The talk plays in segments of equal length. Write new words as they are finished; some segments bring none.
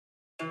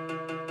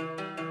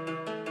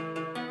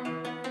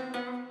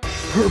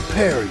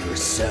Prepare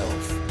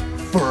yourself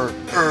for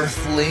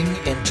Earthling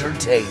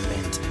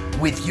Entertainment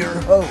with your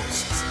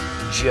hosts,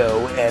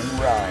 Joe and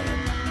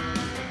Ryan.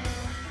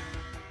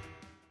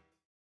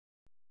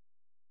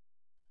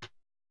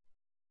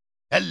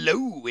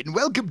 Hello, and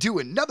welcome to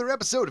another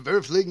episode of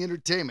Earthling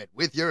Entertainment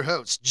with your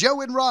hosts,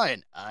 Joe and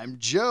Ryan. I'm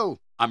Joe.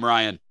 I'm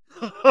Ryan.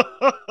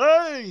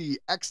 Hey,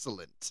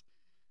 excellent.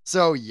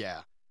 So,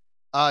 yeah,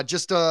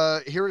 just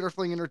here at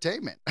Earthling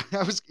Entertainment.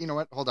 You know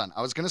what? Hold on.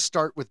 I was going to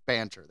start with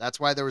banter. That's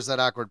why there was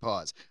that awkward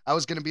pause. I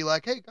was going to be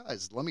like, hey,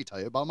 guys, let me tell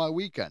you about my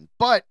weekend.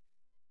 But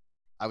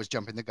I was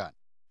jumping the gun.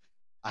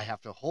 I have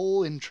a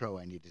whole intro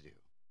I need to do.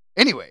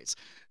 Anyways,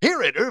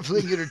 here at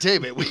Earthling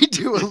Entertainment, we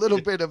do a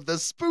little bit of the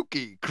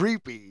spooky,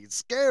 creepy,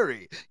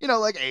 scary,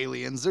 like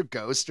aliens or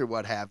ghosts or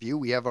what have you.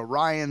 We have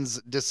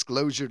Orion's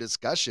Disclosure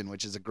Discussion,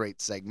 which is a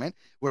great segment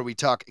where we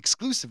talk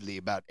exclusively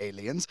about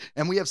aliens.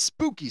 And we have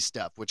spooky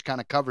stuff, which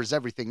kind of covers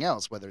everything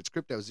else, whether it's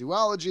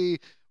cryptozoology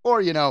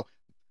or,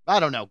 I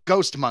don't know,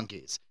 ghost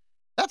monkeys.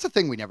 That's a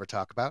thing we never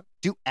talk about.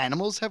 Do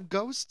animals have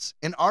ghosts?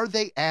 And are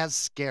they as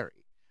scary?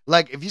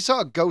 Like, if you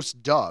saw a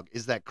ghost dog,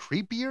 is that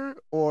creepier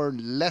or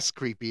less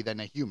creepy than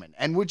a human?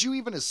 And would you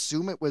even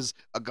assume it was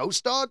a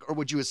ghost dog, or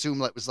would you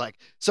assume it was like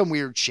some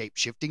weird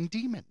shape-shifting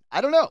demon? I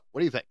don't know.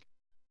 What do you think?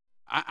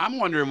 I'm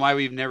wondering why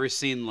we've never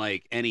seen,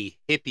 like, any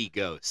hippie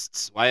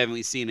ghosts. Why haven't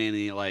we seen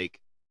any,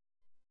 like...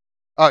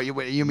 Oh, you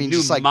mean new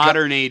just like...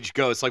 modern-age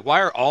ghosts? Like,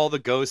 why are all the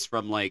ghosts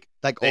from, like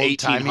the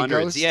old-timey 1800s?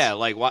 ghosts? Yeah,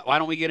 like, why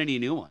don't we get any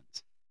new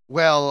ones?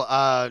 Well,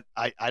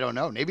 I don't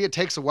know. Maybe it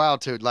takes a while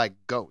to, like,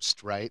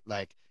 ghost, right?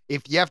 Like...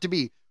 If you have to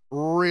be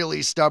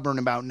really stubborn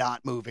about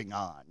not moving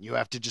on, you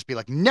have to just be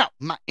like, no,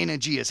 my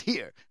energy is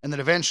here. And then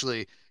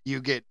eventually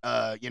you get,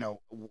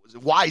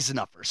 wise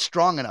enough or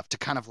strong enough to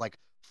kind of like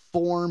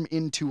form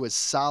into a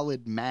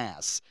solid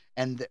mass.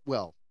 And,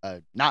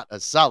 not a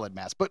solid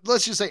mass, but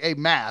let's just say a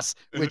mass,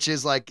 which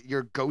is like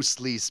your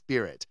ghostly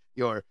spirit,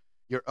 your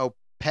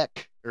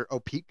OPEC or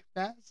OPEC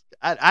mass.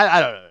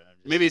 I don't know.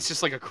 Maybe it's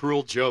just like a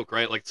cruel joke,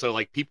 right? Like, so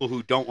like people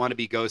who don't want to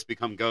be ghosts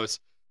become ghosts,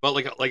 but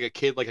like a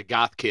kid, like a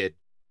goth kid,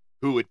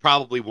 who would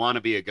probably want to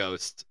be a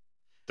ghost,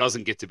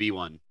 doesn't get to be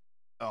one.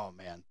 Oh,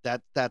 man,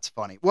 that's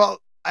funny.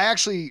 Well, I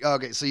actually,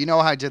 okay, so you know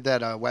how I did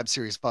that web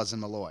series, Fuzz and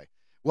Malloy?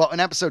 Well,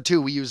 in episode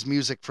 2, we used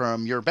music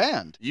from your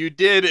band. You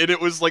did, and it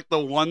was like the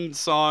one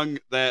song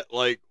that,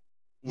 like,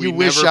 you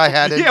wish I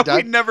had it. Yeah,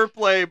 we never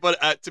play,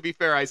 but to be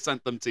fair, I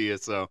sent them to you,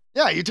 so.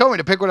 Yeah, you told me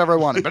to pick whatever I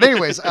wanted. But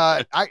anyways,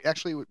 I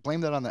actually would blame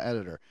that on the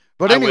editor.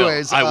 But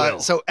anyways, I will.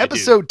 So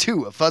episode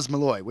 2 of Fuzz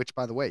Malloy, which,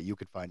 by the way, you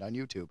could find on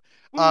YouTube,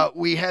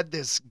 we had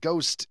this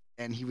ghost,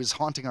 and he was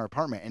haunting our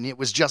apartment, and it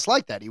was just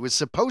like that. He was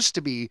supposed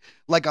to be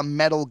like a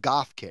metal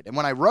goth kid. And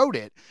when I wrote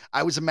it,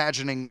 I was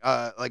imagining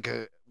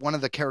one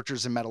of the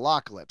characters in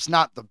Metalocalypse,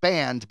 not the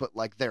band, but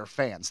like their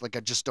fans,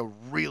 like just a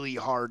really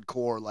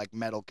hardcore like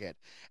metal kid.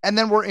 And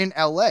then we're in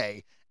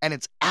LA, and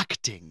it's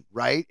acting,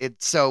 right?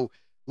 So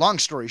long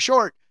story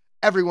short,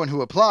 everyone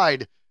who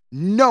applied,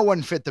 no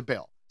one fit the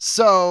bill.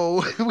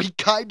 So we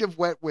kind of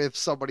went with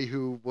somebody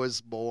who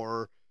was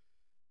more,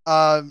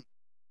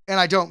 and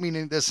I don't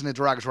mean this in a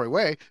derogatory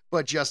way,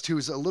 but just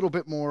who's a little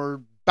bit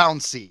more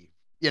bouncy,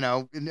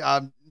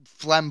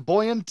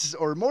 flamboyant,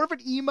 or more of an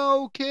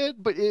emo kid,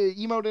 but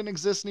emo didn't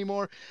exist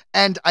anymore.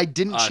 And I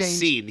didn't change.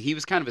 Scene. He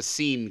was kind of a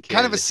scene kid.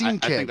 Kind of a scene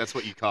kid. I think that's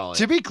what you call it.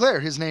 To be clear,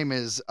 his name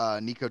is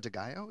Nico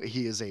DeGaio.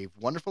 He is a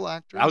wonderful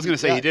actor. I was going to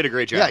say he did a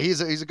great job. Yeah,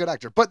 he's a good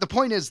actor. But the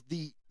point is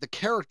the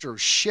character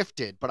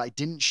shifted, but I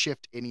didn't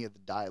shift any of the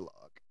dialogue.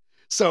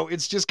 So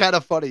it's just kind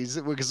of funny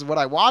because when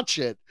I watch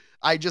it,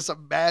 I just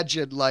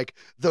imagine like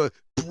the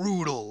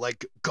brutal,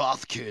 like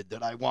goth kid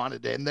that I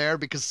wanted in there,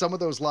 because some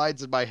of those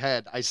lines in my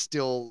head, I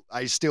still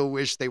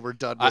wish they were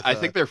done with. I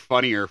think they're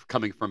funnier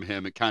coming from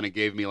him. It kind of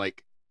gave me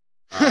like,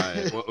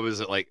 what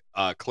was it, like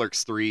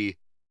Clerks 3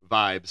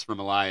 vibes from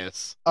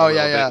Elias. Oh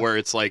yeah. Where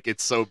it's like,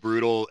 it's so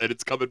brutal and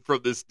it's coming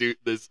from this dude,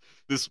 this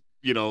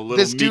little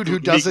this dude who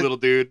little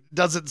dude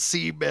doesn't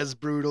seem as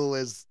brutal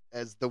as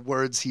the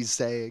words he's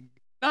saying.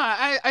 No,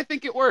 I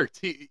think it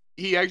worked. He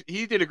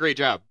did a great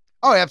job.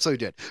 Oh, he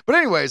absolutely did. But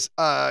anyways,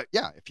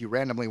 if you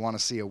randomly want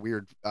to see a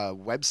weird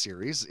web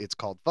series, it's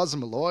called Fuzz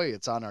and Malloy.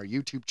 It's on our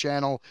YouTube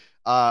channel.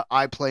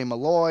 I play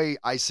Malloy.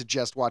 I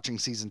suggest watching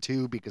season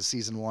 2 because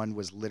season 1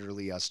 was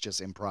literally us just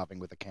improvising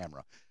with a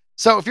camera.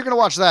 So if you're going to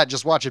watch that,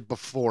 just watch it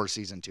before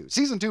season 2.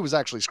 Season 2 was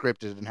actually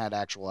scripted and had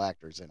actual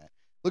actors in it.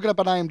 Look it up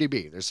on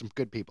IMDb. There's some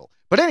good people.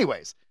 But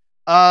anyways,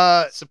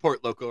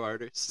 support local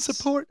artists.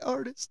 Support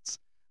artists.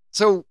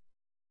 So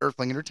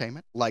Earthling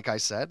Entertainment, like I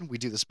said, we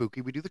do the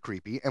spooky, we do the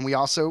creepy, and we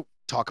also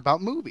talk about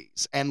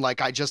movies. And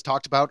like I just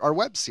talked about our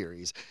web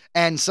series.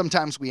 And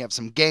sometimes we have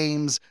some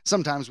games.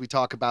 Sometimes we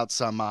talk about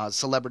some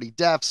celebrity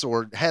deaths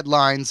or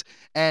headlines.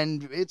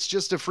 And it's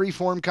just a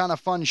free-form kind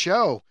of fun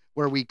show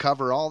where we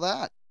cover all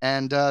that.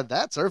 And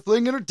that's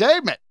Earthling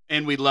Entertainment.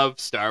 And we love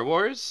Star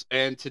Wars.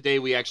 And today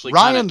we actually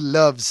Ryan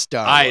loves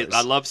Star Wars.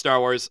 I love Star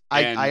Wars.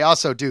 I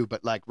also do,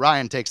 but like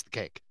Ryan takes the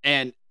cake.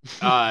 And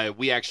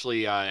we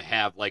actually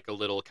have like a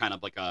little kind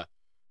of like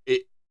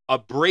a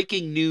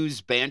breaking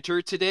news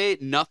banter today.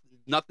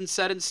 nothing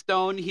set in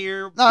stone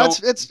here. No,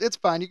 it's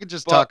fine. You can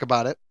just talk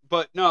about it.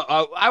 But no,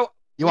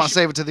 you want to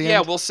save it to the end?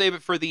 Yeah, we'll save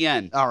it for the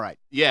end. All right.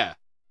 Yeah,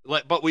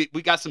 but we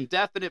got some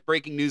definite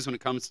breaking news when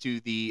it comes to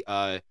the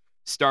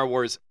Star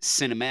Wars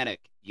cinematic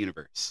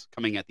universe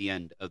coming at the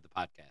end of the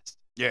podcast.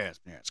 Yes,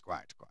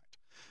 quite.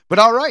 But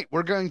all right,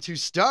 we're going to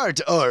start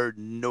our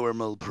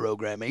normal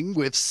programming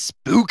with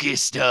spooky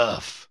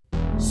stuff.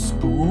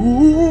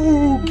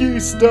 Spooky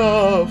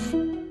stuff.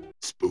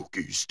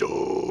 Spooky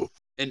stuff.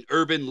 An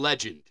urban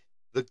legend,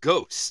 the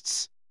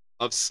ghosts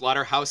of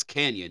Slaughterhouse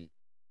Canyon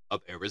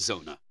of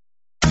Arizona.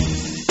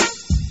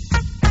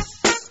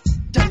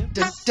 Dun,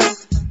 dun, dun.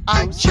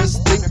 I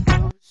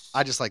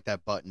just like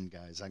that button,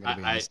 guys. I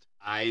gotta be honest.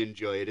 I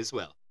enjoy it as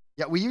well.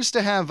 Yeah, we used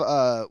to have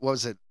what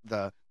was it?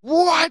 The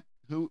what?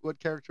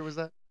 What character was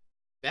that?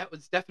 That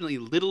was definitely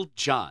Little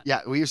John.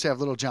 Yeah, we used to have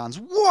Little John's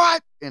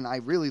what? And I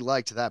really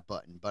liked that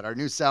button, but our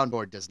new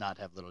soundboard does not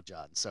have Little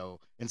John. So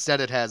instead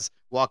it has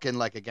walk in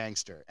like a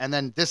gangster. And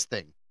then this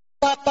thing.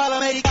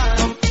 Right.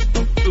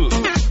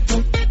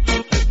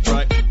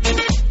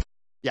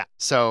 Yeah,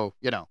 so,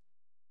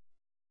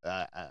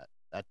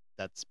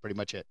 that's pretty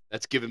much it.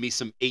 That's giving me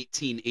some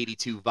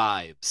 1882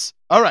 vibes.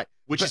 All right.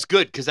 Which is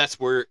good, because that's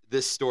where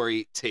this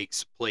story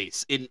takes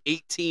place. In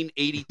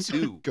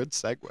 1882, good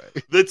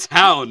segue. The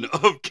town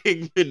of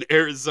Kingman,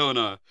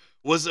 Arizona,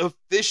 was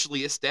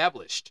officially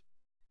established.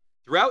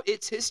 Throughout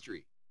its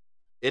history,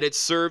 it had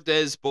served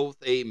as both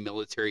a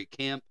military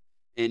camp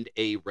and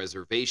a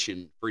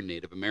reservation for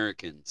Native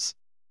Americans.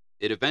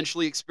 It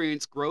eventually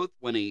experienced growth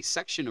when a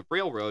section of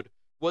railroad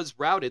was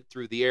routed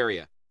through the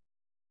area.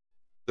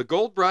 The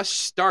gold rush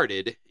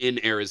started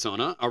in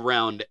Arizona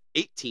around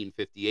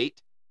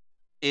 1858.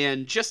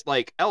 And just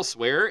like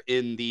elsewhere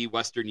in the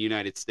western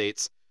United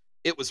States,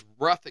 it was a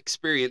rough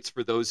experience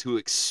for those who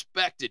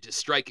expected to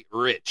strike it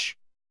rich.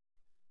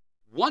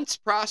 Once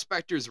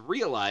prospectors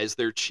realized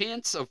their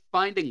chance of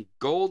finding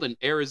gold in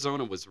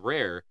Arizona was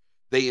rare,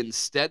 they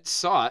instead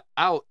sought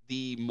out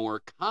the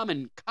more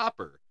common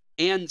copper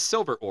and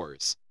silver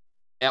ores.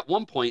 At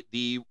one point,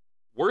 the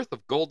worth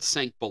of gold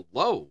sank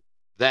below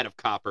that of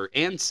copper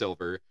and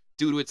silver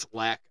due to its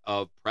lack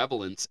of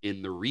prevalence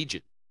in the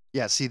region.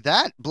 Yeah, see,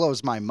 that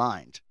blows my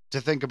mind to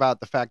think about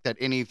the fact that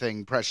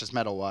anything precious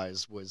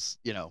metal-wise was,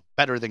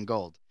 better than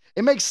gold.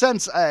 It makes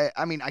sense. I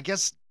mean, I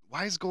guess,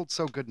 why is gold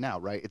so good now,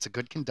 right? It's a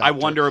good conductor. I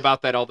wonder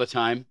about that all the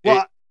time.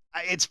 Well,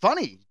 it's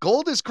funny.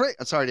 Gold is great.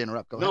 Sorry to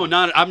interrupt. Go ahead.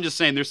 No, I'm just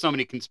saying there's so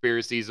many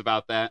conspiracies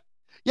about that.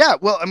 Yeah,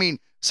 well, I mean,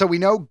 so we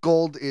know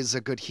gold is a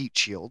good heat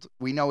shield.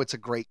 We know it's a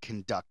great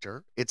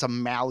conductor. It's a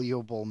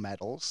malleable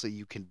metal, so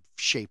you can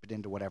shape it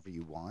into whatever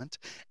you want.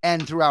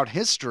 And throughout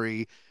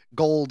history,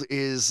 gold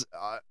is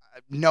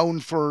known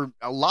for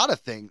a lot of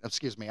things.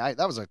 Excuse me, that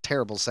was a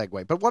terrible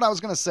segue. But what I was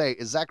going to say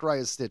is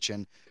Zachariah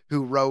Stitchin,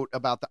 who wrote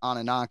about the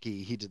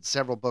Anunnaki, he did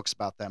several books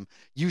about them,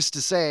 used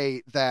to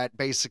say that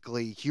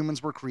basically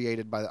humans were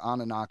created by the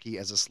Anunnaki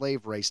as a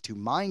slave race to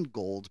mine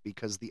gold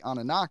because the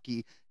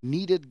Anunnaki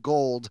needed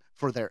gold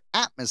for their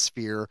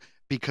atmosphere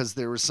because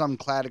there was some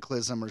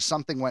cataclysm or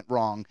something went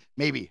wrong.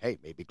 Maybe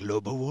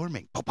global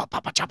warming.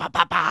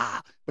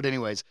 But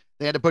anyways,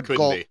 they had to put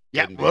gold.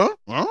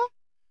 Huh?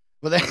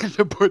 Well, they had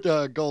to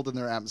put gold in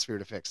their atmosphere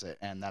to fix it,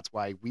 and that's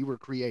why we were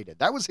created.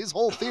 That was his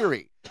whole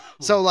theory.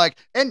 So,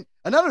 and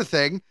another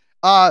thing,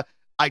 I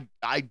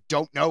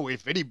don't know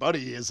if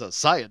anybody is a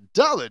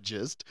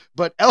Scientologist,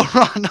 but L.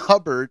 Ron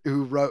Hubbard,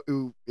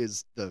 who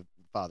is the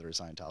father of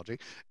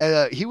Scientology,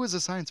 he was a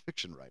science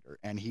fiction writer,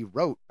 and he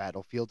wrote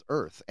Battlefield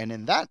Earth, and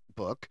in that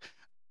book,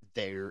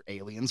 their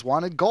aliens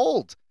wanted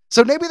gold.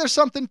 So maybe there's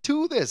something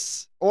to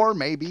this, or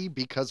maybe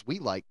because we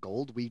like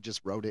gold, we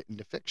just wrote it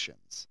into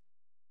fictions.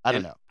 I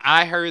don't know.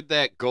 I heard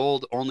that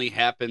gold only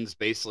happens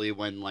basically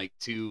when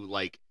two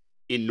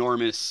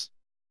enormous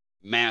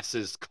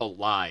masses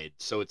collide.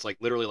 So it's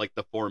literally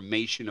the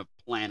formation of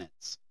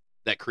planets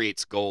that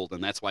creates gold,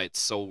 and that's why it's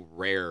so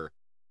rare.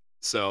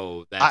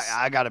 So that's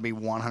I got to be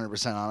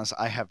 100% honest.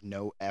 I have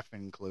no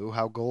effing clue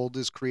how gold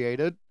is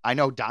created. I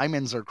know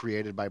diamonds are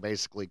created by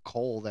basically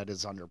coal that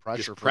is under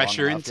pressure. Just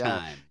pressure and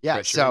time. Yeah.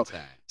 Pressure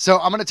So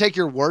I'm going to take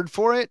your word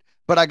for it,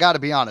 but I got to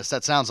be honest.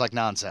 That sounds like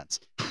nonsense.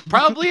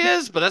 Probably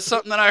is, but that's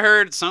something that I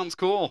heard. It sounds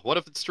cool. What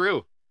if it's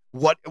true?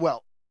 What?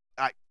 Well,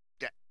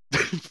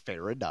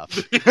 fair enough.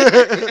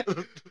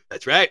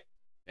 That's right.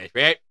 That's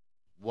right.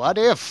 What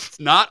if? It's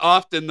not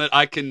often that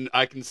I can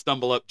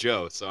stumble up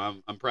Joe, so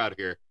I'm proud of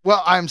here.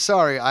 Well, I'm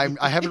sorry.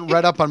 I haven't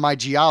read up on my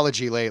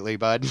geology lately,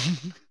 bud.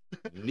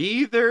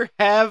 Neither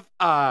have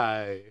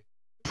I.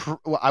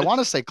 Well, I want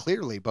to say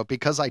clearly, but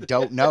because I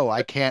don't know,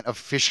 I can't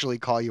officially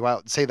call you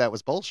out and say that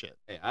was bullshit.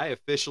 Hey, I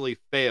officially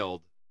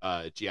failed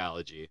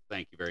geology.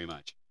 Thank you very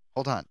much.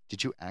 Hold on.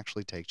 Did you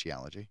actually take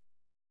geology?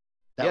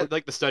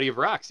 The study of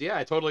rocks. Yeah,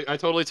 I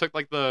totally took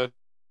the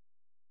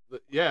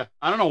yeah.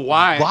 I don't know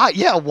why. Why?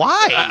 Yeah,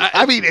 why?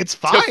 I mean, it's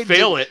fine. To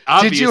fail it,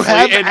 obviously. Did you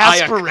have and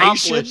aspirations?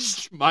 I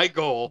accomplished my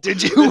goal.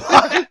 Did you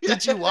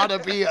want to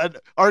be an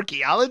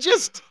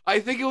archaeologist? I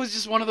think it was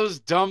just one of those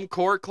dumb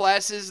core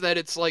classes that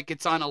it's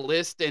on a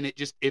list and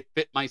it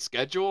fit my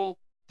schedule.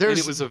 and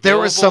it was There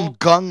was some available.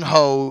 gung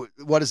ho.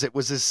 What is it?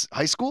 Was this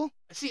high school?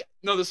 See,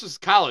 no, this was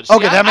college.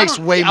 Okay, See, that I makes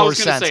don't- way yeah, I more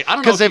was gonna sense. say, I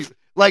don't know Because if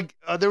like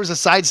there was a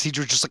science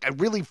teacher just like I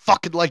really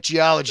fucking like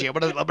geology. I'm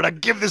gonna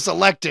give this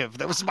elective.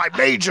 That was my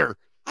major.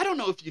 I don't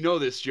know if you know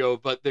this, Joe,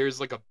 but there's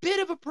like a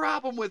bit of a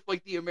problem with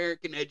like the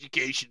American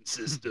education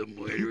system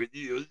where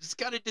it's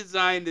kind of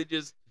designed to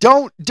just.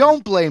 Don't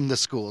blame the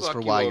schools Fuck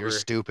for you why over. you're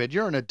stupid.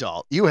 You're an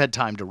adult. You had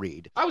time to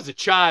read. I was a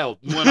child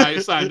when I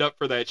signed up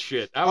for that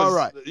shit. I was, All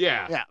right.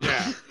 yeah.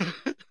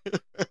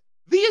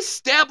 The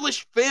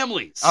established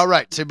families. All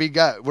right. To be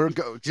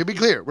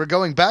clear, we're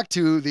going back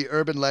to the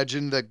urban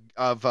legend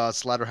of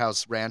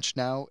Slaughterhouse Ranch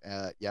now.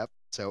 Yep.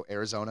 So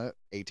Arizona,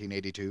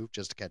 1882.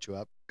 Just to catch you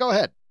up. Go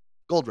ahead.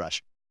 Gold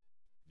Rush.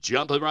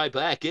 Jumping right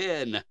back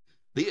in.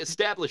 The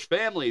established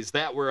families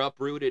that were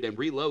uprooted and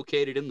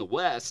relocated in the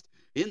West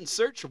in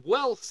search of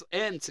wealth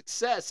and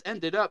success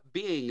ended up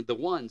being the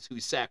ones who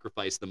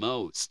sacrificed the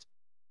most.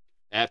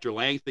 After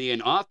lengthy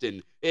and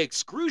often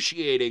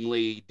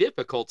excruciatingly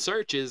difficult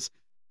searches,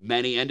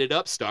 many ended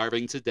up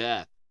starving to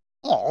death.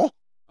 Oh,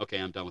 Okay,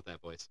 I'm done with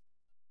that voice.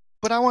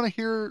 but I want to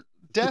hear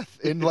death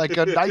in like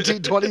a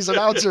 1920s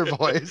announcer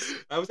voice.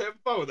 I was having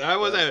fun with that.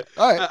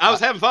 All right. I was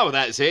having fun with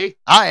that, see?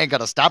 I ain't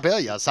gonna stop you,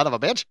 you son of a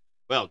bitch.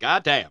 Well,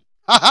 goddamn.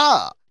 Ha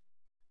ha.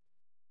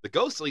 The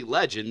ghostly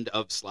legend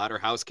of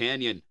Slaughterhouse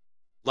Canyon.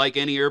 Like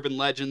any urban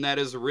legend that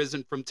has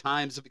arisen from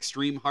times of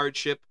extreme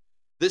hardship,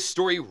 this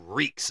story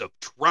reeks of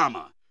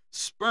trauma,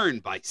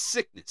 spurned by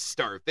sickness,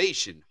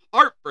 starvation,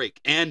 heartbreak,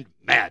 and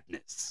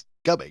madness.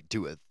 Coming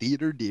to a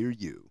theater near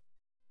you.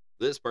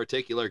 This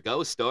particular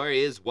ghost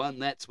story is one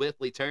that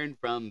swiftly turned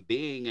from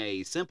being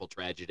a simple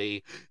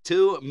tragedy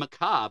to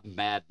macabre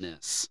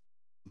madness.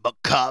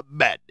 Macabre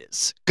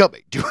Madness.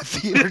 Coming to a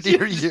theater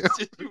near you.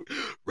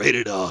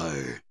 Rated R.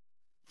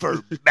 For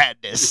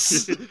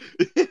madness.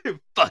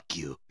 Fuck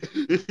you.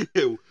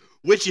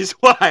 Which is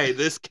why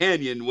this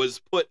canyon was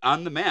put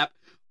on the map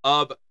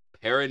of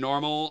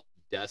paranormal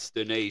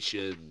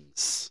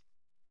destinations.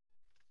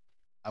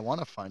 I want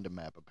to find a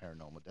map of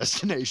paranormal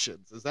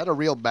destinations. Is that a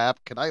real map?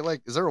 Can I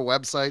is there a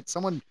website?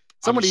 Someone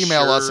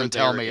email us sure and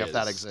tell there me if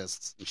that is.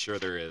 exists. I'm sure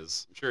there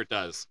is. I'm sure it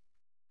does.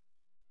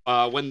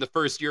 When the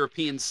first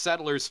European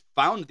settlers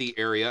found the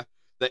area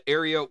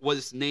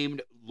was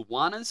named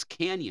Luana's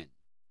Canyon,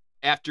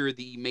 after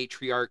the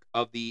matriarch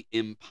of the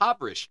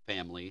impoverished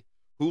family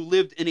who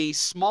lived in a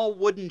small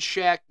wooden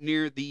shack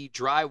near the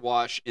dry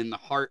wash in the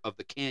heart of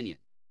the canyon.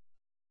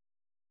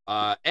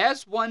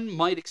 As one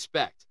might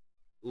expect,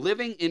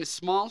 living in a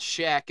small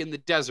shack in the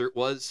desert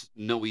was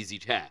no easy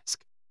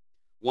task.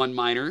 One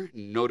miner,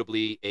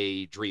 notably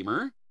a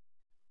dreamer,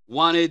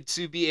 wanted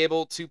to be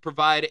able to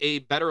provide a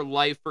better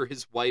life for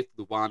his wife,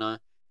 Luana,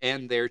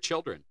 and their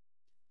children.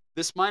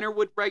 This miner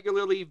would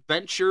regularly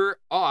venture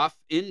off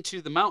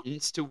into the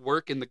mountains to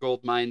work in the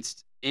gold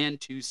mines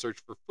and to search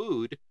for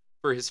food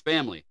for his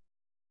family.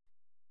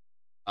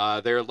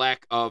 Their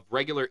lack of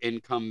regular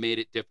income made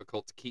it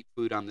difficult to keep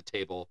food on the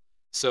table,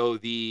 so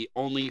the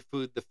only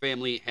food the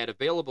family had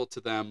available to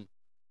them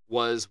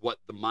was what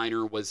the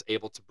miner was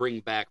able to bring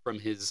back from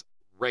his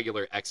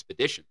regular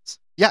expeditions.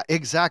 Yeah,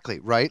 exactly,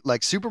 right?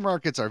 Like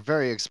supermarkets are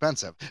very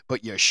expensive,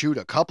 but you shoot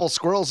a couple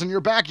squirrels in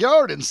your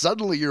backyard and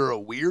suddenly you're a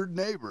weird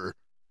neighbor.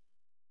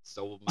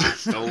 Sold my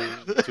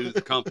stove to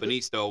the company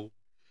stove.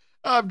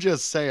 I'm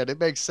just saying, it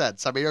makes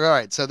sense. I mean, all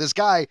right, so this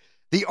guy,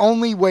 the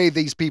only way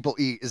these people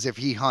eat is if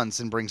he hunts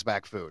and brings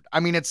back food. I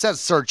mean, it says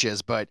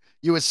searches, but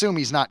you assume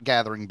he's not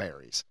gathering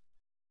berries.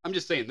 I'm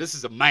just saying, this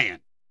is a man.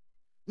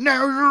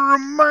 Now you're a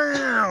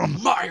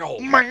man. Mile.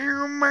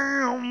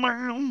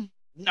 Meow.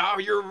 Now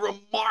you're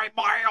a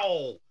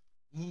mile.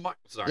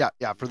 Sorry.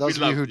 Yeah. For those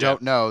of you who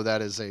don't know,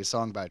 that is a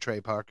song by Trey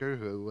Parker,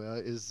 who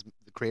is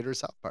the creator of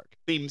South Park.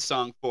 Theme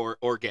song for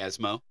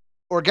Orgasmo.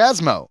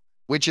 Orgasmo,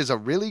 which is a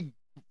really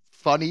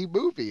funny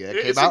movie. It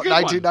came out in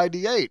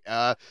 1998,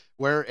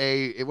 where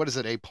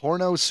a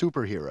porno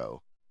superhero.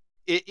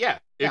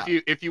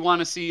 If you want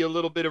to see a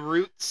little bit of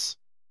roots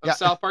of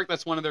South Park,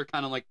 that's one of their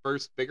kind of like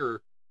first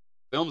bigger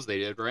films they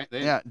did, right?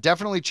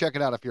 Definitely check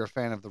it out if you're a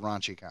fan of the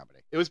raunchy comedy.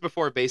 It was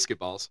before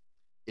Basketballs.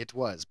 It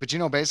was. But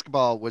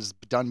Basketball was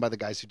done by the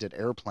guys who did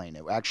Airplane.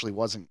 It actually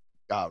wasn't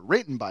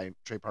written by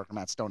Trey Parker,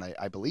 Matt Stone.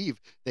 I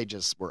believe they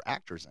just were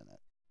actors in it.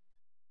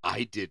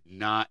 I did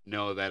not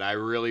know that. I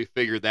really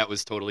figured that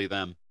was totally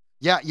them.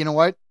 Yeah, you know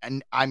what?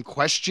 And I'm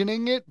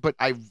questioning it, but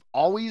I've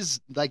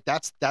always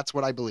that's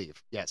what I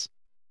believe. Yes.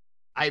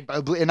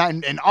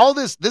 And all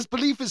this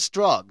belief is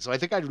strong, so I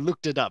think I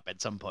looked it up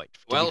at some point.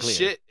 Well,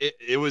 shit,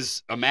 it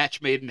was a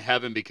match made in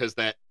heaven because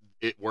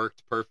it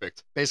worked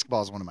perfect.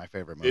 Basketball is one of my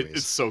favorite movies.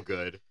 It's so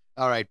good.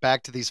 All right,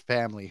 back to these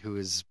family who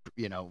is,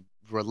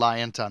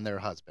 reliant on their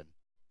husband.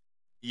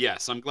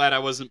 Yes, I'm glad I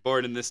wasn't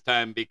born in this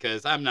time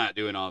because I'm not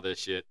doing all this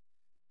shit.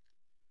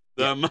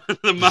 The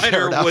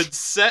miner would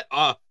set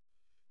off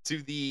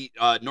to the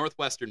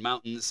northwestern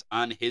mountains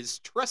on his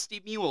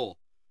trusty mule.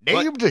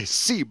 Named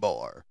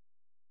Seymour.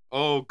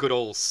 Oh, good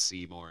old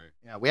Seymour.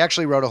 Yeah, we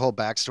actually wrote a whole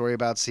backstory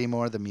about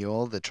Seymour, the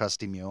mule, the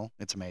trusty mule.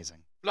 It's amazing.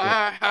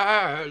 Fly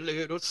high,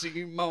 little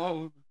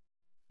Seymour.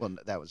 Well,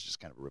 that was just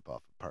kind of a ripoff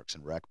of Parks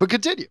and Rec. But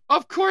continue.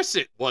 Of course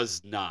it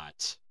was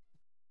not.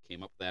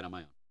 Came up with that on my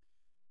own.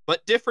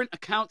 But different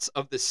accounts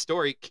of this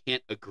story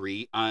can't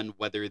agree on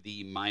whether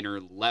the miner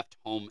left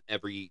home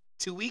every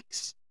 2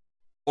 weeks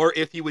or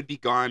if he would be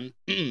gone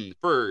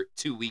for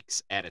 2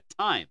 weeks at a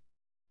time.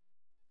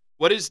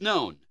 What is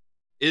known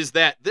is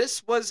that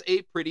this was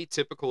a pretty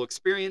typical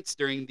experience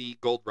during the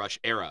gold rush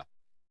era.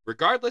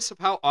 Regardless of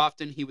how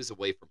often he was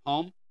away from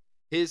home,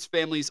 his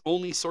family's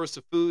only source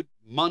of food,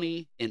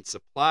 money, and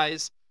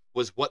supplies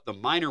was what the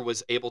miner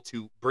was able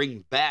to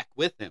bring back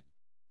with him.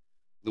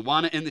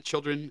 Luana and the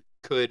children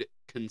could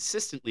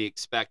consistently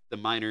expect the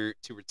miner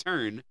to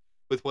return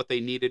with what they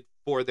needed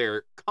for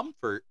their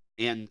comfort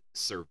and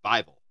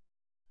survival.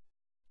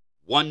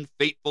 One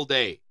fateful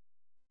day,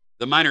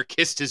 the miner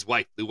kissed his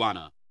wife,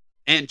 Luana,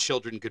 and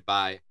children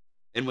goodbye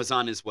and was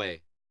on his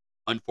way.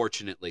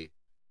 Unfortunately,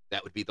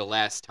 that would be the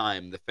last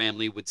time the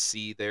family would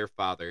see their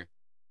father.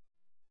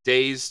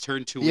 Days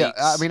turned to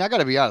weeks. I mean, I got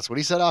to be honest. When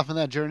he set off on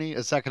that journey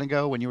a second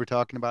ago when you were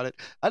talking about it,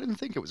 I didn't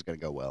think it was going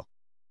to go well.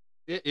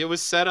 It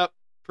was set up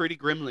pretty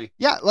grimly.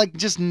 Yeah, like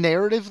just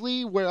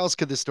narratively, where else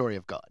could this story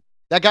have gone?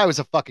 That guy was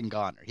a fucking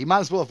goner. He might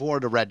as well have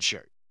worn a red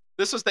shirt.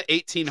 This was the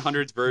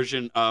 1800s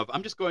version of,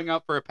 I'm just going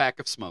out for a pack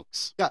of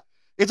smokes. Yeah.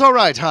 It's all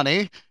right,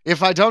 honey.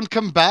 If I don't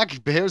come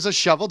back, here's a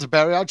shovel to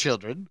bury our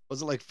children.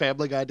 Was it like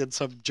Family Guy did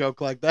some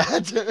joke like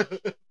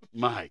that?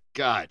 My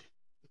God.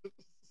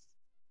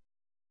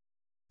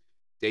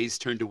 Days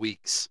turned to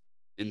weeks,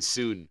 and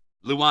soon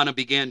Luana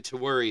began to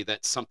worry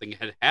that something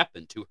had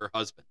happened to her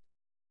husband.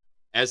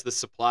 As the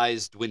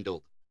supplies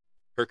dwindled,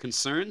 her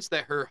concerns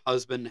that her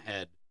husband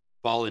had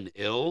fallen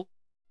ill,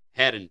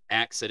 had an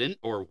accident,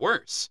 or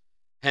worse,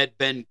 had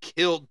been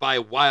killed by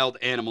wild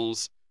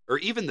animals, or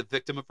even the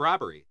victim of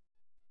robbery.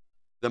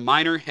 The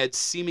miner had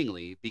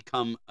seemingly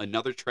become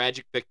another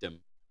tragic victim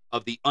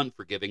of the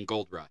unforgiving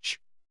gold rush.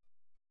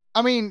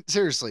 I mean,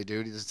 seriously,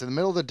 dude, it's in the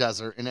middle of the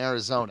desert in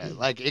Arizona.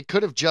 Like, it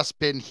could have just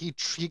been he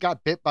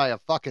got bit by a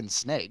fucking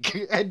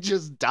snake and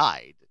just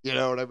died. You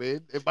know what I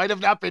mean? It might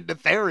have not been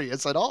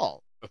nefarious at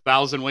all.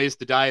 1,000 ways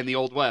to die in the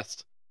Old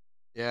West.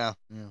 Yeah,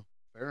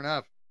 fair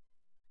enough.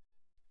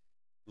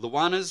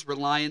 Luana's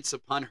reliance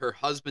upon her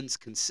husband's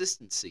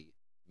consistency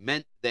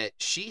meant that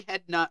she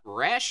had not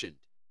rationed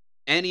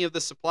any of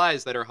the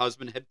supplies that her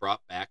husband had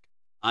brought back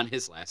on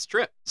his last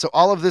trip. So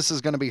all of this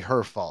is going to be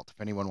her fault, if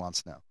anyone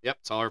wants to know. Yep,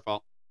 it's all her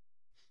fault.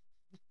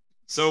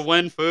 So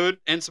when food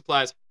and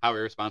supplies, how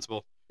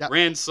irresponsible,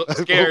 ran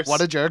scarce.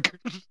 What a jerk.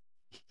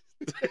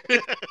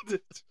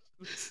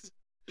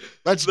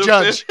 Let's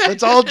judge.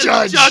 Let's all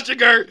judge. Judging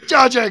her.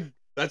 Judging.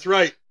 That's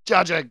right.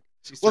 Judging.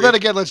 Well, then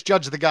again, let's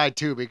judge the guy,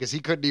 too, because he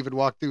couldn't even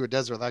walk through a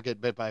desert without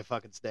getting bit by a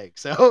fucking snake.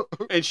 So,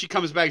 and she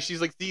comes back.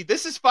 She's like, see,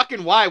 this is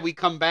fucking why we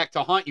come back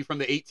to haunt you from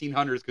the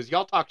 1800s, because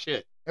y'all talk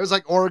shit. It was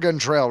like Oregon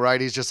Trail,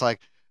 right? He's just like,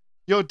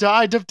 you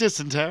died of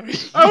dysentery.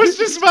 I was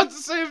just about to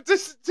say of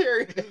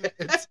dysentery.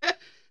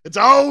 It's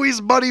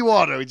always muddy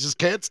water. We just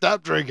can't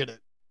stop drinking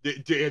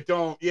it.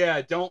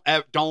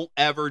 Don't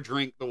ever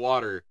drink the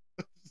water.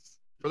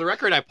 For the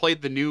record, I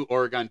played the new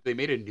Oregon. They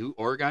made a new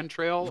Oregon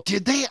Trail.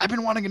 Did they? I've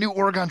been wanting a new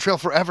Oregon Trail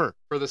forever.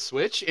 For the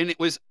Switch, and it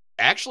was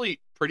actually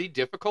pretty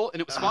difficult,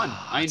 and it was fun.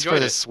 I enjoyed it.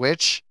 For the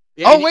Switch?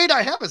 Yeah, wait,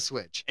 I have a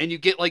Switch. And you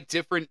get like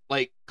different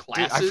like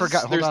classes. Dude, I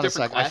forgot. Hold on a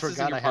second. I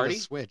forgot I had a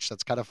Switch.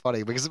 That's kind of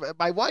funny because it's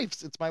my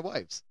wife's.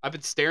 I've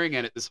been staring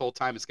at it this whole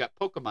time. It's got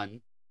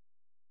Pokemon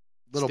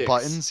little sticks.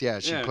 Buttons. Yeah,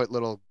 she put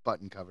little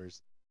button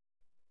covers.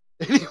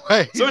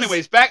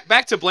 Anyways,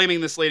 back to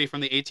blaming this lady from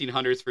the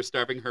 1800s for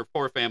starving her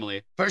poor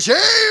family. For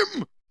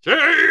shame!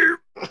 Shame!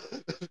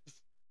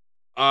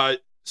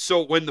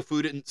 So when the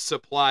food and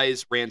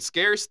supplies ran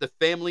scarce, the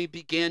family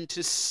began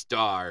to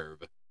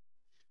starve.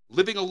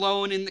 Living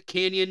alone in the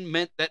canyon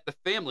meant that the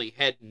family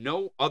had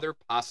no other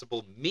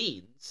possible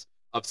means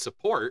of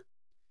support,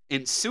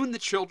 and soon the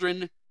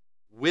children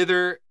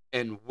wither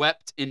and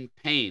wept in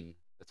pain.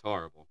 That's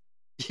horrible.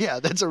 Yeah,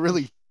 that's a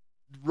really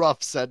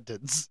rough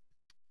sentence.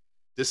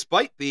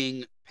 Despite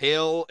being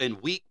pale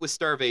and weak with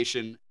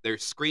starvation, their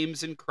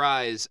screams and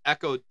cries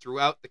echoed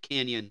throughout the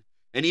canyon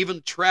and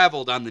even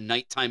traveled on the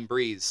nighttime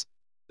breeze.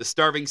 The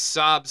starving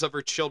sobs of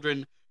her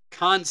children,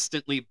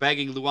 constantly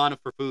begging Luana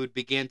for food,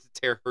 began to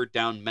tear her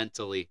down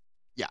mentally.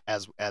 Yeah,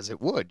 as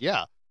it would,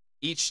 yeah.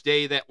 Each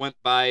day that went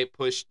by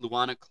pushed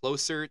Luana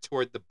closer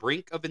toward the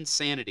brink of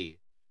insanity,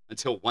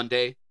 until one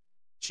day,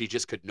 she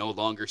just could no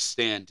longer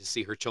stand to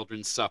see her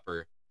children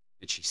suffer,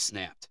 and she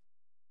snapped.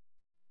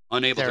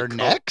 Unable Their to cope.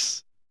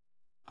 necks?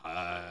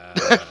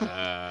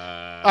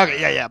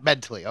 Okay, yeah,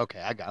 mentally.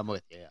 Okay, I'm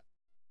with you. Yeah.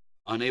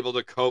 Unable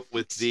to cope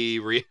with the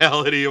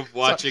reality of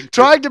watching.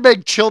 Trying to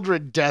make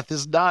children death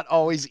is not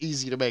always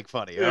easy to make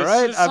funny, all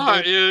right?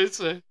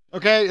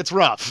 Okay, it's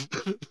rough.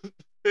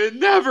 It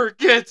never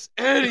gets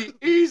any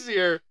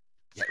easier.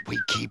 Yet we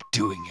keep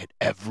doing it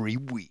every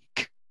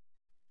week.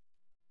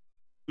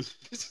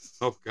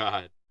 Oh,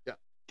 God. Yeah,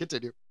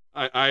 continue.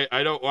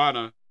 I don't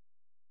wanna.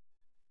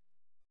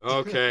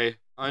 Okay.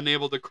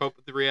 Unable to cope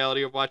with the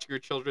reality of watching her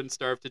children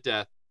starve to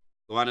death,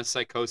 Luana's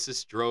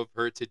psychosis drove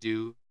her to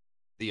do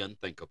the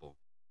unthinkable.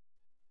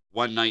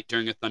 One night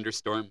during a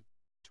thunderstorm,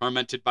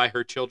 tormented by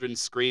her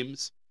children's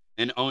screams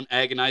and own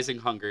agonizing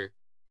hunger,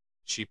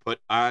 she put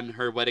on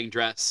her wedding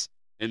dress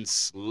and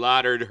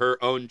slaughtered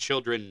her own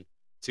children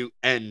to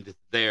end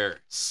their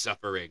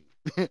suffering.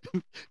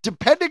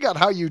 Depending on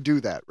how you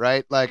do that,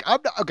 right? Like,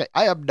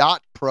 I am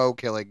not pro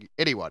killing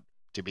anyone,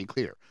 to be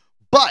clear.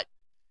 But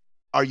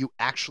are you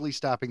actually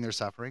stopping their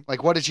suffering?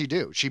 Like, what did she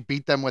do? She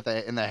beat them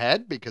in the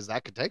head? Because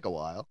that could take a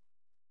while.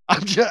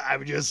 I'm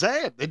just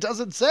saying. It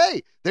doesn't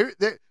say.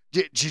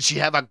 Did she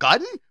have a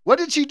gun? What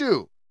did she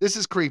do? This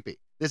is creepy.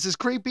 This is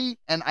creepy,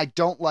 and I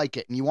don't like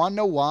it. And you want to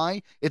know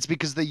why? It's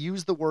because they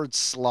use the word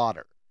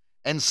slaughter.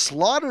 And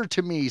slaughter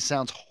to me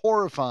sounds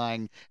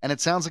horrifying, and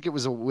it sounds like it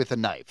was with a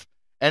knife.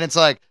 And it's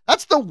like,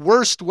 that's the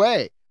worst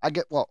way.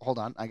 Well, hold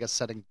on. I guess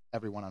setting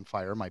everyone on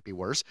fire might be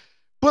worse.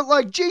 But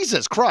like,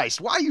 Jesus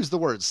Christ, why use the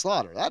word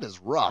slaughter? That is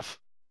rough.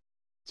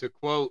 To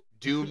quote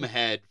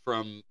Doomhead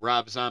from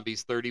Rob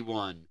Zombie's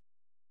 31,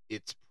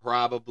 it's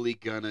probably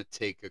gonna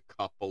take a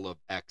couple of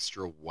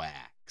extra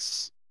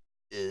whacks.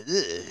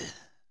 Ugh.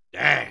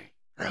 Dang.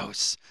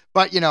 Gross.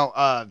 But,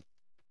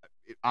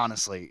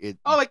 honestly, it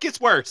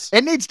gets worse.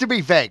 It needs to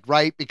be vague,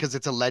 right? Because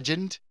it's a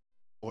legend.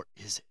 Or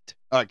is it?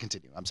 All right,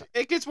 continue. I'm sorry.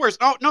 It gets worse.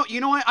 Oh, no,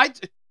 you know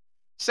what?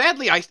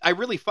 Sadly, I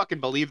really fucking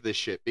believe this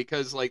shit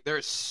because, like,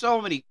 there's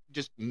so many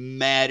just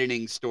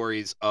maddening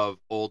stories of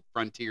old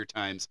frontier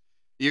times.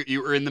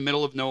 You were in the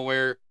middle of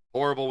nowhere,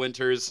 horrible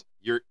winters.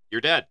 You're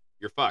dead.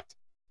 You're fucked.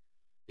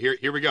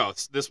 Here we go.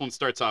 This one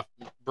starts off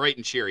bright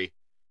and cheery.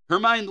 Her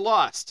mind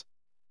lost.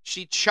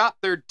 She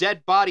chopped their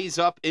dead bodies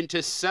up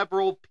into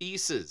several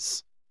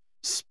pieces,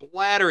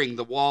 splattering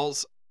the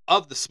walls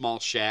of the small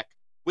shack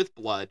with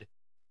blood,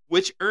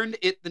 which earned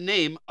it the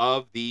name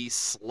of the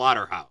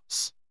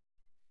slaughterhouse.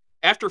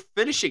 After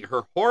finishing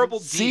her horrible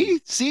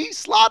deed, see,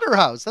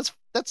 slaughterhouse. That's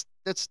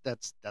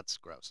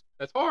gross.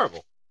 That's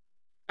horrible.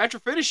 After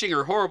finishing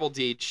her horrible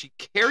deed, she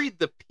carried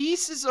the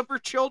pieces of her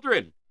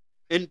children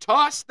and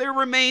tossed their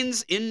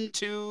remains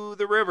into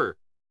the river.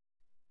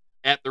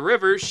 At the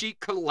river, she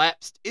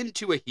collapsed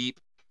into a heap,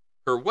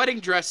 her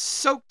wedding dress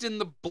soaked in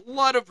the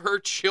blood of her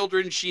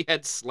children she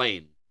had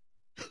slain.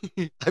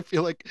 I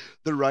feel like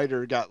the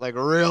writer got like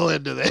real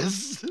into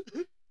this.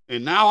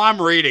 And now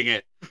I'm reading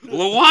it.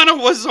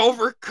 Luana was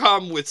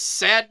overcome with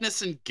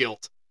sadness and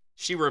guilt.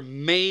 She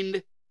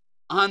remained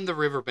on the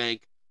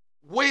riverbank,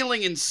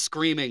 wailing and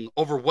screaming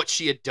over what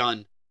she had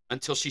done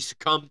until she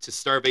succumbed to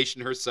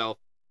starvation herself.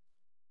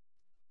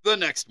 The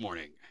next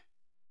morning,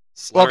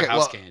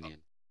 Slaughterhouse Canyon.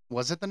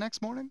 Was it the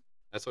next morning?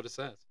 That's what it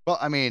says. Well,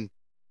 I mean,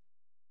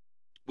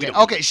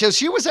 Okay, so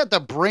she was at the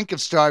brink of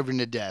starving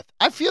to death.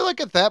 I feel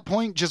like at that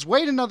point, just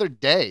wait another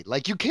day.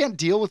 Like, you can't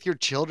deal with your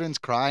children's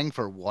crying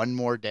for one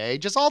more day.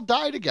 Just all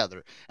die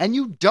together. And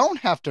you don't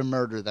have to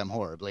murder them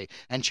horribly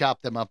and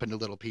chop them up into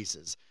little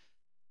pieces.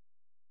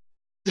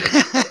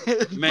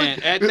 Man,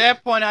 at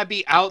that point, I'd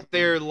be out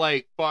there,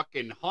 like,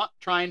 fucking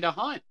trying to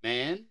hunt,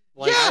 man.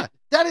 Like, yeah,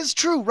 that is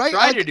true, right?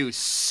 Try to do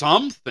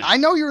something. I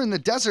know you're in the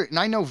desert, and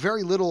I know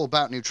very little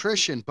about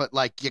nutrition, but,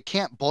 like, you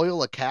can't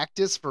boil a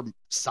cactus for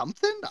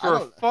something? For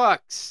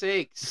fuck's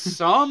sake,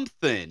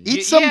 something.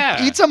 Eat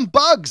some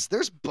bugs.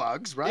 There's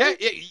bugs, right?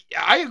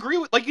 Yeah, I agree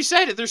with, like you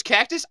said, if there's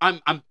cactus,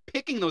 I'm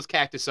picking those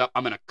cactus up.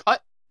 I'm going to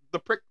cut the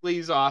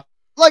pricklies off.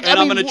 Like, and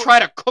I'm going to try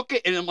to cook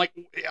it, and I'm like,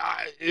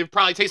 it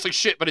probably tastes like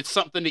shit, but it's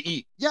something to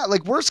eat. Yeah,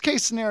 like, worst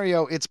case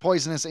scenario, it's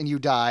poisonous and you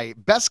die.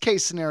 Best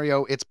case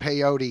scenario, it's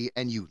peyote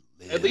and you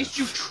live. At least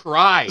you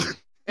tried.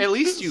 At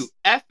least you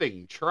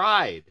effing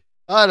tried.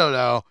 I don't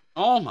know.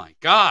 Oh, my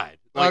God.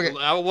 Like,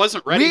 okay. I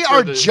wasn't ready We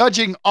are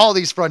judging all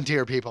these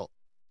frontier people.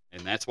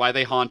 And that's why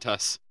they haunt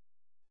us.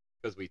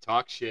 Because we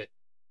talk shit.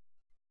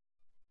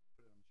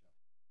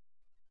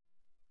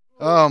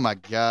 Oh, my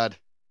God.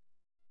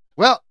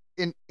 Well,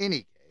 in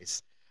any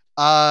case,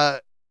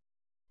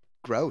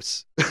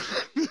 gross.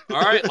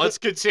 All right, let's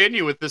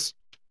continue with this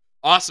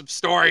awesome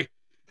story.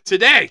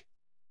 Today,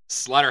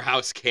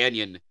 Slaughterhouse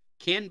Canyon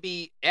can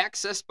be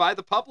accessed by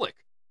the public.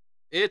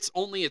 It's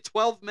only a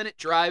 12-minute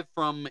drive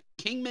from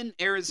Kingman,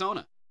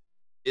 Arizona.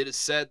 It is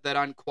said that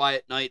on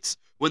quiet nights,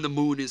 when the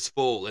moon is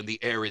full and the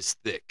air is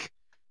thick,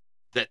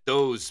 that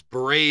those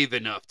brave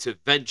enough to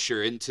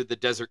venture into the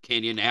desert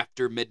canyon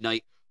after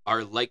midnight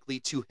are likely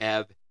to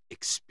have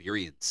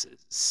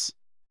experiences.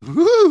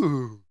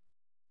 Ooh.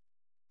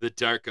 The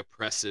dark,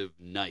 oppressive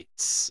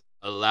nights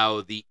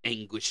allow the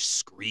anguished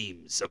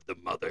screams of the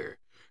mother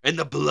and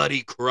the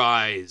bloody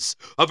cries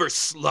of her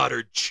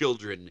slaughtered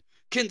children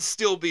can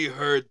still be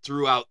heard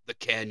throughout the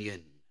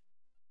canyon.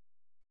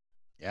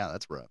 Yeah,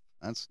 that's rough.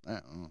 That's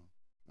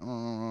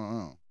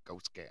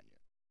Ghost Canyon.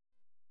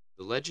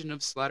 The legend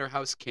of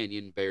Slaughterhouse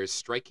Canyon bears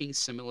striking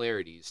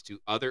similarities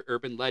to other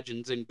urban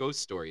legends and ghost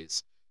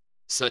stories,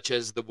 such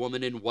as the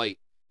Woman in White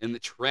and the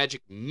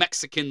tragic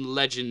Mexican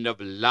legend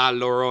of La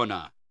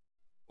Llorona,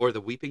 or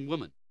the Weeping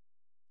Woman.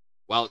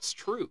 While it's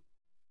true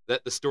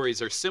that the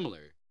stories are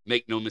similar,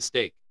 make no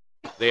mistake,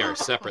 they are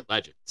separate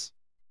legends.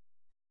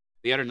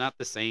 They are not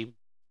the same.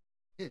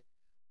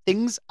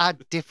 things are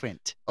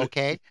different,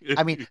 okay?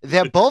 I mean,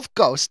 they're both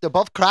ghosts. They're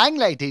both crying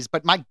ladies,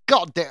 but my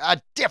God, they are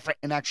different.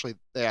 And actually,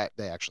 they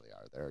actually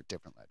are. They're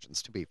different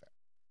legends, to be fair.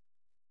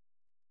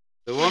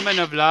 The woman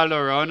of La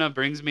Llorona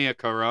brings me a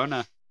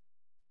Corona.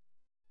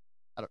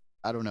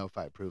 I don't know if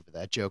I approve of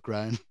that joke,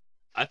 Ryan.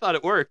 I thought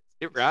it worked.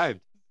 It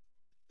rhymed.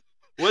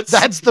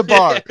 That's the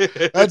bar.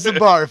 That's the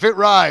bar. If it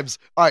rhymes.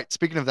 All right,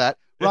 speaking of that,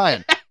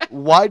 Ryan,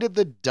 why did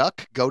the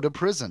duck go to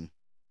prison?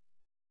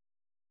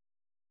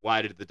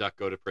 Why did the duck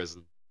go to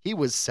prison? He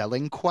was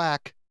selling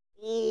quack.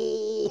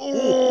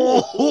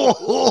 All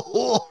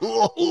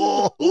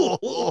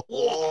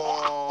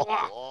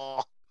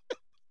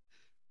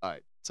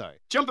right, sorry.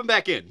 Jumping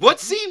back in. What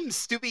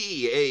seems to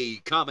be a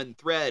common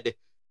thread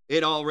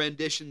in all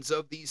renditions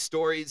of these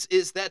stories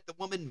is that the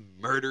woman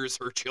murders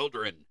her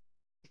children.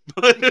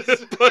 But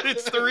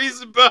it's the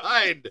reason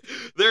behind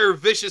their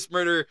vicious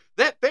murder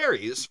that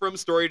varies from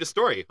story to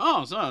story.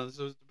 Oh, so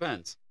it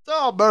depends. It's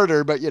all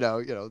murder, but you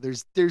know,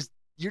 there's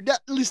you're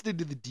not listening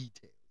to the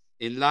details.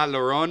 In La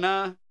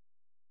Llorona,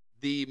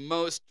 the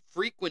most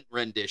frequent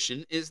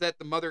rendition is that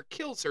the mother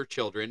kills her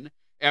children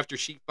after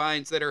she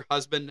finds that her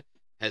husband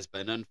has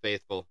been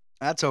unfaithful.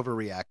 That's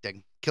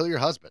overreacting. Kill your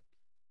husband.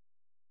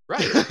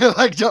 Right.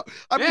 I'm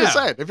just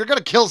saying, if you're going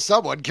to kill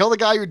someone, kill the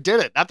guy who did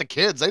it, not the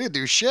kids. They didn't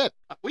do shit.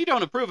 We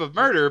don't approve of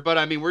murder, but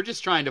I mean, we're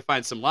just trying to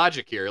find some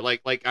logic here.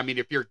 Like, I mean,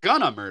 if you're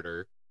gonna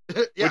murder,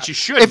 Yeah. which you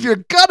should, If you're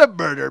going to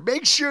murder,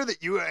 make sure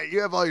that you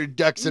have all your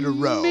ducks in a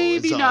row.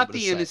 maybe is all not I'm the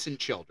gonna say. innocent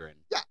children.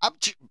 Yeah,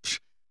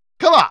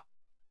 come on.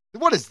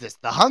 What is this?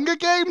 The Hunger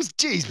Games?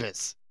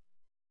 Jesus.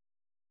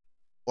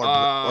 Or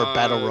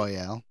Battle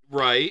Royale.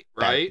 Right.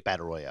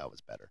 Battle Royale was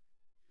better.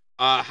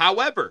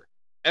 However,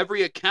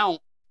 every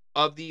account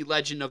of the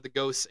legend of the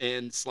ghosts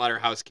and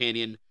Slaughterhouse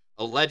Canyon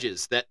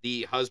alleges that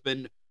the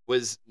husband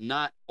was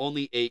not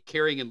only a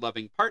caring and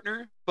loving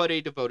partner, but a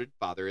devoted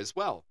father as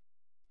well.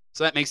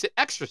 So that makes it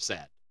extra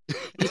sad.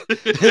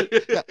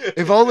 Yeah,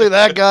 if only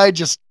that guy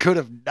just could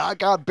have not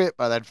got bit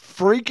by that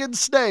freaking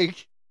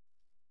snake.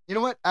 You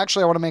know what?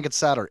 Actually, I want to make it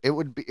sadder. It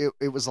would be.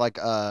 It was like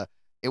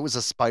it was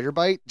a spider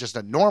bite, just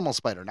a normal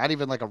spider, not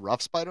even like a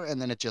rough spider, and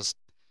then it just,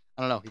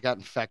 I don't know, he got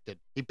infected.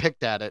 He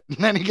picked at it, and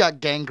then he got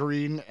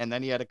gangrene, and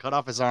then he had to cut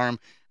off his arm,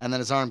 and then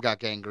his arm got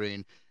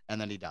gangrene,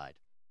 and then he died.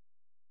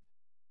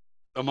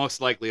 The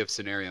most likely of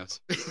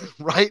scenarios.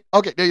 Right?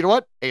 Okay. No, you know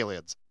what?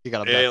 Aliens. He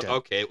got abducted.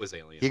 Okay, it was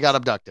aliens. He got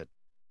abducted.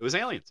 It was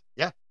aliens.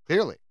 Yeah,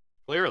 clearly.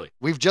 Clearly.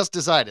 We've just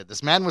decided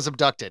this man was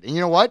abducted. And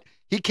you know what?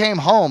 He came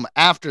home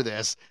after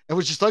this and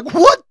was just like,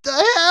 what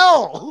the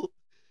hell?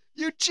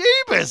 You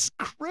Jeebus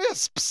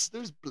crisps.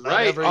 There's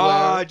blood everywhere.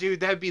 Oh, dude,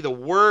 that'd be the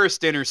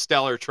worst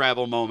interstellar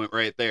travel moment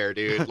right there,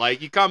 dude.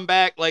 Like, you come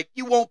back, like,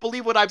 you won't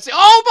believe what I'm saying.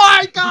 Oh,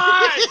 my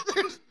God!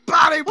 There's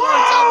body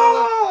parts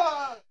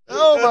everywhere.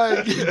 Oh, my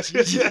God.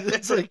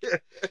 It's like,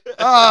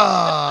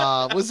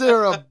 was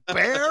there a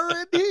bear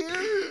in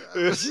here?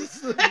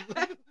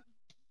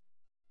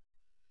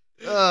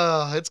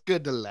 Oh, it's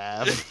good to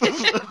laugh.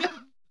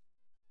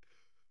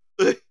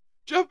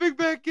 Jumping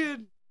back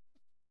in.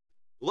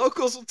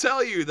 Locals will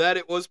tell you that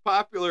it was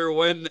popular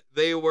when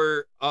they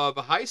were of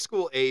high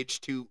school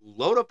age to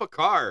load up a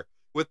car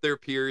with their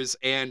peers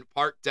and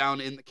park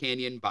down in the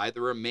canyon by the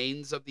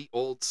remains of the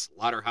old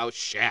slaughterhouse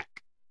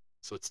shack.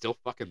 So it's still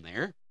fucking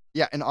there?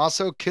 Yeah, and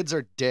also kids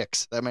are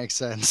dicks. That makes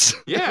sense.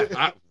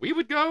 Yeah, we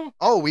would go.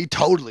 Oh, we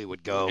totally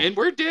would go. And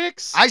we're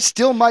dicks. I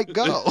still might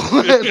go.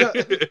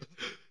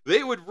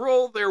 They would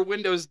roll their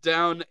windows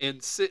down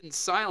and sit in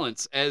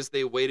silence as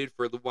they waited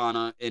for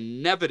Luana.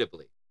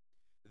 Inevitably,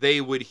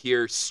 they would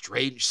hear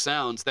strange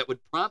sounds that would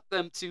prompt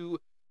them to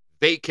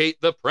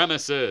vacate the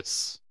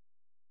premises.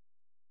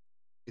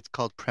 It's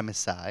called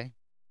premisi.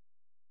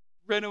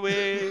 Run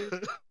away.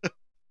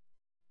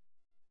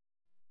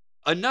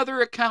 Another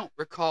account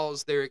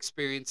recalls their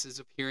experiences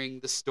of hearing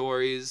the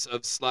stories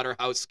of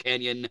Slaughterhouse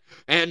Canyon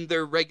and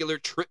their regular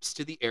trips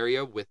to the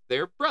area with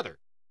their brother.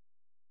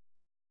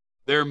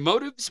 Their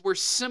motives were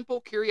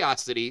simple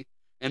curiosity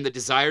and the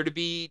desire to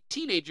be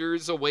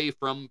teenagers away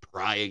from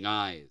prying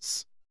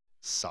eyes.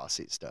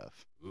 Saucy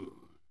stuff.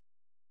 Ooh.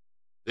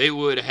 They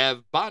would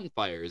have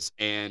bonfires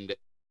and,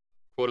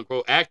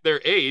 quote-unquote, act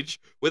their age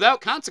without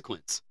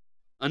consequence.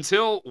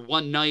 Until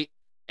one night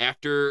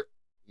after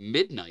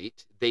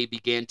midnight, they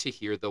began to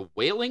hear the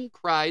wailing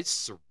cries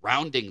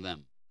surrounding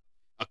them.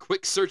 A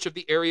quick search of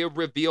the area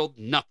revealed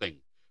nothing,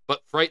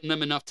 but frightened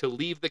them enough to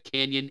leave the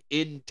canyon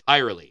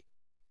entirely.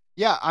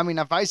 Yeah, I mean,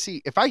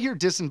 if I hear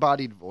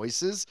disembodied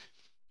voices,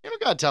 you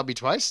don't gotta tell me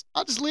twice.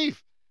 I'll just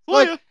leave.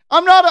 Yeah.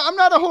 I'm not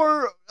a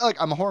horror,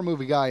 like, I'm a horror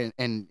movie guy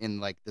in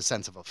like the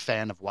sense of a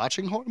fan of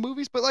watching horror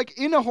movies, but like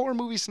in a horror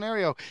movie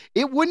scenario,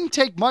 it wouldn't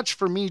take much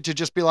for me to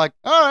just be like,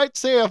 all right,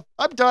 see ya,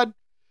 I'm done.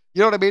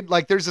 You know what I mean?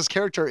 Like, there's this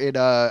character in,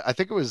 I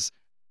think it was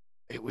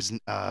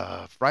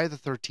Friday the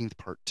 13th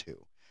Part 2.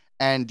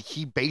 and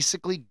he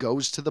basically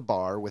goes to the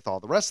bar with all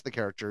the rest of the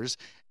characters,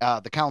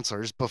 the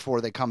counselors, before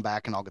they come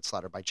back and all get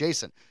slaughtered by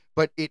Jason.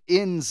 But it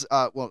ends,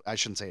 well, I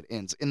shouldn't say it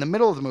ends. In the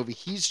middle of the movie,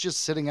 he's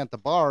just sitting at the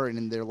bar,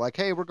 and they're like,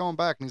 hey, we're going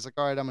back. And he's like,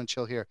 all right, I'm going to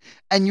chill here.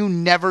 And you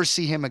never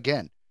see him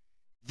again.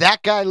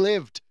 That guy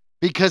lived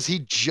because he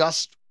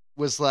just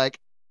was like,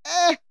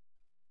 I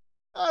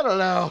don't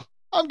know.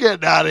 I'm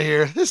getting out of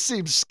here. This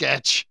seems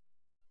sketch.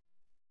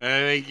 I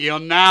think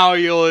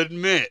you'll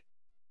admit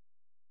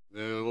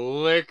the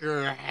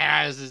liquor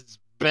has its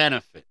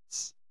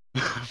benefits.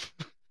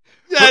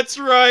 That's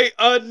right.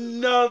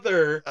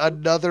 Another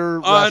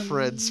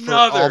reference for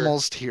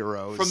Almost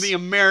Heroes. From the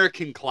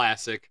American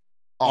classic,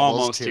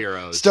 Almost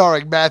Heroes.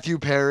 Starring Matthew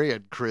Perry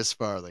and Chris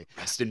Farley.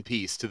 Rest in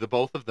peace to the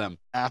both of them.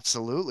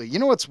 Absolutely. You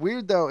know what's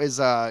weird, though, is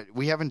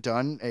we haven't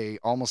done a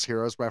Almost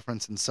Heroes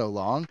reference in so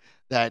long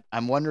that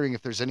I'm wondering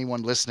if there's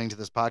anyone listening to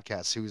this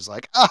podcast who's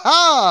like,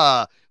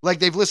 aha! Like,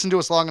 they've listened to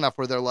us long enough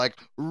where they're like,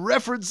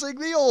 referencing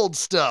the old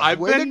stuff.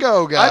 Way to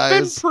go, guys.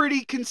 I've been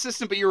pretty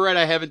consistent, but you're right.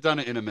 I haven't done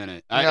it in a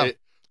minute. Yeah.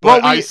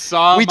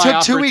 We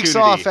took 2 weeks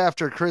off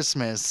after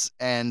Christmas,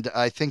 and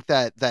I think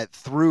that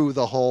threw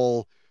the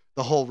whole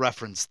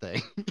reference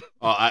thing.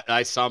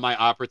 I saw my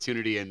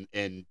opportunity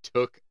and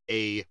took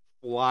a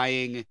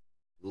flying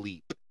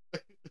leap.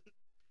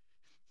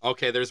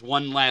 Okay, there's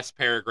one last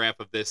paragraph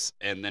of this,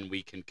 and then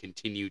we can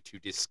continue to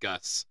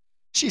discuss.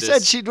 She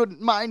said she wouldn't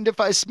mind if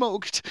I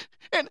smoked,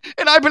 and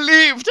I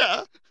believed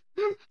her.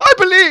 I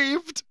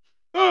believed.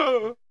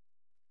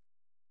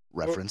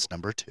 Reference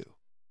number 2.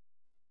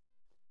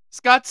 He's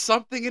got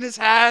something in his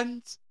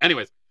hands.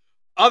 Anyways,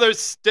 others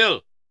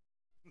still,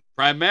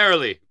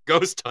 primarily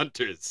ghost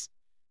hunters,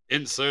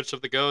 in search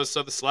of the ghosts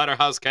of the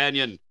Slaughterhouse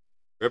Canyon,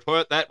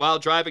 report that while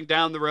driving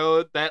down the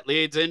road that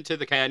leads into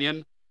the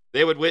canyon,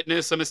 they would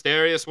witness a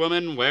mysterious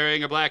woman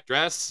wearing a black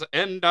dress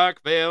and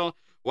dark veil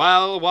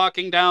while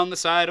walking down the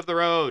side of the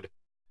road.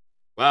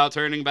 While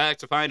turning back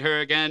to find her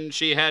again,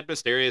 she had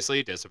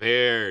mysteriously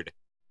disappeared.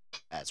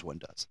 As one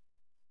does.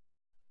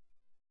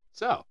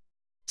 So,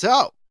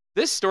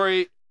 this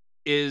story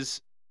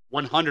is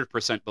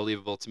 100%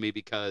 believable to me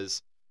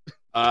because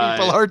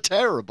people are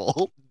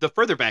terrible. The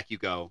further back you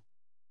go,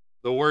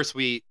 the worse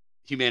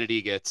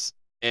humanity gets,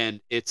 and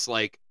it's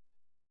like,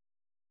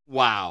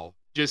 wow,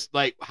 just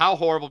like how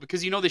horrible,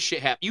 because this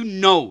shit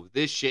happened.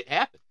 This shit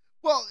happened.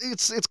 Well,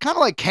 it's kind of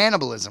like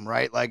cannibalism,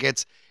 right? Like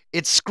it's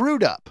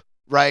screwed up,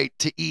 right,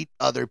 to eat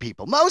other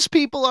people. Most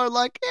people are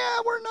like,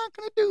 yeah, we're not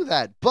going to do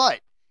that. But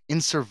in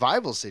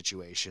survival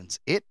situations,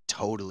 it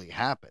totally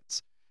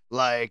happens.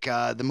 Like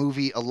the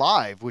movie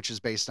Alive, which is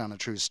based on a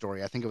true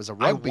story. I think it was a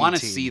rugby team. I want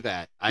to see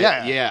that.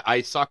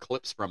 I saw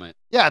clips from it.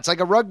 Yeah, it's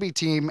like a rugby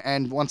team,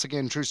 and once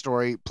again, true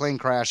story, plane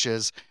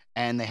crashes,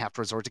 and they have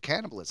to resort to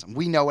cannibalism.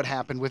 We know what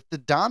happened with the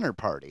Donner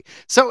Party.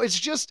 So it's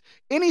just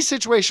any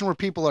situation where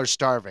people are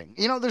starving.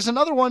 There's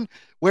another one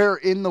where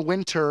in the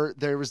winter,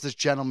 there was this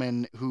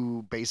gentleman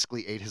who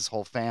basically ate his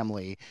whole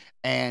family,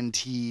 and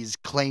he's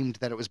claimed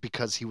that it was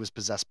because he was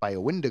possessed by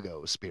a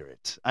Wendigo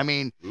spirit. I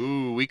mean...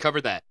 Ooh, we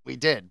covered that. We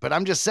did. But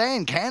I'm just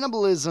saying,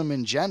 cannibalism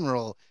in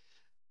general,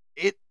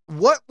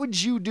 what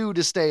would you do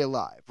to stay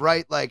alive,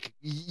 right? Like,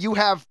 you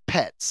have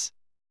pets.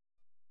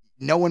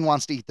 No one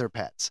wants to eat their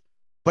pets.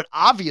 But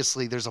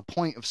obviously, there's a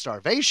point of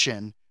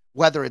starvation,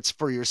 whether it's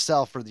for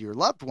yourself or your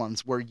loved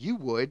ones, where you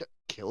would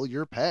kill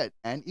your pet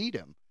and eat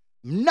him.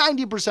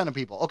 90% of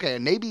people. Okay,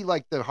 and maybe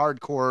like the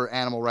hardcore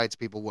animal rights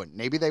people wouldn't.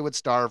 Maybe they would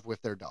starve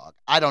with their dog.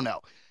 I don't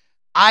know.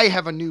 I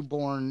have a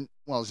newborn.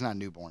 Well, he's not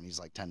newborn. He's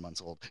like 10 months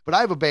old. But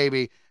I have a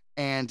baby,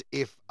 and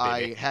if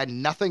I had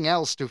nothing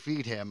else to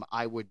feed him,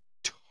 I would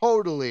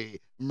totally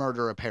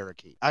murder a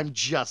parakeet. I'm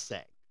just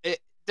saying.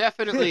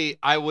 Definitely,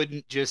 I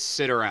wouldn't just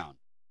sit around.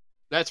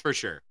 That's for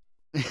sure.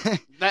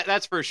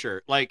 That's for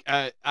sure. Like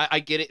I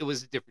get it. It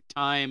was a different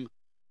time.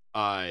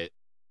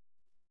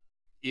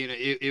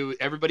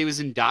 Everybody was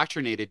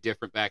indoctrinated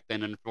different back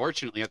then.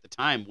 Unfortunately, at the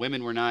time,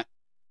 women were not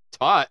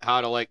taught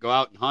how to like go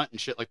out and hunt and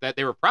shit like that.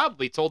 They were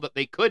probably told that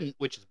they couldn't,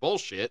 which is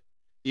bullshit.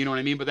 You know what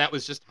I mean? But that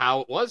was just how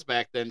it was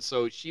back then.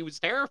 So she was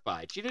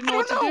terrified. She didn't know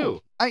what to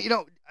do.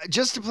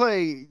 Just to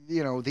play,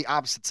 the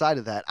opposite side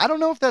of that, I don't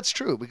know if that's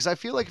true, because I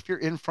feel like if you're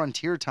in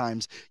frontier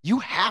times, you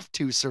have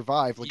to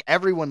survive. Like,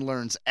 everyone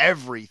learns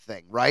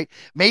everything, right?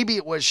 Maybe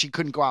it was she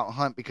couldn't go out and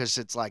hunt because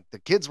it's like the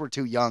kids were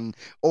too young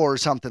or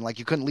something. Like,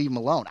 you couldn't leave them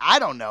alone. I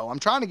don't know. I'm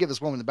trying to give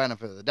this woman the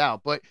benefit of the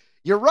doubt, but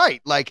you're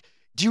right. Like,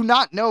 do you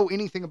not know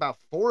anything about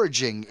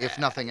foraging, if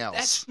nothing else?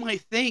 That's my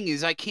thing,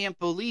 is I can't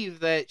believe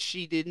that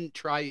she didn't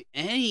try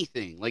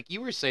anything. Like you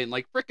were saying,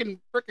 like frickin'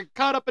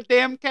 cut up a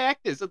damn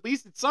cactus. At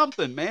least it's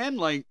something, man.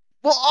 Like,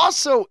 well,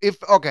 also, if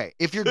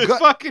you're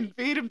fucking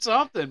feed him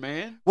something,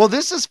 man. Well,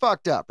 this is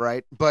fucked up,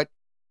 right? But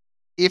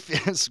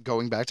if it's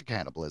going back to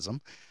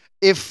cannibalism,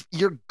 if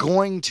you're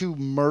going to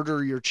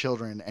murder your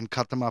children and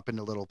cut them up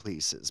into little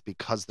pieces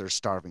because they're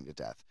starving to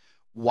death,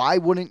 why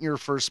wouldn't your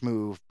first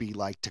move be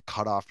like to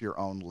cut off your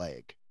own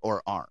leg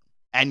or arm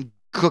and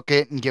cook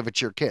it and give it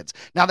to your kids?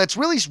 Now, that's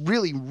really,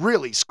 really,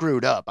 really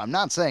screwed up. I'm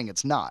not saying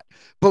it's not.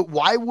 But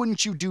why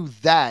wouldn't you do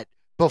that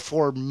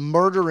before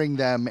murdering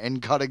them and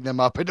cutting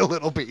them up into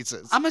little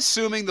pieces. I'm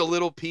assuming the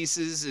little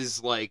pieces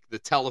is like the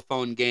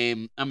telephone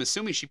game. I'm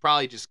assuming she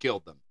probably just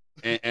killed them.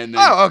 And then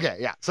Oh, okay,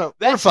 yeah. So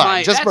we're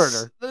fine. Just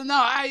murder.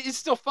 No, it's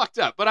still fucked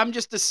up. But I'm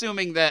just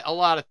assuming that a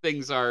lot of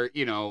things are,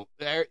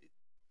 get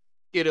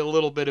a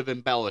little bit of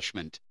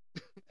embellishment,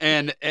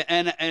 and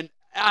I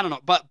don't know.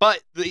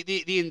 But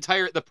the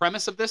entire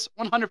premise of this,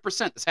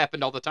 100%, this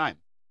happened all the time.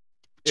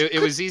 It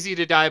was easy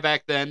to die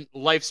back then.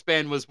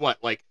 Lifespan was what,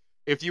 like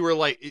if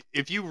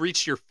you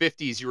reached your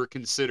 50s, you were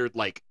considered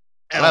like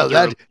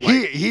elder.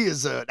 Well, he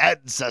is an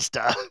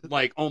ancestor.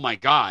 Like, oh my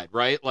God,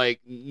 right? Like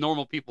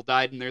normal people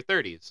died in their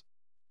 30s.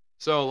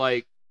 So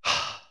like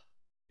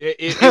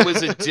it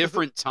was a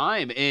different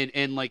time,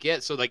 and like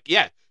so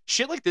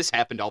shit like this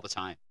happened all the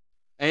time,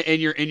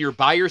 and you're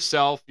by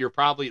yourself. You're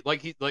probably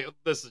like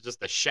this is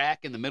just a shack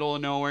in the middle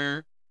of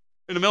nowhere,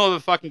 in the middle of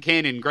a fucking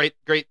canyon. Great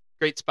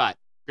spot.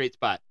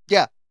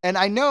 Yeah, and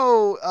I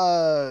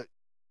know.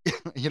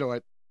 You know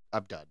what?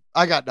 I'm done.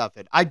 I got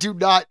nothing. I do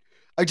not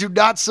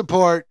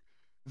support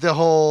the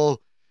whole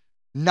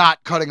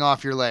not cutting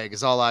off your leg.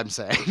 Is all I'm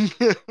saying.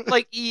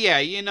 Like, yeah,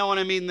 you know what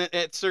I mean. At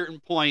a certain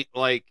point,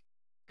 like,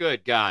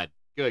 good God.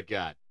 I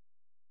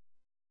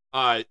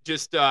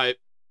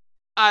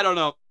don't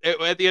know.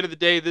 At the end of the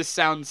day, this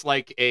sounds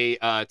like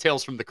a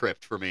Tales from the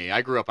Crypt for me.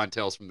 I grew up on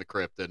Tales from the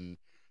Crypt, and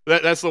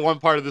that's the one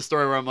part of the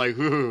story where I'm like,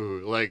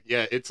 ooh, like,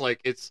 yeah, it's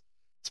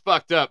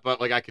fucked up,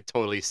 but like I could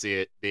totally see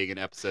it being an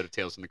episode of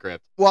Tales from the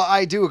Crypt. Well,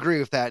 I do agree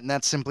with that, and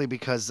that's simply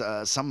because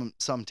some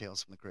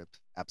Tales from the Crypt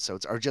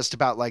episodes are just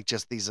about like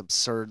just these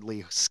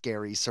absurdly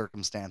scary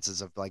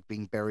circumstances of like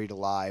being buried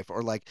alive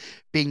or like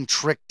being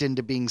tricked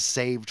into being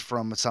saved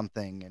from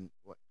something. And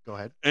go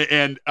ahead.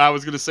 And I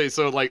was gonna say,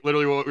 so like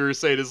literally what we were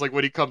saying is like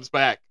when he comes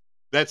back,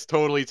 that's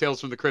totally Tales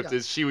from the Crypt. Yeah.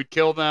 Is she would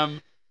kill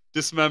them,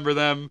 dismember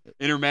them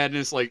in her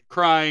madness, like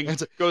crying,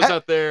 goes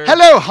out there.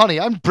 Hello, honey,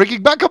 I'm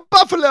bringing back a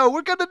buffalo.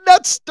 We're gonna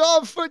nut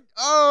stuff.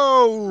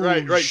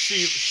 Right.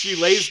 She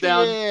lays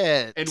down,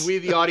 and we,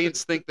 the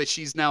audience, think that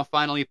she's now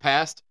finally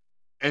passed,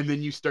 and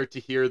then you start to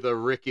hear the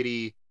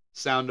rickety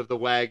sound of the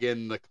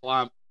wagon, the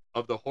clomp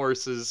of the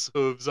horse's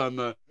hooves on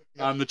the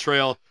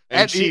trail,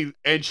 and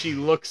she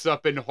looks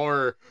up in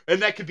horror,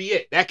 and that could be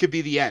it. That could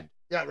be the end.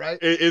 Yeah, right.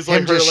 It's like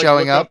him her, just like,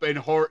 showing up in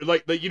horror.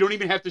 Like you don't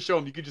even have to show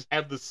him. You could just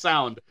have the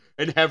sound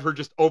and have her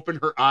just open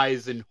her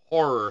eyes in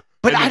horror.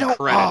 But I don't.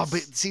 Oh, but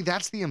see,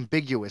 that's the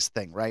ambiguous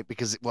thing, right?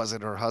 Because it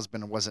wasn't her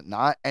husband or was it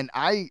not? And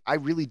I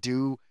really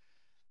do.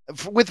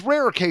 With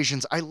rare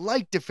occasions, I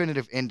like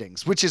definitive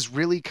endings, which is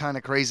really kind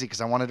of crazy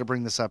because I wanted to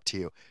bring this up to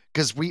you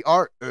because we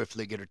are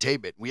Earthling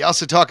Entertainment. We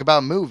also talk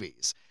about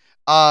movies.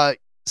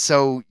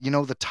 So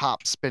the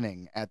top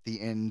spinning at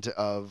the end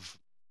of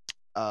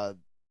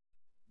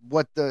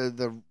what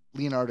the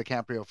Leonardo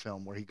DiCaprio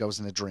film where he goes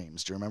into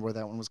dreams. Do you remember what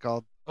that one was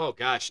called? Oh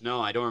gosh,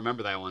 no, I don't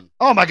remember that one.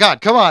 Oh my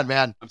God, come on,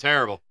 man. I'm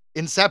terrible.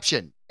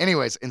 Inception.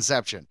 Anyways,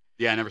 Inception.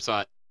 Yeah, I never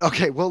saw it.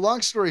 Okay, well,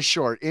 long story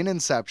short, in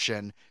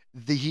Inception,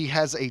 he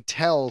has a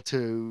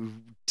to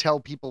tell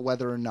people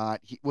whether or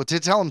not to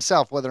tell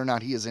himself whether or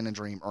not he is in a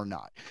dream or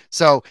not.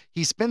 So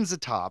he spins the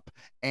top,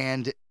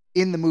 and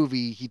in the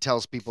movie, he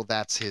tells people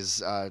that's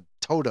his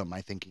totem, I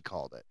think he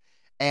called it.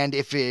 And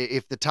if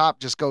the top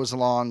just goes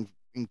along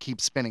and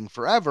keeps spinning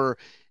forever,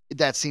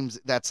 that's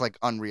like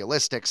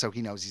unrealistic. So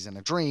he knows he's in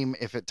a dream.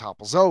 If it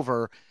topples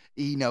over,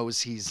 he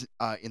knows he's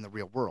in the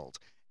real world.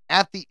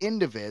 At the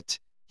end of it,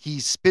 he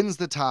spins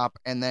the top,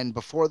 and then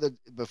before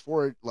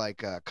it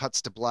like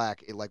cuts to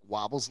black, it like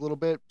wobbles a little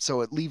bit,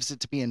 so it leaves it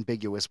to be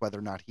ambiguous whether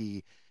or not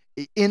it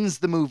ends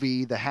the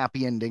movie, the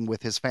happy ending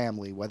with his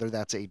family, whether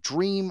that's a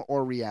dream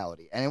or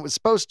reality. And it was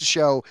supposed to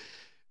show,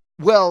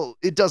 well,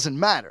 it doesn't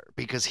matter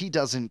because he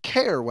doesn't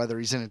care whether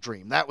he's in a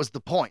dream. That was the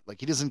point.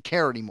 Like, he doesn't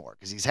care anymore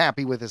because he's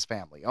happy with his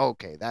family.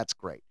 Okay, that's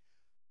great.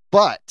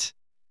 But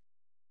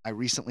I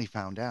recently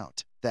found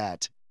out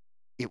that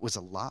it was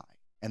a lie,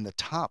 and the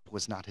top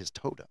was not his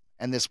totem.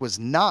 And this was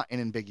not an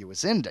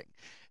ambiguous ending.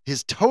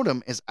 His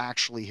totem is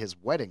actually his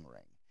wedding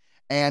ring.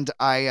 And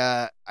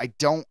I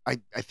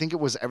think it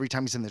was every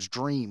time he's in this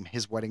dream,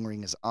 his wedding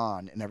ring is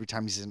on, and every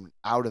time he's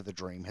out of the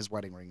dream, his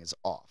wedding ring is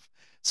off.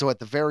 So at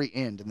the very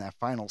end, in that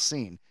final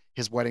scene,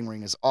 his wedding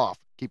ring is off.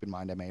 Keep in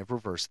mind, I may have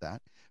reversed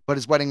that, but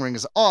his wedding ring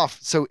is off.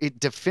 So it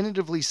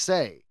definitively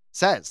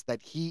says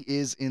that he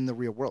is in the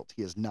real world.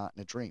 He is not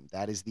in a dream.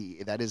 That is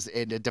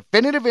a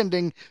definitive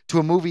ending to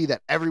a movie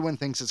that everyone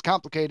thinks is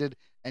complicated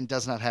and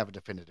does not have a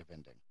definitive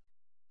ending.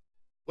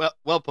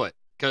 Well put.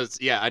 Because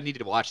I needed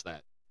to watch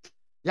that.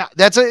 Yeah,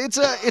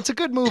 it's a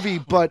good movie,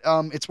 but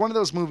it's one of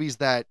those movies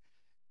that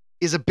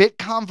is a bit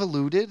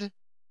convoluted,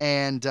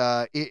 and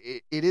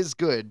it is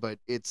good, but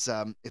it's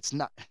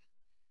not.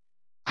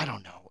 I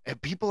don't know.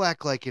 People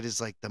act like it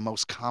is like the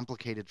most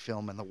complicated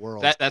film in the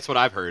world. That's what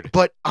I've heard.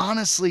 But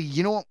honestly,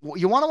 you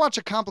want to watch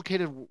a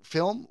complicated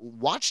film?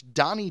 Watch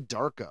Donnie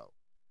Darko.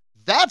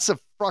 That's a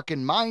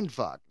fucking mind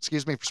fuck.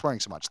 Excuse me for swearing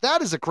so much.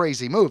 That is a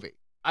crazy movie.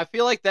 I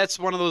feel like that's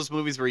one of those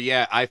movies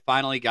where, I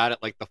finally got it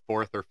like the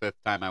fourth or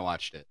fifth time I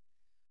watched it.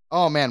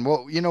 Oh, man.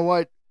 Well, you know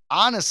what?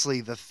 honestly,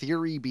 the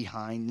theory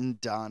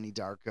behind Donnie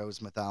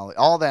Darko's mythology,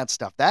 all that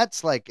stuff,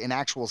 that's like an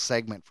actual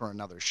segment for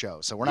another show.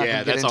 So we're not going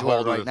to get that's a into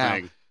whole it right other now.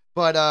 thing.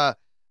 But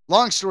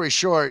long story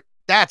short,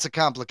 that's a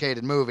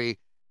complicated movie.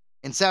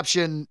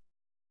 Inception,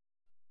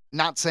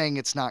 not saying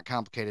it's not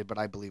complicated, but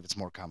I believe it's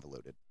more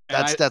convoluted.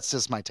 That's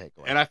just my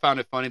takeaway. And I found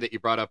it funny that you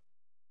brought up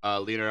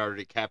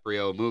Leonardo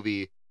DiCaprio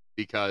movie,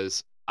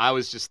 because I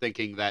was just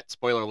thinking that,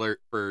 spoiler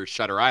alert for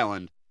Shutter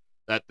Island,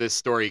 that this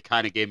story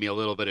kind of gave me a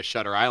little bit of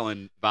Shutter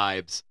Island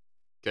vibes,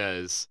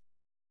 because,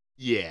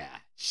 yeah,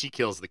 she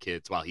kills the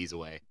kids while he's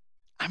away.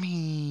 I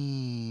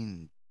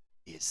mean,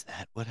 is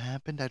that what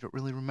happened? I don't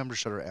really remember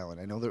Shutter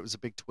Island. I know there was a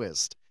big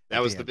twist.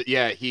 That was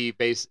he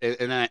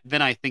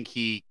then I think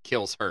he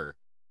kills her.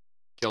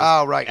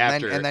 Oh, right.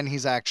 And then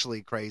he's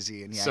actually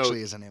crazy, and he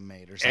actually is an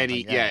inmate or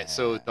something. And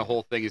so the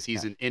whole thing is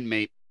he's an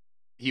inmate.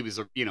 He was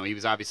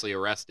obviously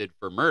arrested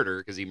for murder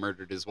because he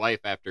murdered his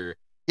wife after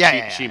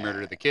she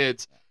murdered the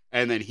kids.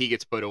 And then he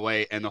gets put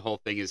away, and the whole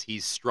thing is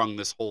he's strung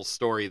this whole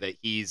story that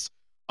he's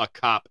a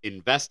cop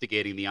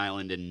investigating the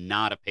island and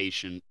not a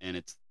patient, and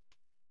it's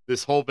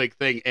this whole big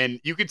thing.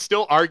 And you could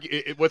still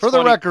argue. For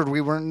the record,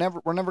 we're never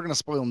going to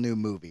spoil new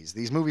movies.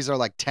 These movies are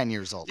like 10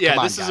 years old. Yeah, Come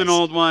on, this is guys. an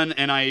old one,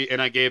 and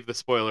I gave the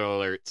spoiler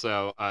alert.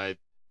 So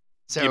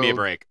give me a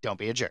break. Don't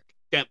be a jerk.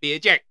 Don't be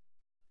a jerk.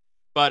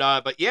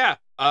 But yeah.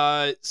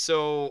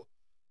 So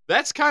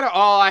that's kind of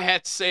all I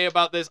had to say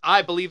about this.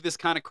 I believe this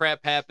kind of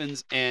crap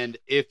happens, and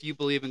if you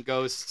believe in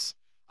ghosts,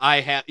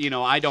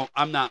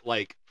 I'm not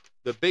like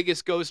the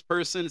biggest ghost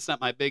person. It's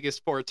not my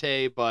biggest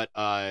forte, but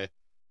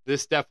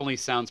this definitely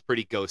sounds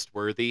pretty ghost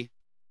worthy.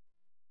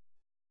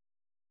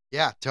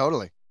 Yeah,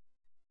 totally.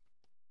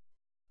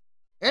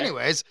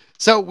 Anyways,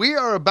 so we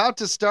are about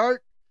to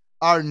start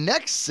our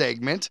next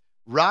segment,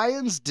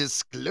 Ryan's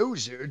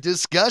Disclosure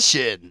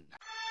Discussion.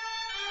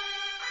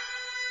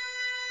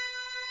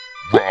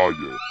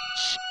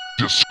 Ryan's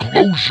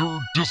Disclosure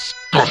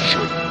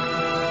Discussion.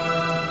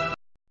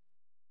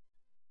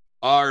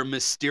 Are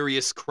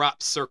mysterious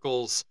crop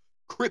circles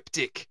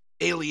cryptic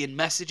alien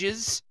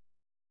messages,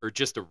 or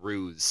just a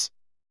ruse?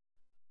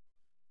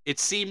 It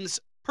seems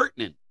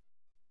pertinent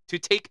to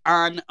take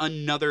on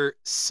another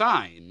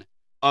sign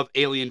of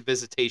alien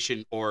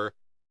visitation, or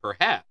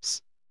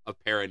perhaps of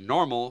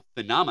paranormal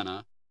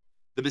phenomena,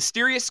 the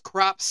mysterious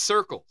crop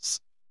circles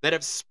that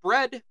have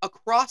spread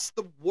across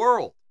the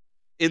world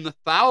in the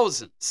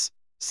thousands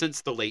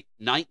since the late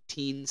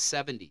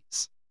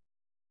 1970s.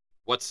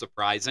 What's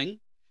surprising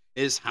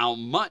is how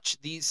much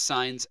these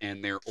signs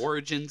and their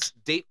origins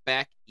date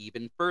back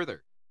even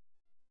further.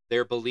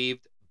 They're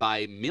believed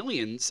by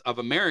millions of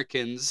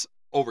Americans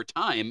over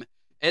time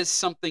as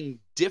something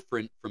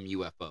different from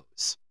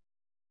UFOs.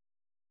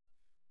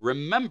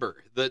 Remember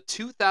the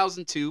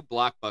 2002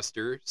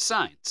 blockbuster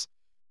Signs,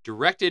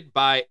 directed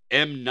by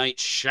M. Night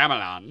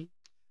Shyamalan.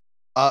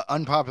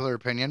 Unpopular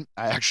opinion,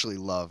 I actually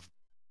love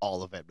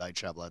all of M. Night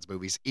Shyamalan's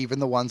movies, even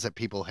the ones that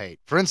people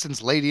hate. For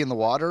instance, Lady in the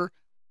Water,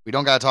 we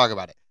don't got to talk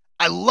about it.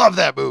 I love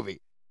that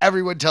movie.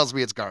 Everyone tells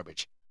me it's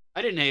garbage.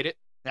 I didn't hate it.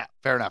 Yeah,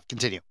 fair enough.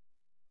 Continue.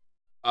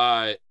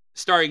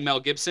 Starring Mel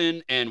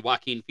Gibson and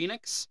Joaquin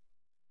Phoenix.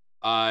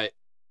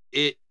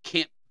 It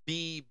can't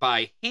be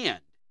by hand.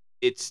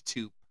 It's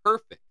too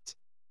perfect,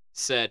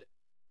 said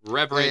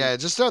Reverend... Yeah,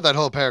 just start that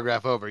whole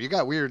paragraph over. You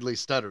got weirdly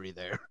stuttery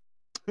there.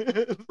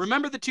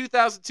 Remember the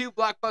 2002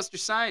 blockbuster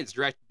Signs,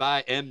 directed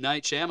by M.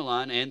 Night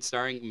Shyamalan and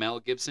starring Mel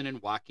Gibson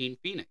and Joaquin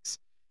Phoenix.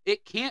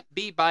 It can't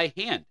be by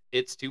hand.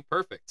 It's too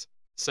perfect,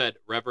 said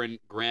Reverend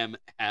Graham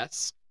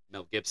Hess,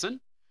 Mel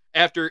Gibson,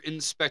 after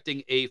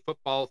inspecting a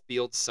football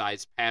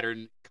field-sized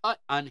pattern cut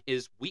on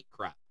his wheat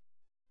crop.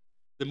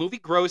 The movie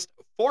grossed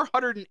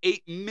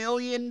 $408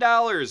 million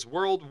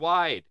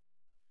worldwide.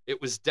 It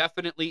was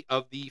definitely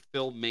of the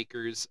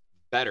filmmaker's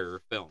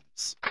better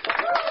films.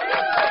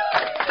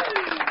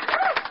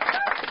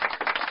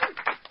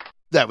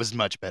 That was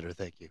much better,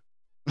 thank you.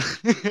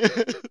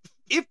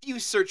 If you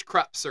search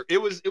crop circle,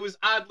 it was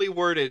oddly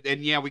worded,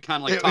 and yeah, we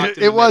kind of like talked.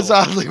 It was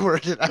oddly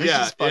worded. I was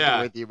just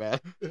fucking with you, man.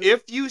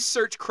 If you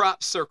search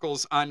crop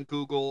circles on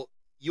Google,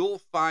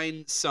 you'll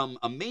find some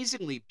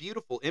amazingly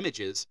beautiful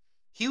images,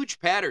 huge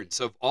patterns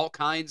of all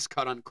kinds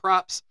cut on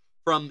crops,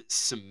 from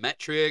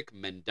symmetric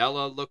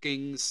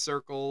Mandela-looking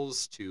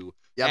circles to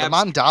the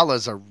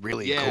mandalas are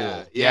really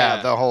cool.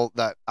 Yeah, the whole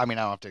that. I mean,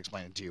 I don't have to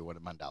explain it to you what a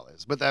mandala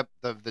is, but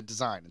the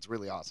design is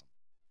really awesome.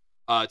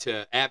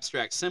 To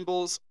abstract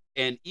symbols,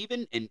 and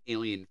even an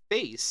alien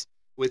face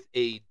with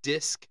a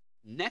disc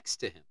next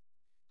to him,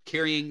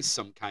 carrying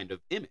some kind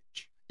of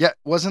image. Yeah,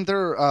 wasn't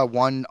there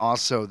one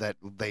also that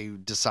they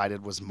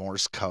decided was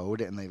Morse code,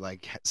 and they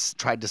like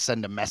tried to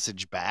send a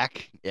message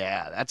back?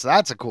 Yeah,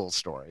 that's a cool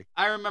story.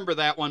 I remember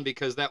that one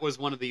because that was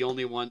one of the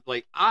only ones.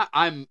 Like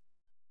I'll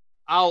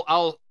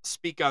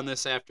speak on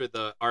this after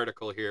the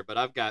article here, but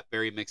I've got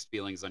very mixed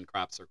feelings on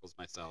crop circles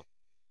myself.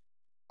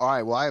 All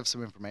right, well, I have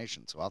some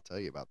information, so I'll tell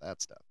you about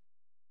that stuff.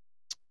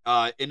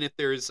 And if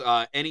there's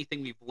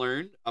anything we've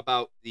learned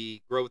about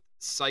the growth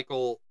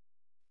cycle,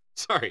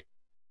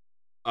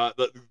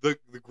 the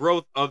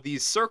growth of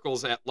these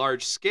circles at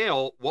large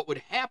scale, what would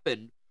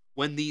happen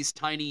when these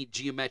tiny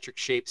geometric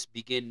shapes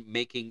begin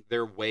making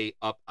their way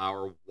up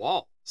our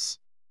walls?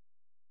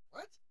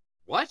 What?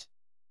 What?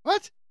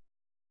 What?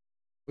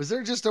 Was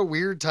there just a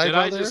weird typo Did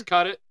I there? just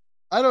cut it?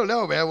 I don't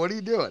know, man. What are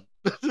you doing?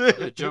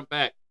 Jump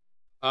back.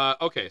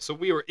 Okay, so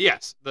we were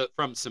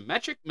from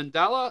symmetric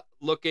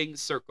mandala-looking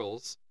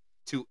circles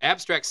to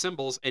abstract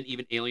symbols and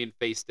even alien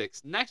face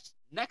sticks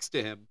next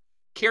to him,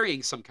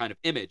 carrying some kind of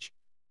image.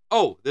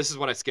 Oh, this is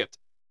what I skipped.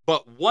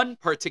 But one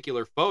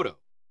particular photo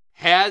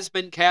has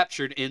been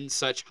captured in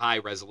such high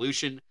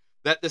resolution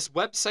that this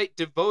website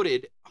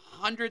devoted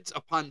hundreds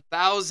upon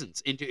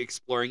thousands into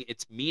exploring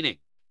its meaning.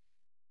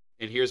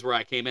 And here's where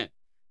I came in.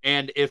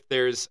 And if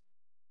there's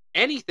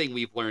anything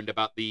we've learned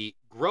about the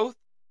growth,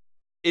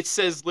 it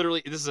says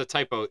literally, this is a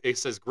typo, it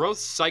says growth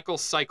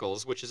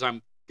cycles, which is,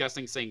 I'm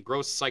guessing, saying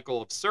growth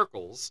cycle of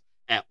circles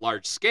at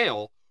large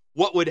scale.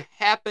 What would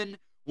happen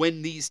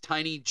when these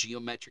tiny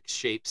geometric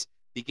shapes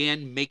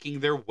began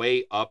making their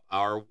way up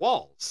our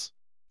walls?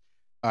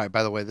 All right,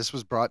 by the way, this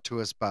was brought to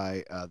us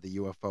by the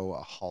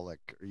UFOholic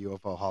or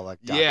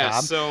UFOholic.com. Yeah,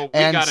 so we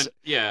And got it.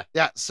 Yeah.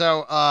 Yeah,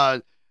 so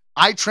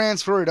I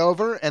transfer it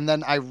over and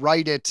then I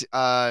write it.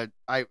 I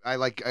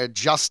like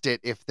adjust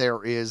it if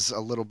there is a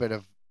little bit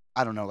of,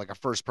 I don't know, like a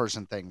first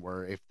person thing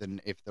where if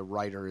the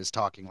writer is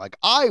talking like,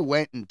 I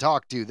went and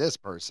talked to this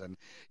person,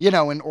 in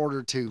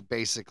order to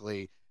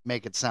basically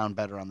make it sound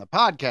better on the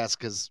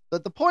podcast.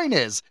 But the point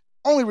is,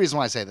 only reason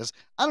why I say this,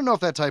 I don't know if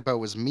that typo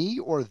was me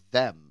or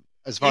them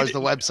as far as the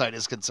website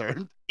is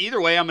concerned.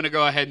 Either way, I'm going to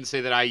go ahead and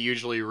say that I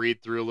usually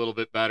read through a little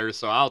bit better,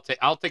 so I'll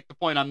take the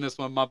point on this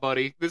one, my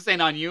buddy. This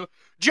ain't on you.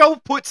 Joe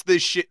puts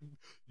this shit.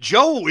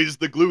 Joe is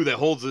the glue that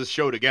holds this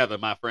show together,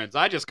 my friends.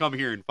 I just come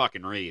here and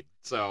fucking read.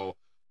 So,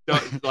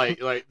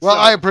 like. Well, so.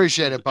 I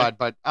appreciate it, bud,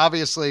 but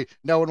obviously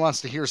no one wants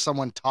to hear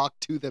someone talk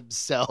to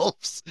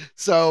themselves.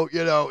 So,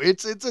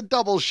 it's a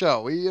double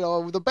show.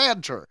 The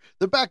banter,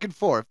 the back and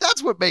forth.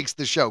 That's what makes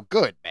the show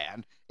good,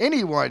 man.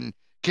 Anyone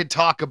can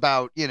talk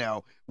about,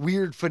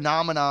 weird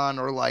phenomenon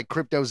or like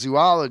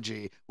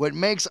cryptozoology. What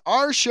makes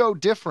our show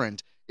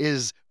different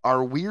is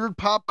our weird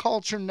pop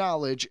culture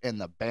knowledge and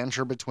the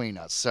banter between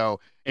us. So,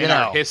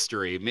 our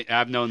history.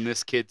 I've known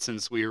this kid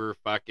since we were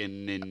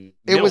fucking in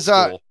middle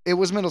school. It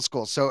was middle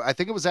school. So I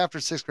think it was after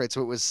 6th grade.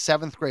 So it was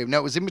 7th grade. No,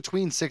 it was in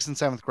between 6th and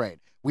 7th grade.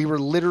 We were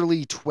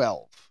literally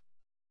 12.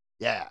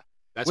 Yeah.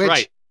 That's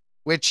right.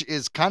 Which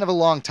is kind of a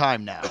long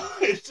time now.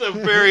 It's a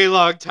very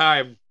long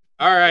time.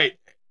 All right.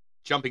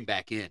 Jumping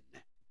back in.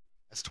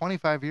 That's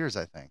 25 years,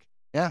 I think.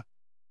 Yeah.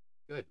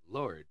 Good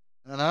Lord.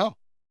 I know.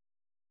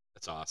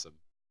 That's awesome.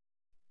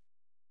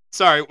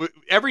 Sorry,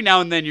 every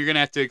now and then you're going to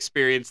have to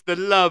experience the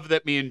love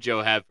that me and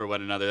Joe have for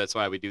one another. That's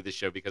why we do this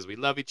show, because we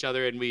love each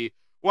other and we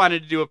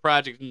wanted to do a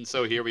project, and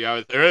so here we are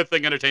with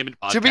Earthling Entertainment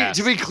Podcast.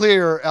 To be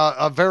clear,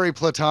 a very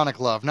platonic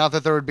love. Not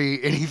that there would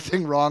be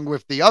anything wrong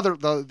with the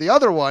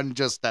other one,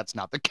 just that's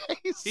not the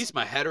case. He's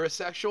my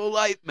heterosexual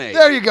life mate.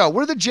 There you go.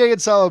 We're the Jay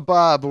and Silent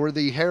Bob. We're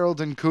the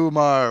Harold and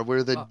Kumar.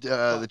 We're the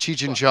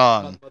Cheech and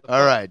Chong.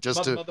 All right,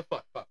 just to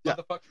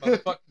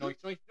motherfuck, noise.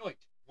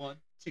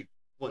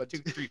 1, 2,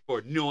 3,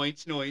 4,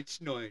 noise,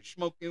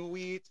 smoking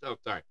weed. Oh,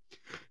 sorry.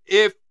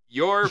 If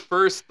your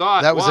first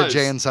thought that was a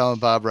Jay and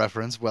Silent Bob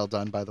reference. Well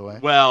done, by the way.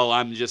 Well,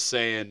 I'm just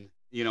saying,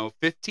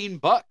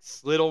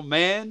 $15, little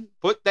man,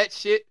 put that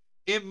shit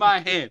in my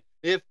hand.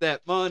 If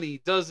that money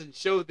doesn't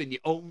show, then you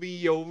owe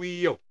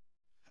me,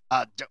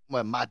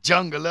 my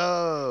jungle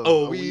love.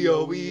 Oh.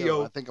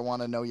 I think I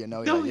want to know you.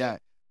 Yeah.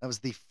 That was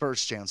the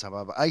first Jay and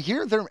Silent Bob. I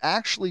hear they're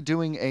actually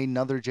doing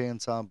another Jay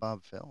and Silent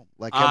Bob film.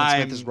 Like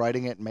Kevin Smith is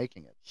writing it and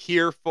making it.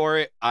 Here for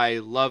it. I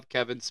love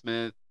Kevin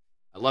Smith.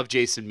 I love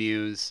Jason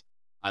Mewes.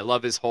 I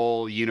love his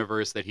whole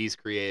universe that he's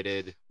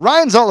created.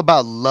 Ryan's all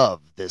about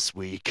love this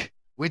week,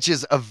 which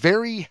is a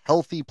very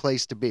healthy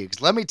place to be.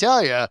 Because let me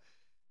tell you,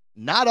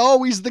 not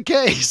always the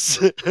case.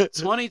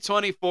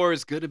 2024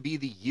 is going to be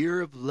the year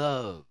of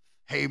love.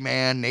 Hey,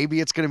 man, maybe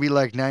it's going to be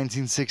like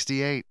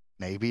 1968.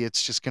 Maybe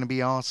it's just going to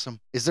be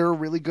awesome. Is there a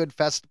really good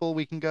festival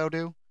we can go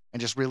to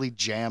and just really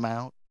jam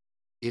out?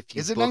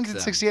 Is it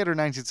 1968 or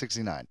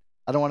 1969?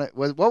 I don't want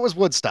to. What was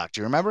Woodstock?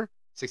 Do you remember?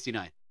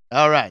 69.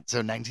 All right. So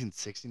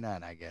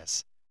 1969, I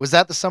guess. Was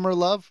that the Summer of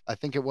Love? I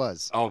think it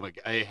was. Oh, my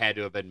God. It had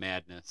to have been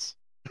madness.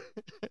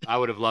 I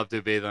would have loved to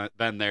have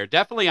been there.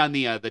 Definitely on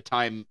the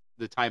time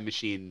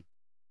machine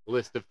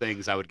list of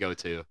things I would go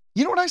to.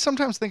 You know what I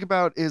sometimes think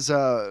about is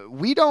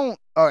we don't.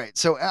 All right,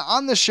 so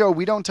on the show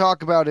we don't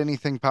talk about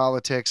anything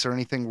politics or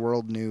anything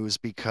world news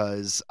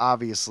because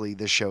obviously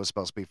this show is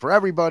supposed to be for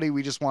everybody.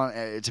 We just want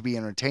it to be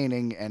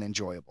entertaining and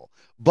enjoyable.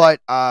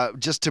 But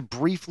just to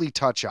briefly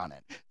touch on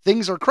it,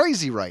 things are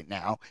crazy right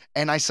now.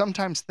 And I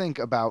sometimes think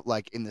about,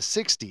 like, in the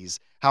 60s,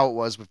 how it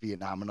was with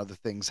Vietnam and other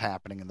things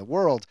happening in the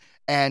world.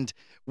 And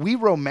we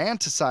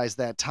romanticize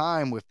that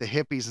time with the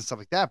hippies and stuff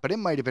like that, but it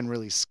might have been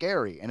really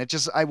scary. And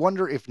I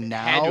wonder if It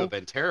now. had to have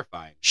been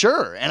terrifying.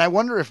 Sure. And I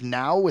wonder if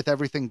now, with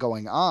everything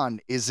going on,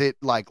 is it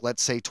like,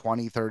 let's say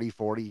 20, 30,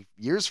 40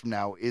 years from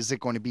now, is it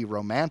going to be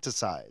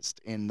romanticized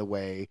in the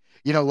way,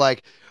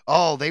 like,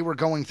 oh, they were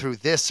going through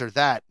this or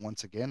that.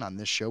 Once again, on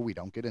this show, we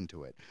don't get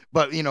into it.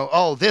 But,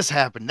 oh, this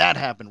happened, that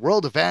happened,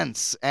 world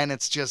events. And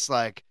it's just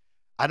like,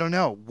 I don't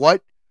know.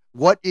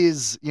 What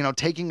is,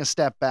 taking a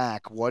step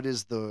back, what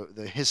is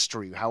the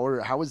history?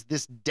 How is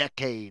this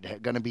decade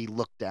going to be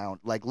looked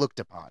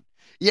upon?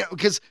 Yeah,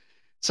 because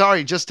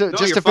sorry, just to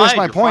finish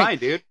my point, fine,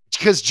 dude.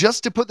 because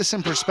just to put this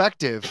in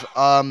perspective,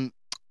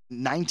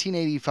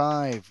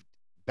 1985,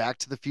 Back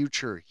to the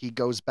Future, he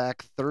goes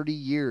back 30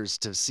 years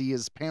to see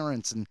his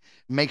parents and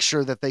make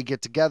sure that they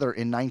get together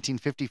in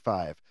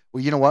 1955.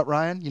 Well, you know what,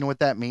 Ryan? You know what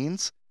that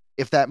means?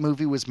 If that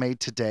movie was made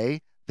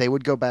today, they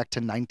would go back to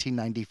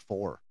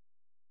 1994.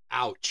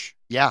 Ouch.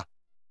 Yeah.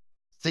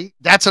 See,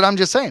 that's what I'm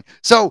just saying.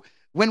 So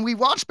when we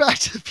watch Back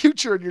to the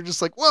Future and you're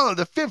just like, whoa,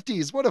 the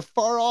 50s, what a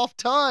far off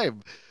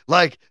time.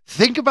 Like,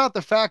 think about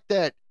the fact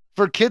that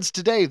for kids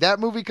today, that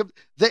movie,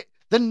 the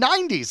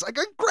 90s, like,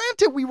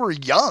 granted, we were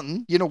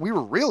young, we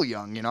were real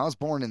young. I was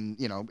born in,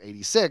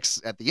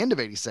 86, at the end of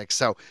 86.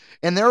 So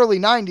in the early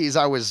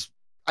 90s,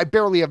 I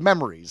barely have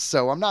memories.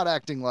 So I'm not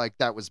acting like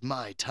that was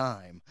my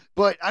time.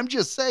 But I'm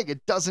just saying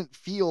it doesn't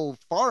feel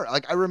far.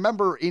 Like, I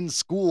remember in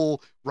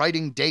school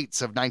writing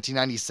dates of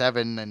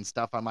 1997 and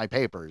stuff on my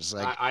papers.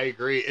 Like, I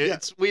agree.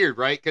 It's weird,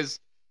 right? Because,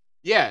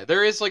 yeah,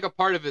 there is like a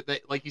part of it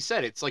that, like you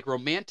said, it's like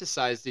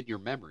romanticized in your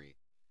memory.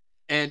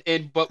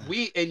 But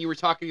you were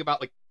talking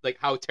about like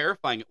how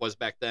terrifying it was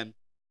back then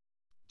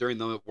during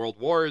the World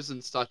Wars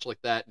and such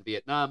like that in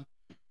Vietnam.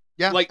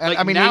 Yeah,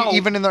 I mean, now,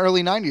 even in the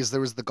early 90s,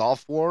 there was the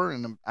Gulf War,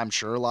 and I'm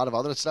sure a lot of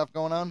other stuff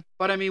going on.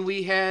 But I mean,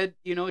 we had,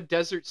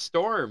 Desert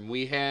Storm.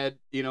 We had,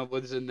 what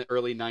was in the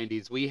early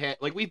 90s. We had,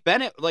 we've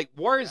been at,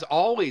 war has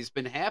always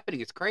been happening.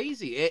 It's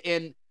crazy.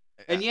 And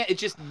yet, it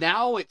just,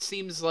 now it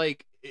seems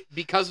like,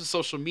 because of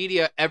social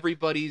media,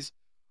 everybody's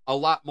a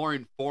lot more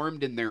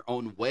informed in their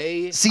own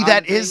way. See,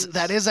 that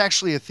is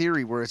actually a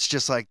theory where it's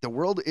just like the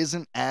world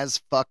isn't as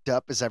fucked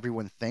up as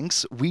everyone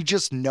thinks. We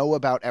just know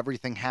about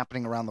everything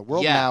happening around the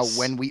world now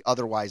when we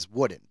otherwise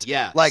wouldn't.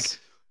 Yes. Like,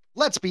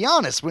 let's be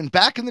honest, when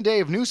back in the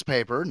day of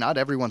newspaper, not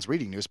everyone's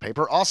reading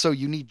newspaper. Also,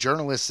 you need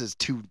journalists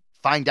to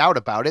find out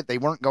about it. They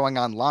weren't going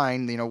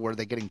online, were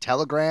they getting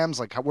telegrams?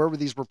 Like, where were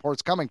these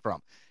reports coming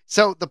from?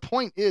 So the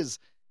point is,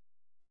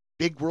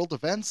 big world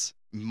events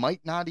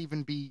might not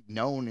even be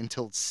known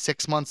until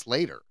 6 months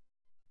later.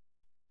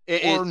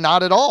 Or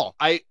not at all.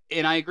 I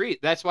agree.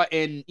 That's why,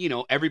 and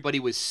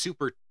everybody was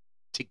super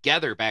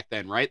together back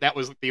then, right? That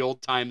was the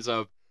old times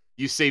of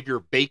you save your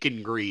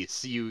bacon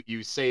grease,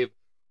 you save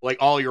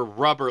all your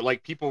rubber,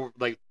 people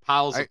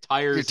piles of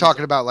tires. You're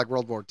talking about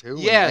World War II?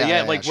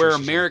 Yeah, where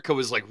America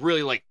was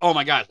really oh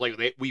my gosh,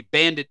 they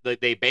banded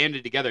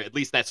together. At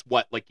least that's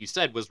what, like you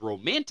said, was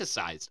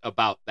romanticized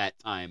about that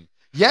time.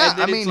 Yeah,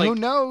 I mean, who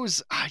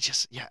knows? I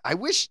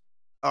wish.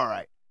 All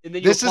right.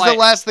 This is the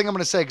last thing I'm going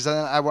to say, because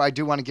I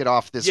do want to get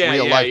off this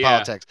real life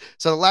politics.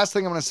 So the last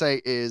thing I'm going to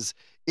say is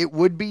it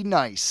would be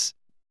nice.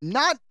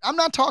 I'm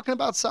not talking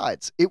about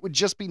sides. It would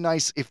just be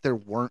nice if there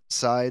weren't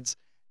sides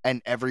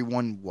and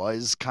everyone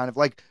was kind of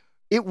like,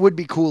 it would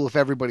be cool if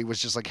everybody was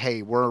just like,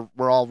 hey, we're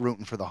all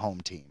rooting for the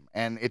home team.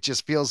 And it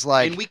just feels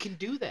like. And we can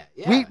do that.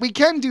 Yeah. We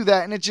can do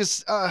that. And it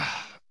just,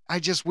 I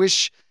just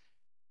wish.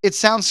 It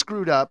sounds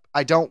screwed up.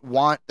 I don't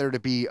want there to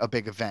be a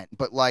big event,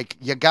 but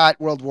you got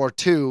World War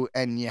II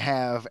and you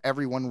have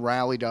everyone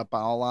rallied up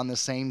all on the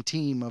same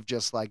team of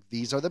just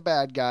these are the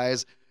bad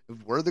guys.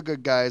 We're the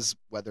good guys,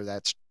 whether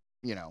that's,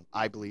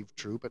 I believe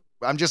true, but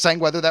I'm just saying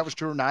whether that was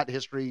true or not,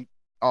 history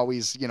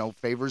always,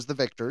 favors the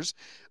victors.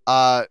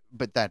 But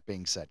that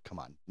being said, come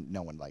on,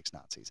 no one likes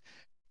Nazis.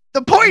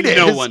 The point is,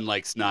 no one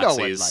likes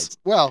Nazis.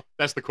 Well,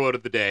 that's the quote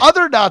of the day.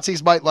 Other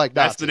Nazis might like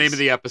Nazis. That's the name of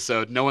the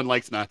episode. No one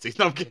likes Nazis.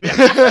 No, I'm kidding.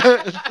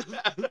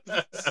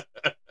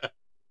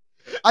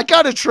 I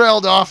kind of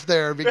trailed off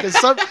there because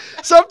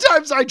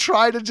sometimes I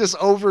try to just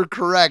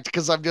overcorrect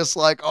because I'm just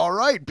like, all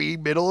right, be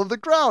middle of the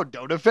crowd.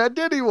 Don't offend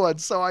anyone.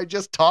 So I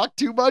just talk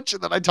too much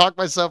and then I talk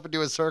myself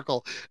into a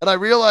circle. And I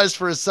realized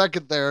for a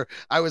second there,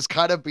 I was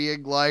kind of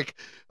being like,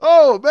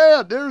 oh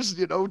man, there's,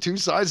 two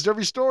sides to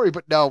every story.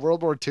 But no,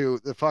 World War II,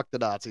 fuck the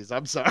Nazis.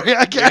 I'm sorry.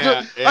 I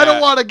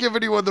don't want to give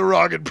anyone the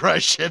wrong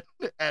impression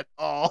at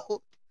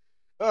all.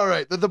 All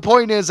right. The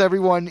point is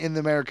everyone in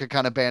America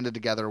kind of banded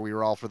together. We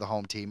were all for the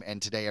home team.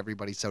 And today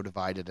everybody's so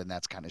divided and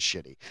that's kind of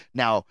shitty.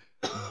 Now,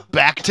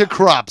 back to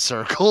crop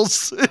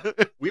circles.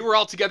 We were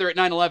all together at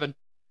 9/11.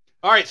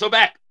 All right. So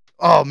back.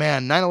 Oh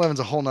man, 9/11's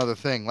a whole nother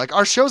thing. Like,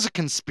 our show's a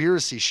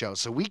conspiracy show,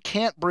 so we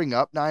can't bring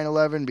up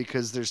 9/11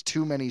 because there's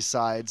too many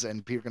sides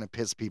and you're going to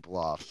piss people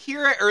off.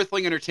 Here at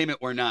Earthling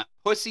Entertainment, we're not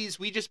pussies.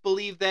 We just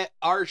believe that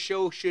our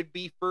show should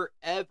be for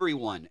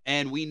everyone.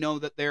 And we know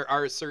that there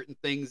are certain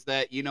things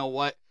that, you know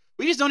what,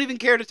 we just don't even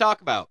care to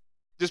talk about.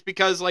 Just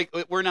because, like,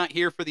 we're not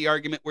here for the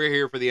argument. We're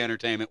here for the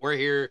entertainment. We're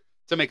here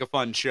to make a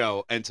fun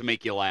show and to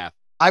make you laugh.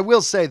 I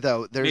will say,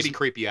 though, Maybe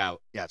creep you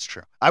out. Yeah, it's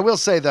true. I will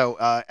say, though,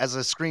 as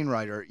a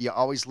screenwriter, you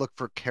always look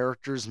for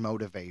characters'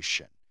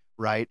 motivation,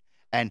 right?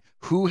 And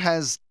who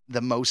has the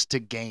most to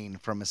gain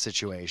from a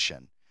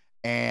situation.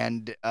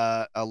 And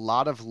a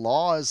lot of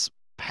laws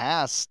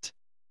passed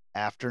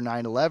after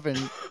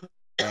 9/11,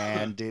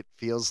 and it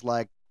feels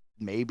like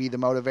maybe the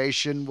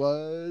motivation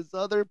was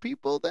other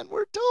people than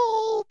we're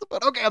told.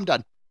 But okay, I'm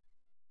done.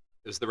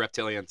 It was the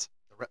reptilians.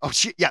 Oh,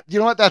 shit. Yeah, you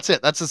know what? That's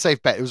it. That's a safe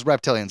bet. It was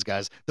reptilians,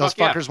 guys. Those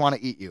Fuck fuckers want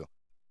to eat you.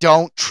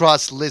 Don't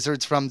trust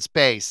lizards from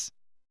space.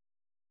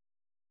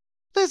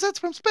 Lizards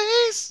from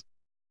space.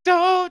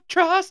 Don't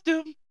trust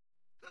them.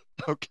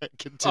 Okay,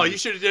 continue. Oh, you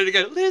should have done it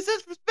again.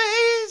 Lizards from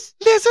space.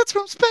 Lizards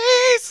from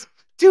space.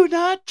 Do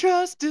not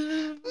trust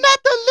them. Not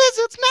the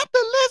lizards, not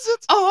the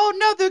lizards. Oh,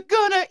 no, they're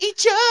gonna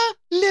eat ya.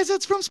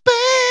 Lizards from space.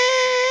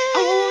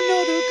 Oh,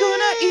 no, they're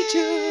gonna eat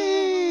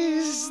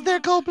ya. They're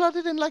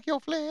cold-blooded and like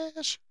your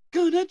flesh.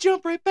 Gonna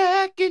jump right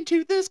back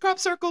into this crop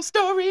circle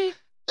story.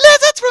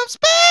 Lizards from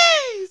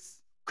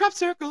space. Crop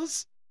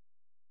circles.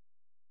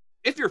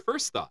 If your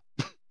first thought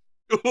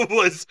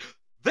was,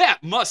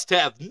 that must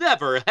have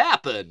never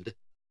happened,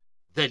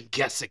 then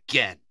guess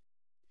again.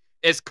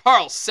 As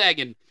Carl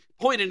Sagan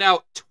pointed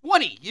out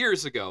 20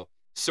 years ago,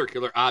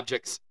 circular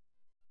objects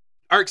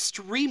are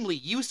extremely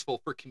useful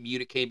for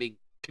communicating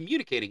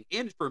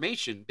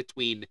information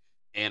between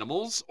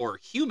animals or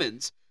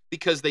humans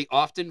because they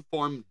often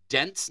form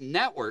dense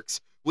networks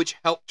which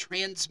help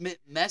transmit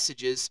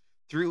messages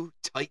through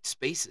tight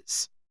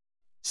spaces.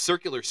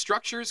 Circular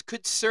structures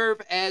could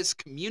serve as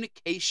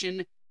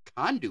communication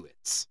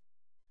conduits,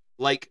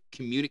 like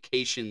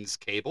communications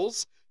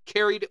cables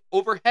carried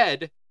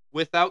overhead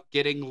without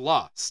getting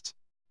lost.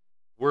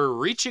 We're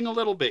reaching a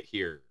little bit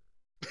here.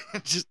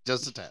 just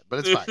a tad, but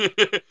it's fine.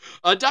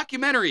 A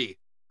documentary,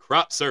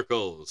 Crop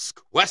Circles,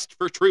 Quest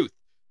for Truth,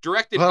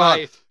 directed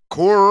by...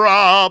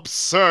 Crop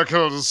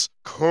Circles,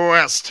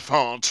 Quest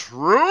for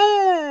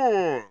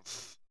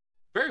Truth.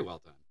 Very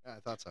well done. Yeah, I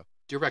thought so.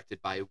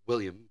 Directed by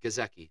William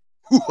Gazecki.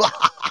 The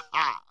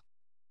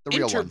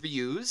real one.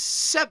 Interviews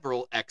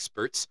several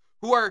experts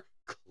who are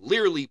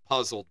clearly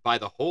puzzled by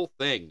the whole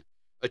thing,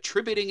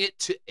 attributing it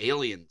to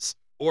aliens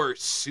or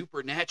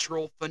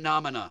supernatural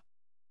phenomena.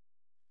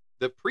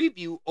 The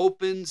preview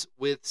opens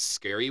with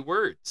scary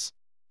words.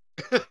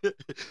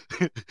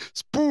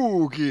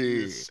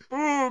 Spooky.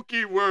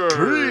 Spooky words.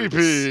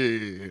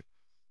 Creepy.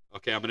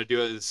 Okay, I'm going to do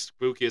it as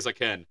spooky as I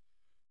can.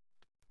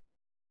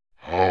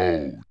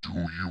 How do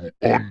you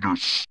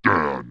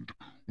understand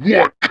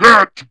what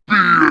can't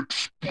be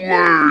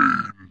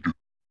explained?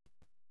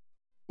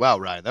 Wow,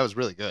 Ryan, that was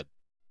really good.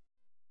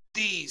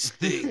 These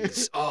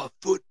things are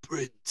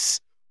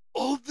footprints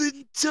of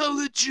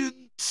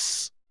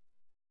intelligence.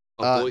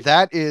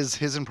 That is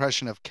his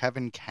impression of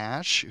Kevin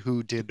Cash,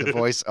 who did the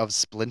voice of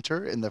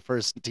Splinter in the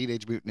first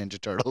Teenage Mutant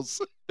Ninja Turtles.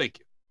 Thank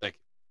you.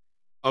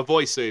 A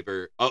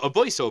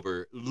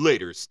voiceover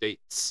later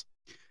states,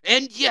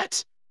 and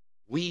yet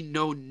we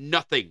know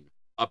nothing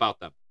about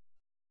them,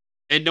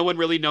 and no one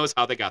really knows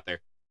how they got there.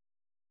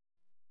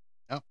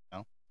 No.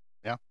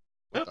 Yeah.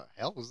 What the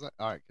hell was that?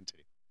 All right,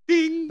 continue.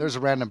 Ding. There's a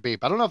random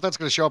beep. I don't know if that's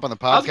going to show up on the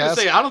podcast. I was going to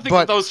say, I don't think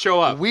that those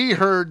show up. We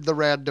heard the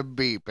random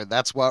beep, and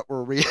that's what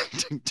we're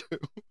reacting to.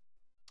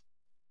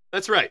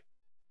 That's right.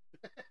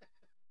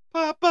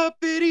 Pop-up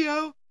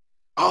video.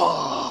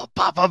 Oh,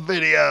 pop-up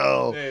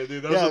video. Hey,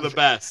 dude, those are the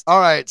best. All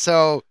right,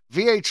 so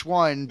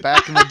VH1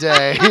 back in the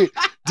day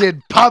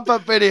did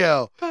pop-up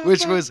video,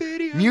 which was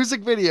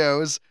music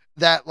videos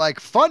that, like,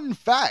 fun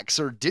facts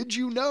or did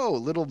you know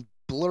little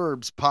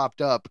blurbs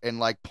popped up and,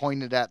 like,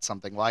 pointed at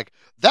something like,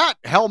 that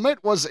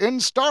helmet was in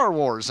Star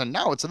Wars and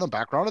now it's in the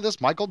background of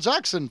this Michael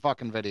Jackson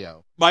fucking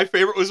video. My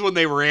favorite was when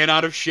they ran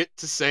out of shit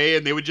to say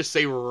and they would just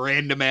say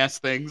random ass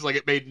things. Like,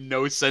 it made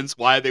no sense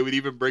why they would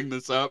even bring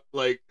this up.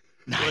 Like,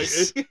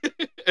 nice.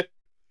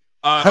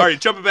 All right,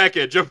 jump back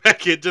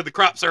into the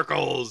crop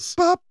circles.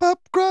 Pop-up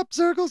crop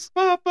circles.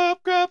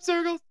 Pop-up crop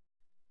circles.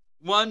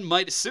 One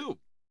might assume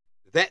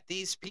that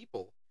these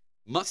people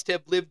must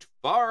have lived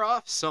far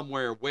off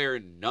somewhere where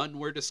none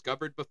were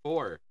discovered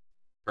before,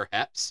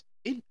 perhaps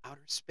in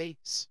outer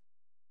space.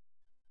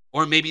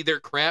 Or maybe their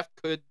craft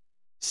could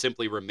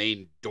simply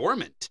remain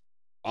dormant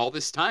all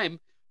this time,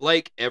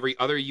 like every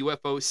other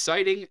UFO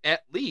sighting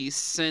at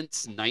least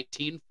since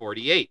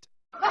 1948.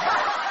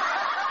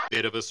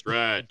 Bit of a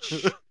stretch.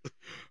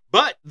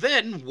 But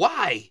then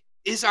why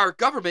is our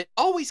government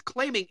always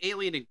claiming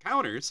alien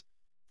encounters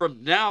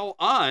from now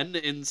on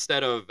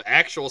instead of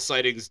actual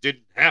sightings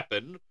didn't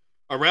happen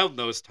around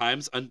those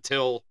times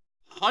until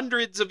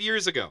hundreds of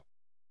years ago?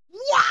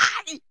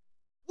 Why?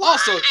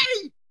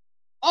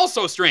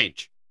 Also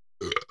strange.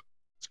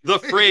 The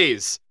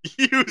phrase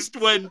used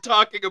when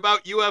talking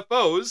about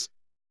UFOs,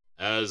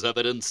 as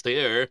evidenced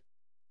here,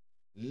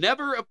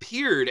 never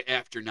appeared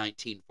after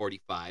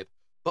 1945,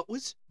 but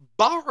was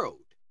borrowed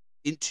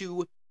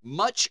into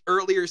much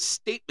earlier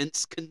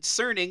statements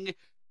concerning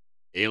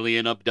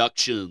alien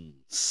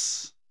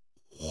abductions.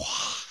 Wow.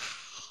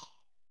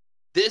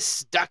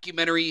 This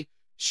documentary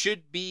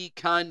should be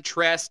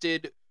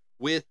contrasted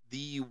with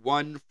the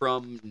one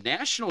from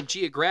National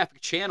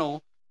Geographic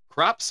Channel,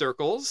 Crop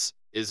Circles,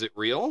 Is It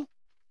Real?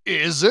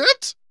 Is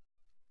it?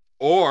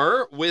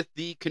 Or with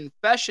the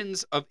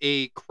Confessions of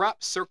a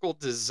Crop Circle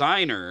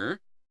Designer.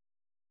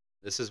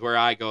 This is where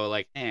I go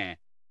like,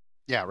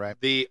 Yeah, right.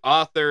 The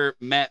author,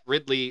 Matt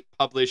Ridley,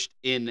 published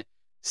in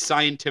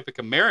Scientific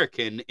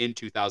American in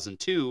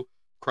 2002,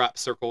 Crop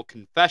Circle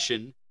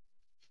Confession.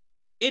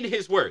 In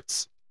his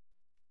words,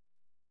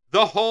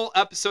 the whole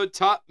episode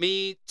taught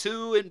me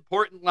two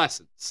important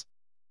lessons.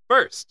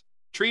 First,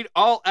 treat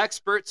all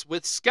experts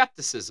with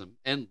skepticism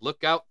and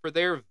look out for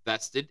their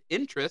vested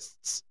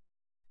interests.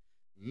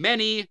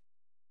 Many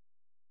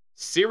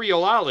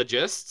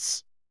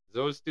cerealologists,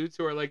 those dudes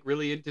who are like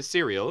really into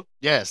cereal.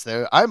 Yes,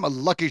 I'm a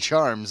Lucky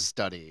Charms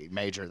study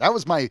major. That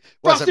was my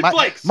Frosted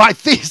Flakes! My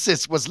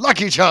thesis was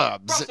Lucky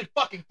Charms. Frosted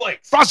fucking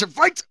Flakes! Frosted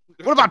Flakes?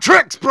 What about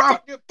tricks, bro?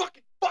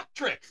 Fucking fuck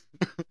tricks!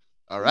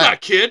 All I'm right. not a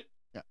kid.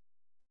 Yeah.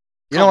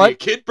 You know what? A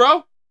kid, bro?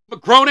 I'm a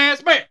grown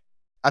ass man.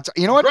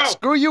 You know what? Bro.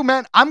 Screw you,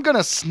 man. I'm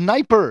gonna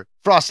sniper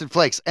Frosted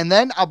Flakes, and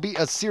then I'll be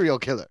a serial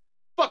killer.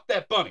 Fuck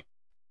that bunny.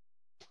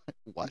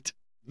 What?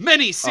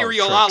 Many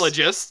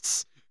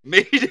cerealologists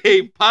made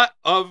a pot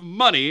of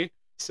money,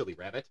 silly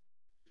rabbit,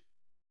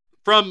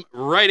 from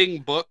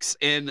writing books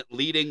and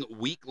leading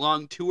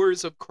week-long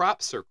tours of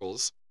crop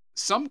circles,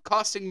 some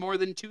costing more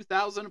than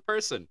 $2,000 a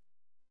person.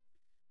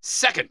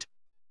 Second,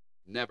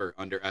 never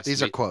underestimate...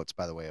 These are quotes,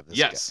 by the way, of this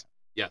Yes,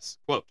 yes,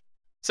 quote.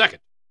 Second,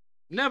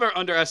 never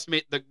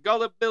underestimate the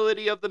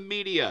gullibility of the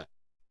media.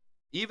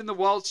 Even the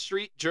Wall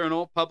Street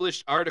Journal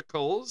published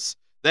articles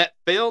that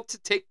failed to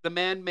take the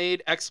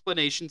man-made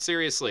explanation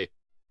seriously.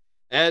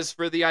 As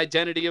for the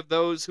identity of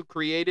those who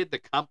created the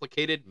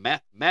complicated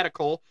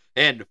mathematical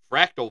and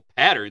fractal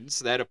patterns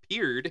that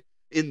appeared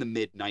in the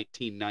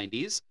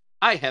mid-1990s,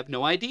 I have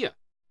no idea.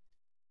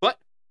 But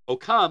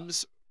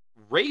Occam's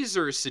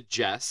razor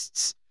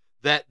suggests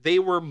that they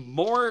were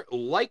more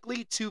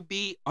likely to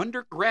be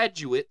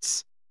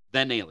undergraduates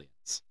than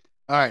aliens.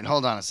 All right,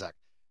 hold on a sec.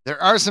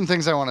 There are some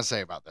things I want to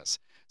say about this.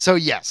 So,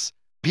 yes,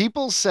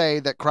 people say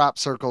that crop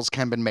circles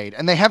can be made,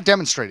 and they have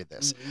demonstrated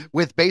this,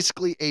 with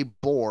basically a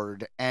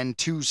board and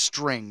two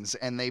strings,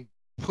 and they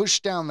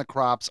push down the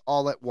crops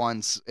all at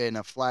once in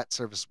a flat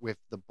surface with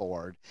the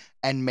board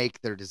and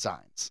make their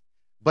designs.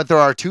 But there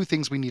are two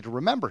things we need to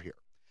remember here.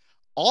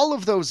 All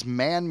of those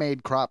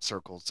man-made crop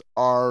circles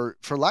are,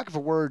 for lack of a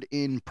word,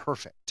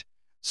 imperfect.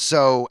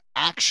 So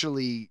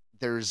actually,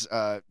 there's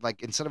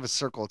like instead of a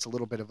circle, it's a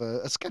little bit of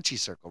a sketchy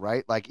circle,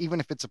 right? Like even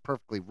if it's a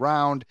perfectly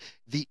round,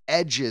 the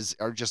edges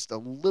are just a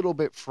little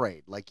bit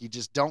frayed. Like you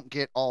just don't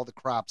get all the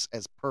crops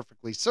as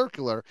perfectly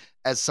circular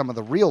as some of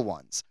the real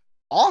ones.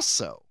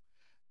 Also,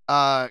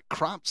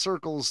 crop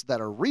circles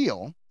that are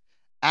real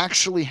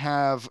actually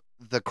have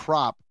the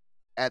crop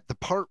at the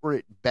part where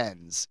it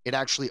bends, it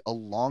actually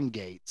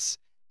elongates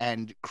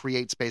and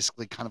creates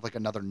basically kind of like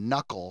another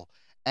knuckle,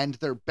 and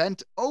they're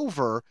bent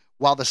over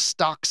while the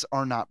stalks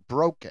are not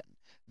broken.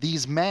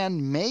 These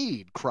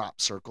man-made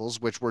crop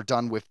circles, which were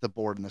done with the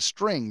board and the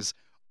strings,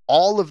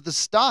 all of the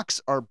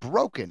stalks are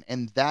broken,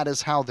 and that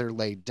is how they're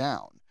laid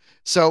down.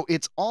 So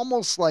it's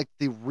almost like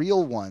the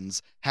real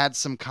ones had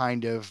some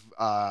kind of,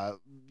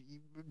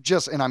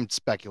 and I'm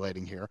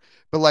speculating here,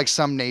 but like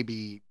some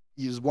maybe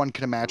one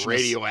can imagine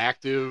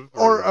radioactive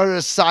or a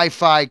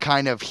sci-fi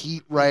kind of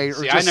heat ray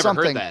or just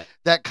something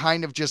that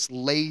kind of just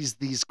lays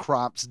these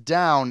crops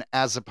down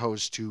as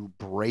opposed to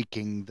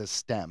breaking the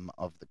stem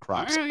of the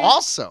crops. Right.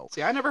 Also,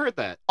 I never heard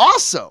that.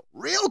 Also,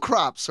 real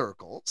crop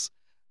circles,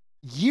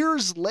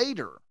 years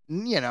later,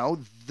 you know,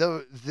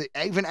 the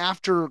even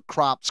after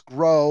crops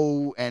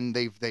grow and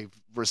they've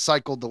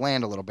recycled the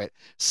land a little bit,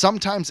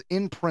 sometimes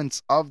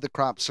imprints of the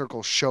crop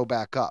circle show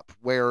back up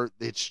where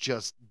it's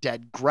just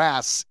dead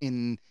grass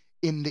in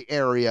the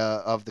area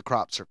of the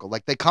crop circle.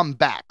 Like they come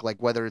back, like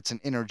whether it's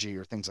an energy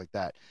or things like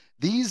that.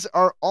 These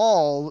are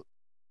all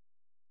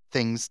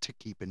things to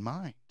keep in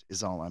mind,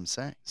 is all I'm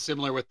saying.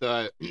 Similar with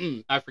the,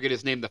 I forget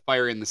his name, the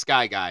Fire in the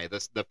Sky guy,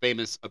 the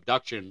famous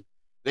abduction.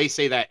 They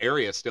say that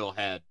area still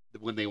had,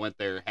 when they went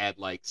there, had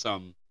like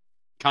some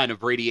kind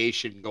of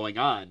radiation going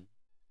on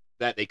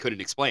that they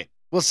couldn't explain.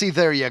 Well, see,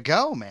 there you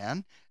go,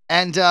 man.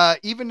 And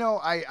even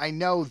though I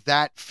know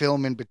that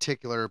film in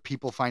particular,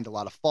 people find a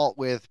lot of fault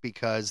with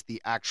because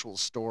the actual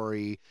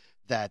story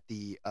that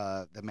the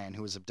man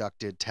who was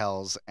abducted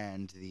tells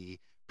and the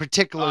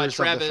particulars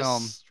of the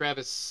film.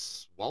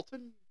 Travis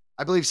Walton?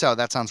 I believe so.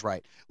 That sounds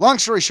right. Long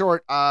story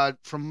short,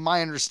 from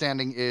my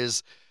understanding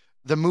is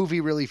the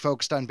movie really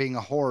focused on being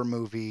a horror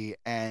movie.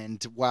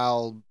 And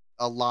while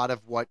a lot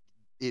of what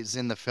is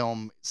in the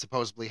film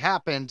supposedly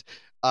happened,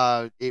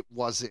 it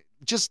wasn't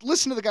just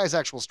listen to the guy's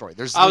actual story.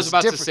 I was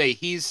about to say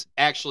he's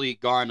actually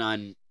gone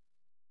on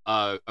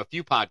a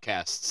few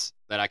podcasts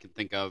that I can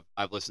think of.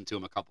 I've listened to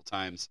him a couple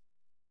times.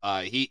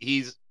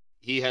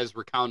 He has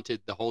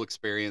recounted the whole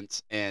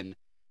experience, and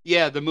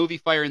yeah, the movie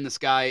Fire in the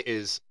Sky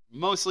is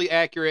mostly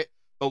accurate,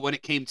 but when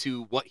it came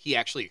to what he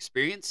actually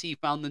experienced, he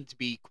found them to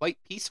be quite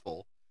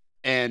peaceful,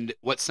 and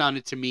what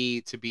sounded to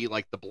me to be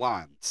like the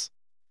blondes.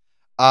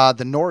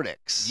 The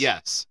Nordics.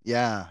 Yes.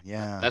 Yeah.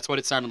 That's what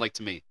it sounded like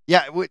to me.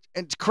 Yeah,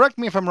 and correct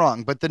me if I'm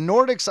wrong, but the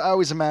Nordics I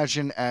always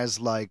imagine as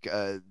like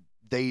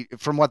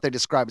from what they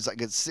describe, it's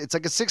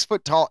like a 6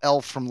 foot tall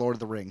elf from Lord of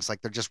the Rings.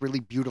 Like they're just really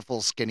beautiful,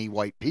 skinny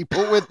white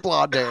people with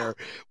blonde hair,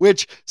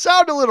 which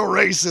sound a little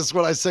racist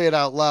when I say it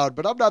out loud,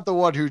 but I'm not the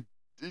one who,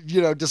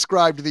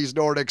 described these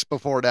Nordics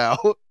before now.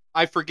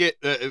 I forget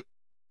the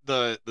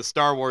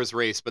Star Wars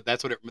race, but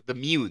that's what the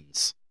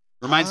Munes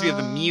reminds me of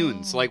the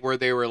Munes, like where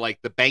they were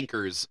like the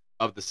bankers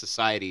of the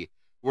society,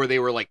 where they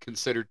were like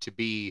considered to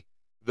be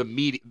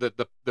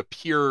the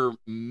pure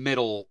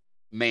middle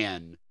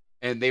man.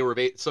 And they were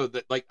so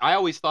that like I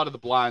always thought of the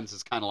blondes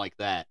as kind of like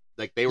that.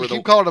 Like they were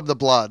You called them the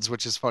Bloods,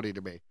 which is funny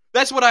to me.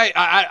 That's what I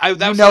you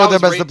know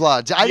them as the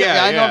Bloods. I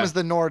know them as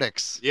the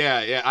Nordics.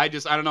 Yeah. I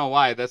don't know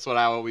why. That's what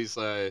I always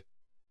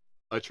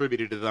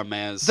attributed to them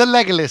as. The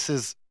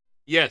Legolases.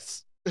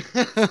 Yes.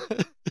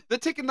 They're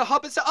taking the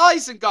hobbits to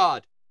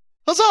Isengard.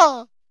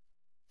 Huzzah!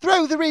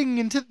 Throw the ring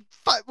into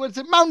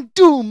Mount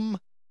Doom.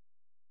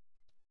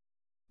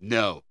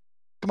 No.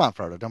 Come on,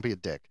 Frodo. Don't be a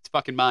dick. It's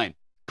fucking mine.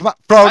 Come on,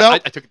 Frodo.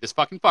 I took it this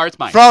fucking far. It's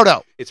mine.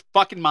 Frodo. It's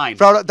fucking mine.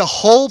 Frodo, the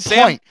whole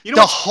point.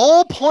 The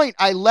whole point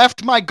I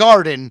left my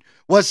garden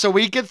was so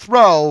we could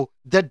throw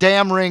the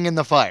damn ring in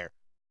the fire.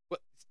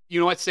 You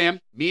know what, Sam?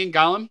 Me and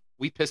Gollum,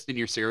 we pissed in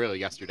your cereal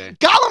yesterday.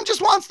 Gollum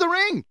just wants the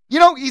ring.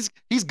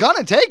 He's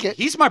gonna take it.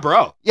 He's my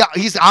bro. Yeah,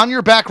 he's on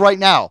your back right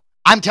now.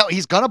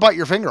 He's gonna bite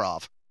your finger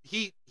off.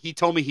 He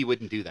told me he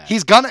wouldn't do that.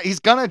 He's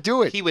gonna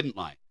do it. He wouldn't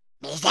lie.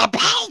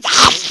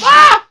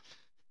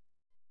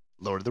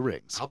 Lord of the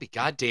Rings. I'll be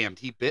goddamned.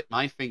 He bit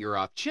my finger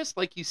off, just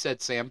like you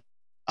said, Sam.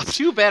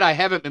 Too bad I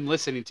haven't been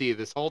listening to you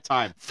this whole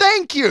time.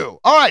 Thank you.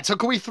 All right, so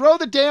can we throw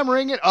the damn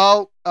ring at...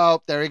 Oh,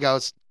 there he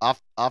goes.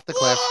 Off the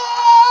cliff.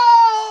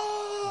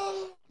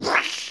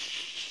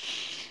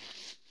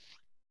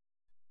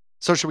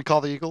 So should we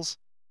call the Eagles?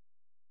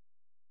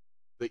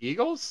 The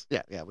Eagles?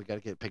 Yeah, we got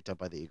to get picked up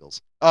by the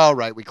Eagles. All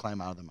right, we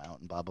climb out of the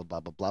mountain, blah, blah, blah,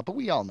 blah, blah, but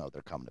we all know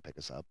they're coming to pick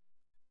us up.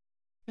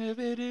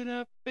 Living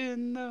up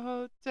in the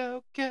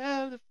Hotel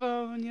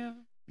California.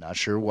 Not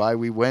sure why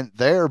we went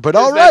there, but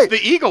all right.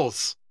 That's the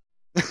Eagles.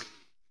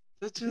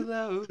 Such a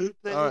low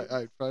place. All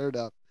right, fired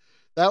up.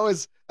 That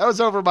was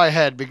over my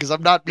head because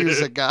I'm not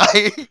music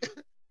guy.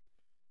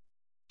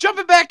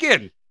 Jumping back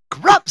in.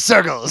 Crop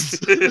circles.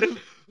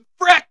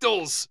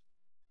 Fractals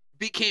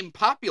became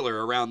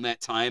popular around that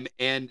time,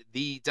 and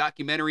the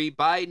documentary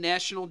by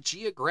National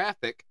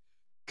Geographic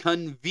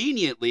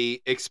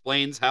conveniently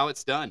explains how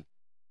it's done.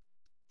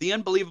 The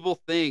unbelievable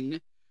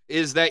thing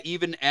is that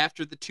even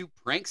after the two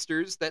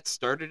pranksters that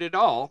started it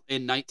all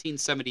in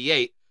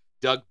 1978,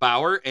 Doug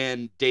Bauer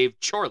and Dave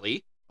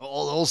Chorley,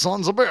 all those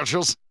sons of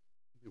bitches,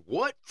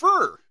 what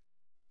for,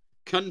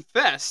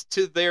 confessed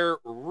to their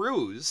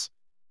ruse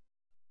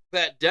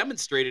that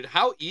demonstrated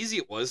how easy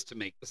it was to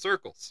make the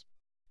circles.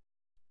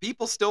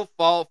 People still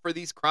fall for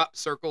these crop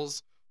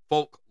circles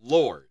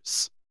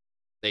folklores,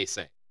 they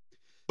say.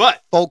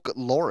 But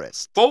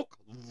folklorists.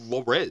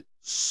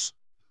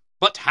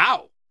 But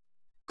how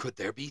could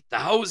there be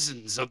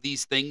thousands of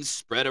these things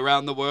spread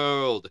around the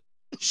world?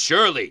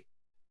 Surely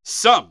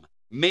some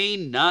may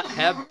not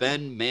have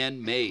been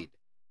man-made.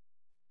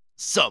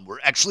 Some were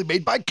actually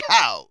made by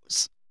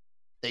cows.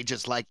 They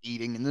just like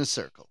eating in the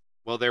circle.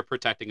 Well, they're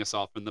protecting us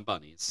all from the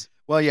bunnies.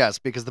 Well, yes,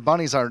 because the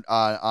bunnies are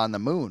on the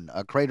moon,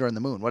 a crater in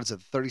the moon. What is it,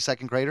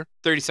 30-second crater?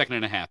 30-second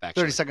and a half,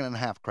 actually. 30-second and a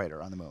half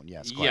crater on the moon,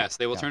 yes. Quite. Yes,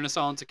 they will turn us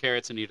all into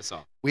carrots and eat us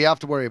all. We have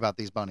to worry about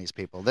these bunnies,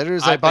 people. There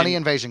is a bunny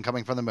invasion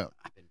coming from the moon.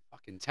 I've been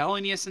fucking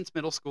telling you since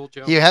middle school,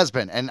 Joe. He has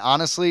been, and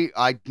honestly,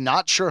 I'm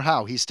not sure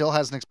how. He still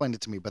hasn't explained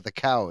it to me, but the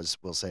cows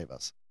will save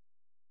us.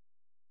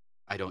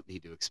 I don't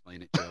need to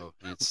explain it, Joe,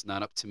 and it's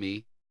not up to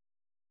me,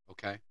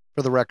 okay?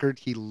 For the record,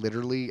 he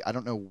literally, I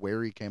don't know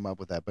where he came up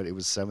with that, but it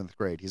was 7th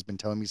grade. He's been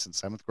telling me since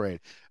 7th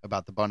grade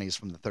about the bunnies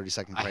from the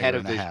 30-second crater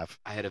and a half.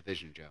 I had a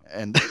vision, Joe.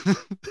 And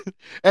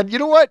and you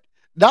know what?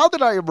 Now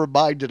that I am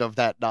reminded of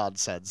that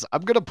nonsense,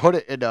 I'm gonna put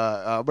it in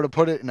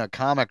a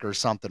comic or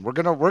something. We're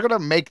gonna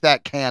make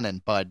that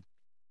canon, bud.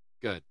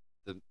 Good.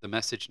 The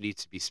message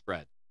needs to be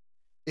spread.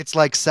 It's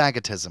like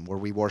Sagetism, where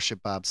we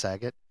worship Bob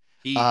Saget.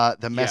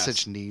 The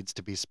message needs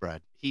to be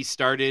spread. He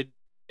started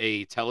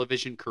a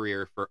television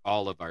career for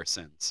all of our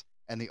sins.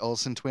 And the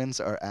Olsen twins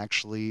are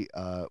actually,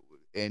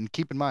 and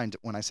keep in mind,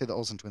 when I say the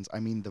Olsen twins, I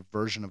mean the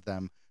version of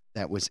them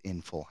that was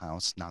in Full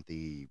House, not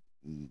the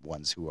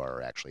ones who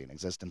are actually in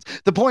existence.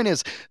 The point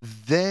is,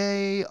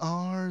 they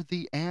are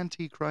the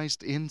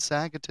Antichrist in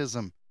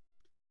Sagetism.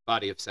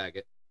 Body of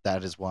Saget.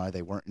 That is why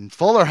they weren't in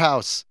Fuller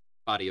House.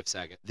 Body of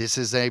Saget. This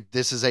is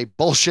a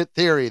bullshit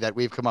theory that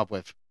we've come up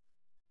with.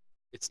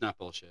 It's not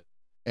bullshit.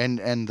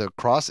 And the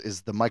cross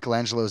is the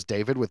Michelangelo's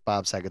David with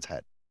Bob Saget's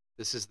head.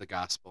 This is the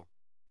gospel.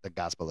 The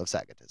gospel of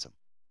Sagetism.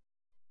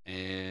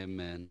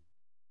 Amen.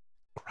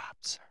 Crop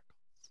circles.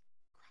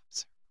 Crop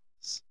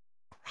circles.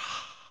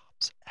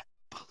 Crops.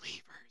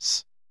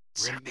 Believers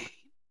remain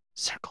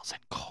Circles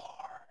and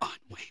core.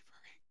 unwavering.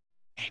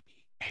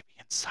 Maybe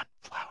in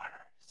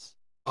sunflowers.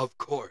 Of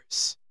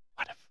course.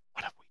 What if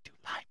we do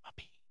lima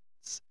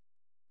beans?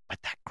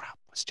 But that crop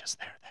was just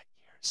there that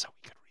year, so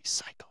we could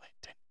recycle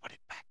it and put it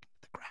back into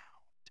the ground.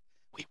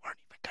 We weren't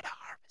even gonna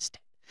harvest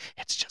it.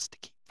 It's just to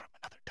keep from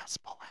another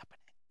dust bowl happening.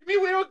 You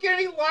mean we don't get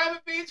any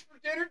lima beans for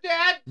dinner,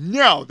 Dad?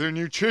 No, they're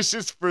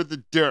nutritious for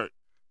the dirt.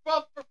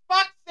 Well, for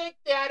fuck's sake,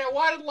 Dad, I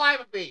wanted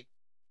lima beans.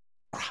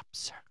 Crop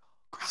circle.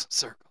 Crop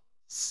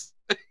circles.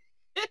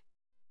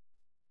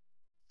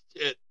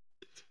 Shit.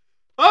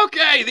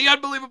 Okay, the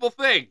unbelievable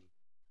thing.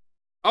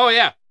 Oh,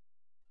 yeah.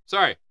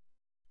 Sorry.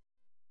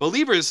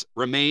 Believers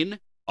remain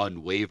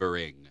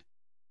unwavering.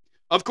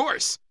 Of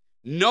course,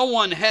 no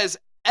one has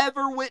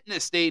ever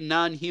witnessed a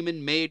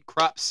non-human made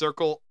crop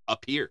circle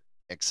appear.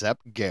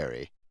 Except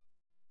Gary.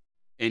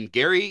 And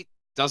Gary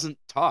doesn't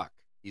talk.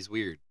 He's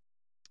weird.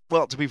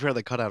 Well, to be fair,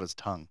 they cut out his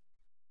tongue.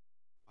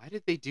 Why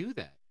did they do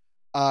that?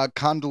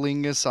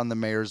 Condolingus on the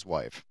mayor's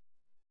wife.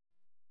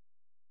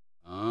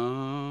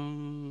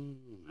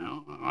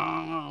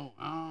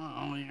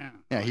 Yeah.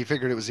 Yeah, he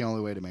figured it was the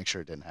only way to make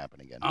sure it didn't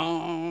happen again.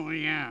 Oh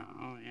yeah.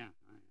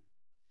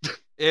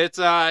 It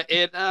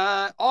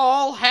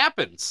all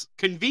happens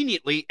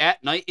conveniently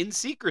at night in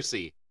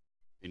secrecy,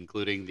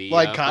 including the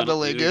Like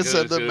Condolingus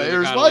and the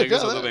mayor's wife.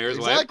 Condolingus Yeah, and the mayor's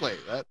wife. exactly.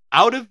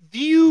 Out of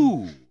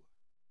view,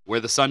 where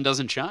the sun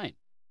doesn't shine.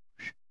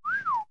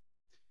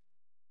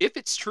 If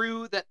it's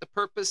true that the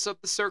purpose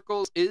of the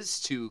circles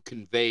is to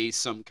convey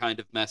some kind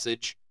of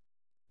message,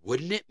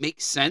 wouldn't it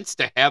make sense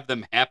to have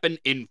them happen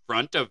in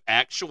front of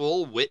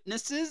actual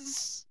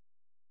witnesses?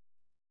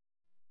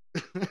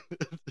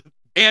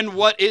 And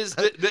what is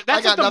that's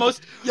like the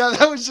most? Yeah,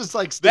 that was just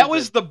like stupid. That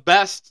was the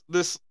best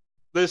this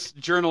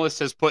journalist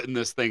has put in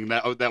this thing.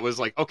 That was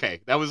like, okay,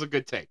 that was a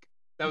good take.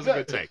 That was a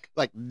good take.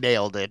 Like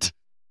nailed it.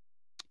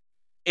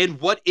 And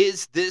what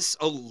is this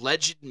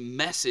alleged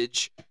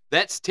message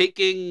that's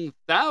taking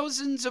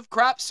thousands of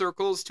crop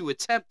circles to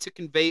attempt to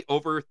convey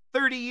over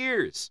 30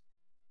 years?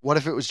 What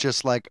if it was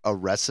just like a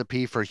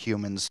recipe for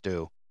human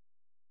stew?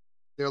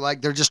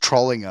 They're just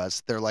trolling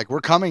us. They're like, we're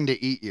coming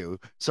to eat you.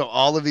 So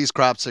all of these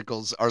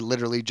cropsicles are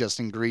literally just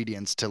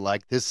ingredients to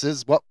like, this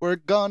is what we're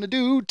gonna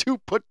do to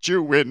put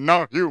you in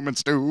our human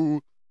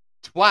stew.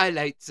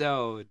 Twilight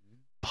Zone.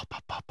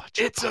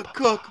 It's a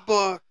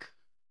cookbook.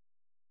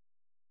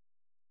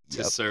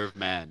 To serve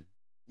man.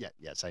 Yeah,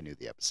 yes, I knew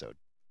the episode.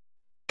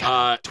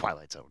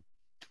 Twilight Zone.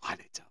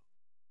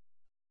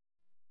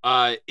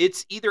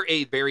 It's either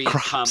a very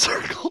crop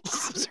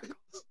circles.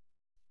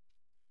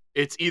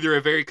 It's either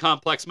a very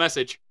complex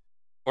message,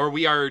 or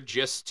we are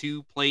just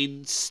too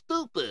plain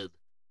stupid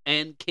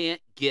and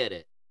can't get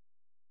it.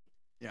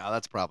 Yeah,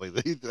 that's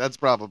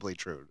probably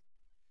true.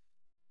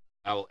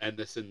 I will end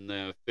this in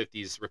the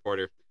 50s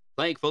reporter.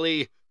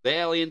 Thankfully, the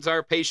aliens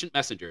are patient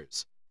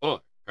messengers,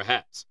 or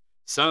perhaps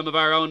some of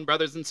our own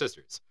brothers and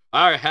sisters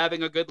are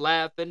having a good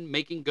laugh and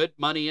making good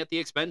money at the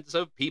expense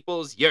of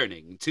people's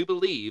yearning to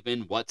believe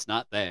in what's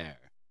not there.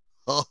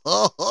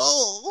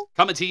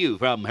 Coming to you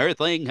from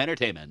Earthling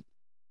Entertainment.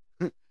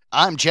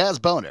 I'm Chaz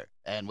Boner,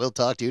 and we'll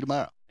talk to you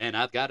tomorrow. And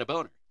I've got a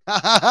boner. Ha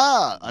ha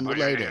ha!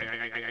 Unrelated.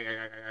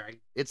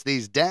 It's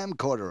these damn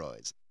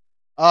corduroys.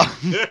 So,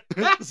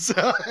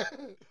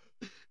 Starting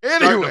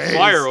anyways, a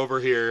fire over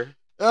here.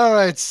 All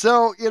right,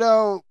 so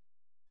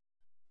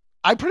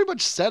I pretty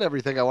much said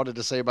everything I wanted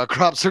to say about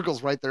crop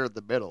circles right there in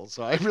the middle,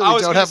 so I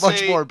really don't have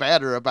much more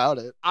banter about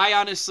it. I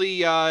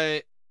honestly,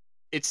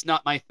 it's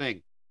not my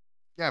thing.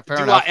 Yeah,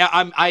 fair enough.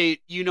 I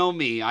you know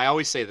me. I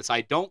always say this.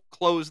 I don't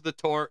close the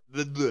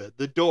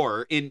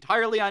door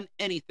entirely on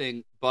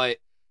anything. But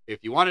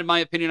if you wanted my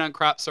opinion on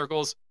crop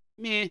circles,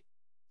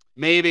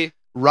 maybe.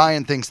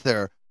 Ryan thinks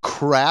they're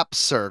crap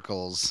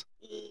circles.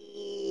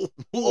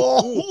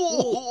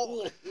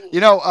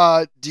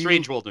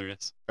 Strange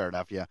wilderness. Fair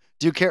enough. Yeah.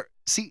 Do you care?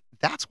 See,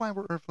 that's why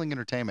we're Earthling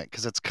Entertainment,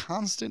 because it's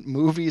constant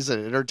movies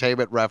and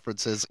entertainment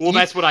references. Well,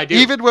 that's what I do.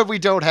 Even when we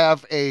don't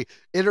have a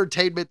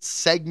entertainment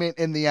segment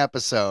in the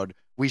episode,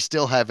 we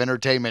still have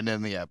entertainment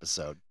in the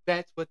episode.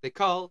 That's what they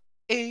call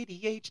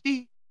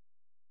ADHD.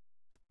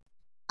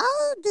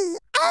 ADHD.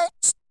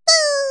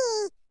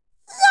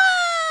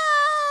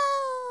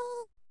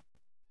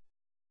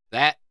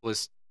 That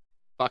was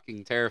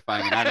fucking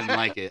terrifying, and I didn't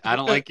like it. I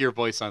don't like your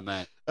voice on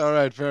that. All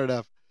right, fair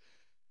enough.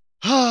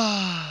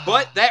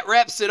 But that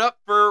wraps it up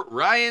for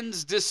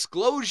Ryan's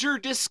disclosure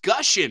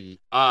discussion.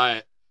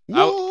 I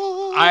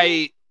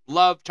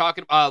love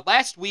talking.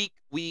 Last week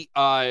we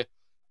All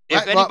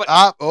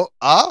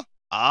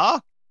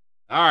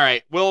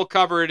right, we'll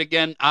cover it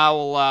again.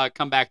 I'll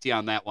come back to you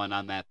on that one,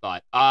 on that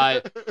thought.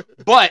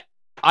 But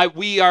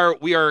we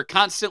are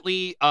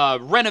constantly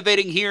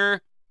renovating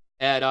here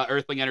at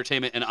Earthling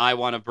Entertainment, and I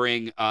want to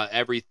bring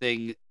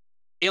everything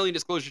Alien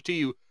Disclosure to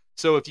you.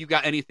 So if you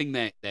got anything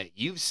that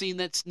you've seen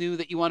that's new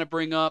that you want to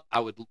bring up,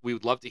 we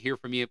would love to hear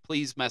from you.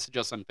 Please message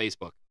us on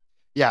Facebook.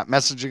 Yeah,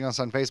 messaging us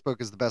on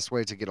Facebook is the best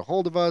way to get a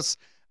hold of us.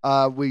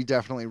 We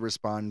definitely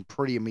respond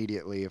pretty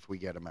immediately if we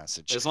get a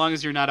message. As long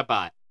as you're not a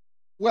bot.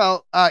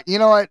 Well, you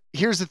know what?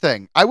 Here's the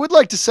thing. I would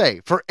like to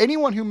say, for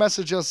anyone who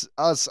messages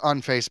us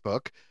on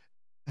Facebook,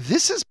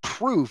 this is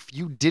proof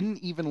you didn't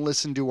even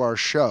listen to our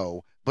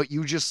show, but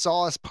you just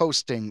saw us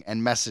posting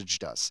and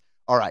messaged us.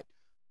 All right.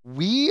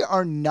 We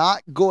are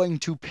not going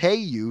to pay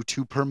you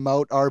to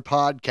promote our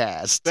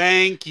podcast.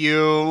 Thank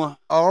you.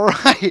 All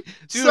right.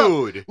 Dude.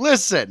 So,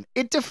 listen,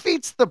 it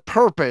defeats the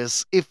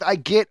purpose if I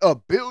get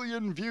 1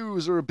 billion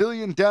views or 1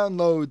 billion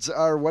downloads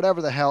or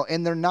whatever the hell,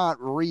 and they're not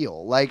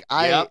real.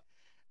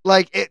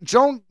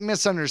 Don't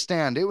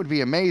misunderstand. It would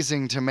be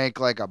amazing to make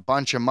like a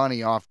bunch of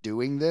money off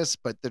doing this,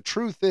 but the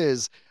truth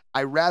is,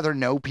 I rather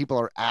know people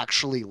are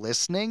actually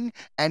listening.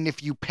 And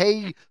if you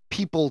pay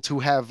people to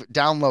have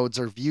downloads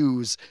or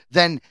views,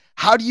 then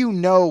how do you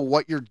know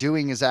what you're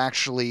doing is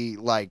actually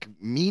like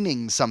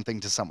meaning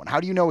something to someone? How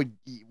do you know,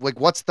 like,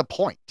 what's the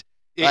point?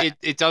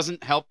 It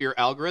doesn't help your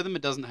algorithm.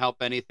 It doesn't help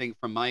anything.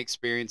 From my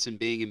experience in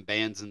being in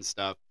bands and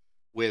stuff.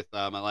 With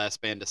my last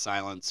band, To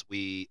Silence,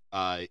 we,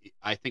 I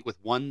think with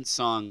one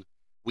song,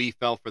 we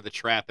fell for the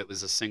trap. It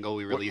was a single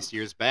we released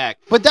years back.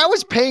 But that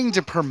was paying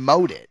to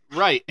promote it.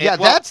 Right. Yeah,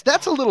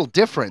 that's a little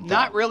different.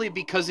 Not really,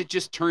 because it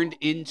just turned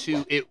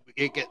into,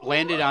 it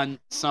landed on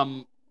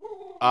some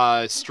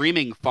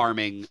streaming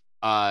farming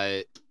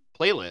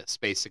playlist,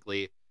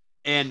 basically.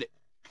 And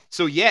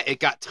so, yeah, it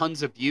got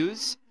tons of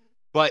views,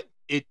 but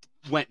it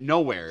went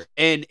nowhere.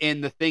 And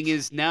the thing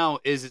is now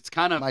is it's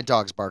kind of... My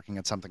dog's barking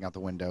at something out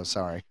the window.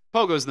 Sorry.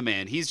 Pogo's the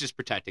man. He's just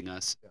protecting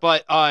us.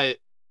 But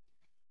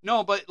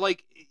no, but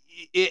like,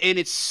 and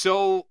it's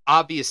so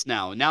obvious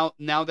now.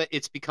 Now that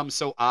it's become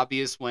so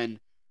obvious when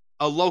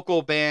a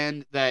local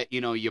band that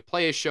you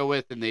play a show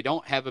with and they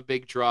don't have a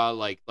big draw,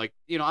 like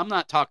I'm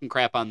not talking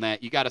crap on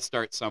that. You got to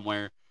start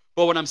somewhere.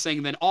 But what I'm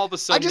saying, then all of a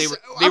sudden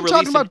I'm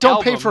talking about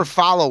don't pay for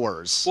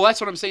followers. Well, that's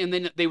what I'm saying.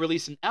 Then they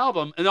release an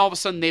album, and all of a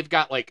sudden they've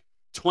got like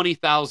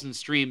 20,000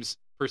 streams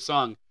per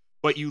song.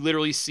 But you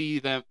literally see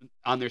them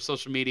on their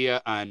social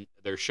media, on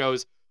their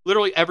shows.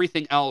 Literally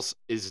everything else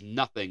is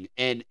nothing.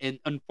 And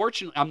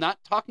unfortunately, I'm not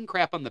talking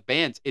crap on the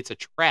bands. It's a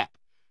trap.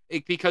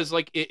 Because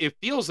like it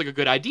feels like a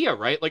good idea,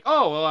 right? Like,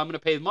 oh, well, I'm going to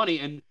pay money,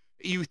 and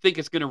you think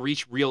it's going to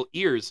reach real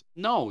ears.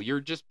 No, you're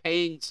just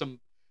paying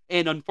some.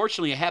 And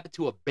unfortunately, it happened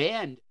to a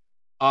band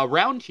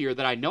around here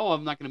that I know of,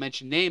 I'm not going to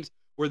mention names,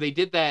 where they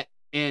did that,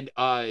 and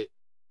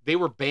they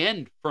were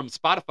banned from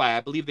Spotify. I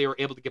believe they were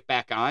able to get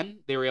back on.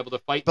 They were able to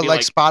fight. But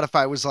like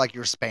Spotify was like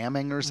you're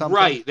spamming or something?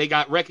 Right. They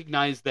got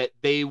recognized that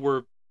they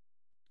were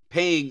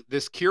paying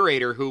this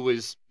curator who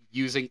was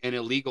using an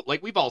illegal...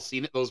 Like, we've all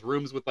seen it, those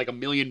rooms with like 1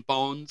 million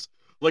phones,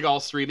 like all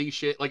streaming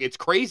shit. Like, it's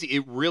crazy.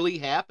 It really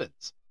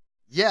happens.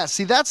 Yeah,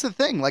 see, that's the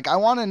thing. Like, I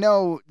want to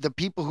know the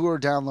people who are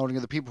downloading or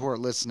the people who are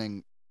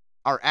listening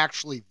are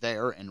actually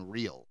there and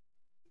real.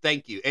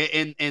 Thank you.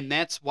 And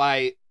that's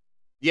why...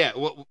 Yeah,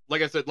 well,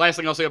 like I said, last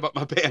thing I'll say about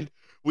my band,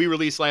 we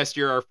released last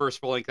year our first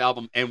full-length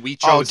album, and we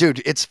chose... Oh,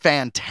 dude, it's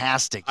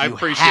fantastic. I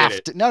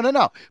appreciate it.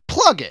 No.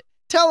 Plug it.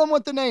 Tell them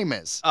what the name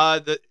is.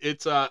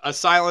 It's A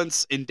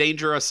Silence,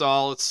 Endanger Us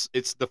All.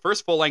 It's the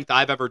first full-length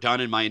I've ever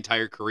done in my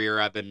entire career.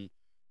 I've been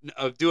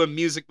doing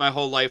music my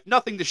whole life.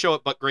 Nothing to show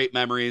it but great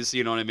memories,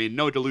 you know what I mean?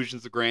 No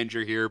delusions of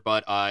grandeur here,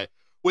 but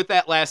with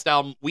that last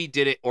album, we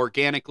did it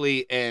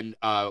organically, and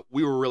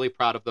we were really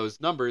proud of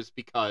those numbers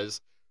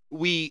because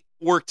we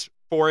worked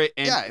for it,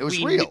 and it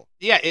was real.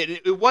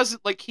 It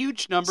wasn't like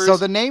huge numbers. So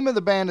the name of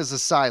the band is A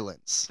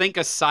Silence. Think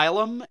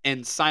Asylum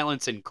and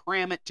Silence and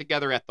cram it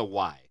together at the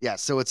Y. Yeah,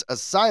 so it's A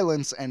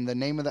Silence, and the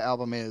name of the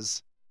album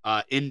is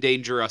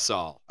Endanger Us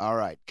All. All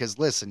right, because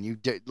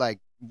listen,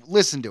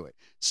 listen to it.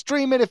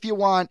 Stream it if you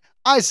want.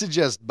 I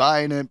suggest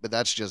buying it, but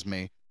that's just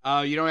me.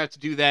 You don't have to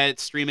do that.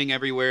 It's streaming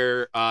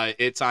everywhere.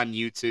 It's on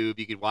YouTube.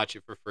 You can watch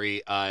it for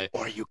free.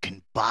 Or you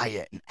can buy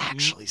it and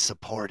actually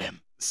support him.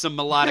 Some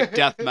melodic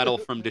death metal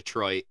from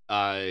Detroit.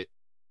 Like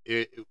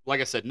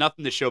I said,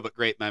 nothing to show but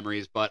great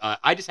memories. But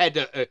I just had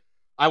to.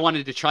 I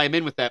wanted to chime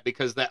in with that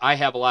because I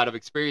have a lot of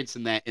experience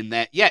in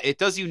that. Yeah, it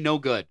does you no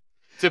good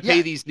to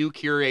pay these new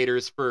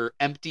curators for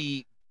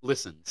empty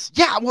listens.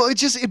 Yeah, well,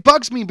 it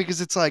bugs me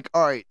because it's like,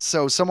 all right,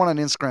 so someone on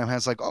Instagram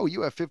has like, oh,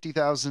 you have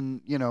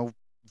 50,000,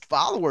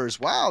 followers.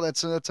 Wow,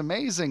 that's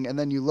amazing. And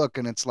then you look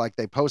and it's like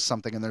they post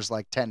something and there's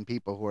like 10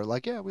 people who are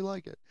like, yeah, we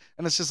like it.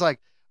 And it's just like,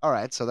 all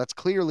right, so that's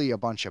clearly a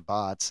bunch of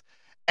bots.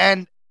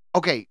 And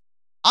okay,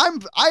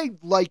 I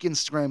like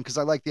Instagram because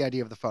I like the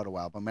idea of the photo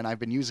album, and I've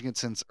been using it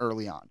since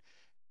early on.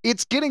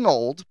 It's getting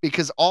old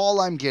because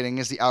all I'm getting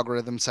is the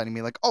algorithm sending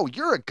me like, oh,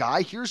 you're a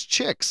guy, here's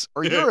chicks,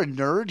 or you're a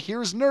nerd,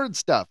 here's nerd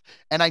stuff.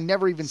 And I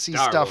never even see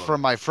stuff from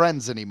my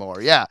friends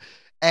anymore. Yeah.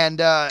 And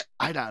I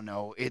don't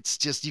know. It's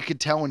just, you could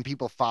tell when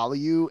people follow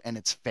you and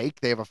it's fake.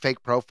 They have a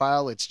fake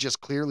profile. It's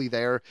just clearly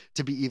there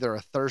to be either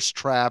a thirst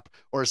trap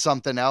or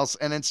something else.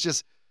 And it's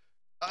just,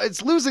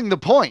 it's losing the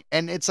point.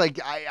 And it's like,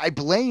 I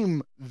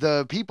blame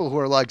the people who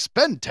are like,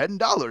 spend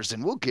 $10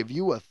 and we'll give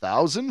you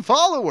 1,000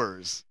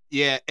 followers.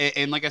 Yeah,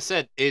 and like I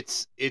said,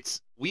 it's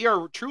we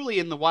are truly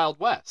in the Wild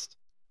West.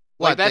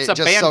 What, Like that's a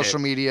just bandit. social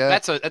media?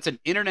 That's an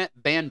internet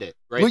bandit,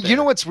 right? Well, there. you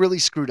know what's really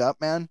screwed up,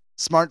 man?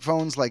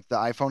 Smartphones like the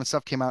iPhone and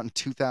stuff came out in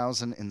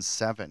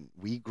 2007.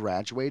 We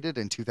graduated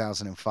in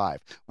 2005.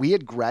 We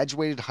had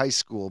graduated high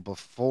school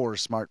before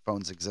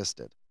smartphones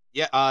existed.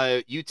 Yeah,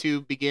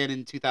 YouTube began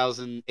in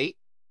 2008.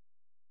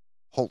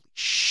 Holy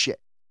shit.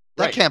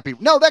 That Right. can't be.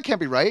 No, that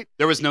can't be right.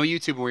 There was no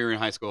YouTube when we were in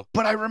high school.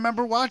 But I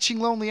remember watching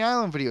Lonely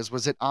Island videos.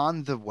 Was it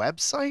on the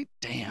website?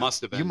 Damn.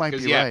 Must have been. You might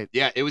 'Cause be yeah, right.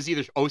 Yeah, it was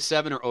either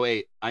 07 or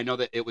 08. I know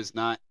that it was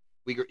not.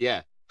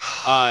 Yeah.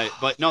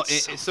 But no.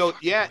 That's So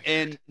fucking yeah, weird.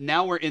 and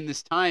now we're in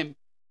this time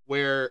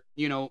where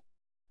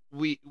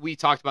we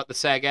talked about the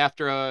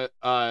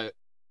SAG-AFTRA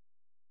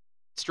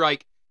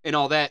strike and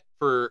all that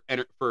for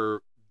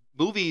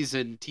movies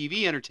and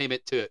TV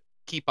entertainment to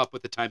keep up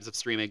with the times of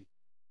streaming.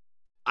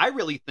 I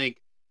really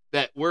think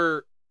that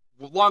we're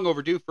long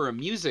overdue for a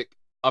music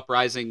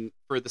uprising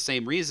for the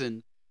same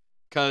reason,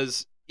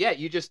 because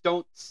you just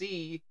don't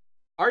see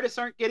artists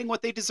aren't getting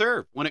what they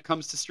deserve when it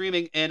comes to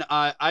streaming. And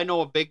I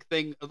know a big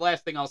thing. The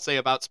last thing I'll say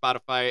about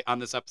Spotify on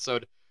this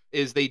episode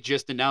is they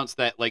just announced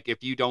that like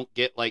if you don't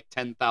get like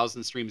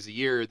 10,000 streams a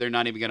year, they're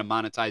not even going to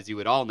monetize you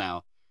at all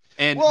now,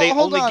 and Well, they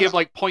hold only on. give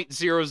like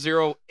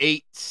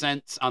 0.008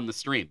 cents on the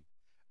stream.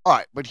 All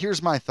right, but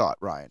here's my thought,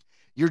 Ryan.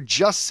 You're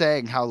just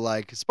saying how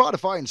like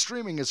Spotify and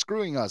streaming is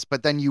screwing us,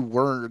 but then you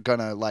were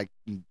gonna like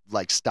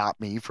stop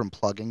me from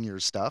plugging your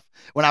stuff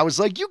when I was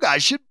like, you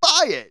guys should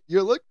buy it.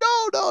 You're like,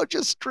 no,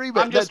 just stream it.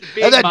 I'm just and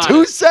being then 2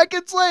 modest.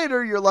 seconds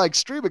later, you're like,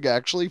 streaming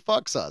actually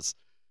fucks us.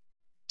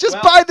 Just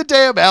Well- buy the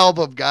damn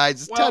album,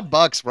 guys. It's Well-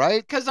 $10,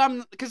 right? Because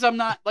I'm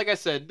not, like I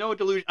said, no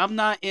delusion. I'm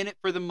not in it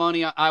for the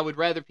money. I would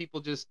rather people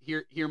just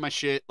hear my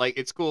shit. Like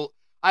it's cool.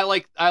 I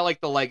like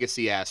the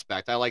legacy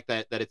aspect. I like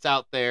that it's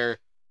out there.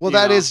 Well, you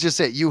that know. is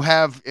just it. You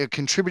have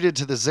contributed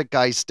to the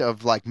zeitgeist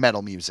of like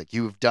metal music.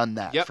 You've done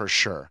that Yep. for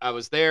sure. I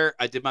was there.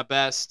 I did my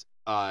best.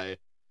 I'm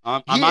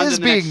He on is to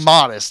the being next-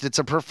 modest. It's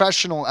a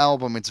professional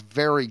album. It's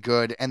very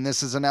good. And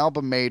this is an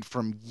album made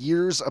from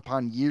years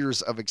upon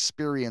years of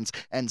experience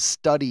and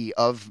study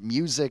of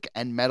music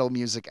and metal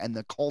music and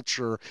the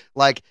culture.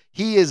 Like,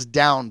 he is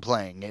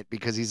downplaying it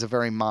because he's a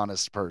very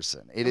modest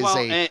person. It is Well,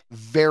 a and-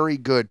 very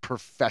good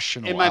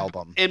professional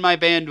album. And my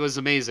band was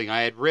amazing.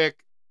 I had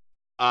Rick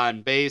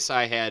on bass.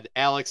 I had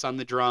Alex on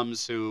the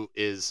drums, who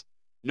is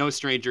no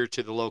stranger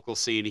to the local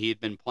scene. He had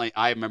been playing.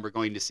 I remember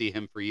going to see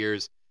him for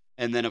years.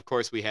 And then, of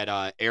course, we had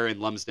Aaron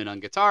Lumsden on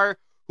guitar,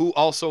 who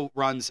also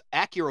runs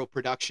Acuro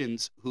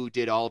Productions, who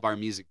did all of our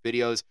music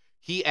videos.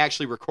 He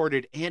actually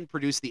recorded and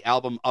produced the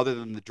album other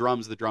than the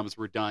drums. The drums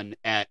were done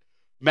at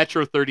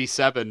Metro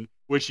 37,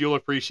 which you'll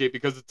appreciate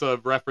because it's a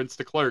reference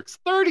to Clerks.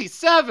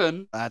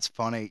 37? That's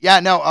funny. Yeah,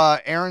 no,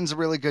 Aaron's a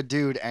really good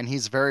dude, and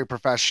he's very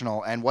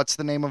professional. And what's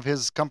the name of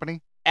his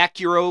company?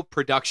 Acuro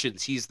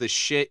Productions. He's the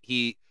shit.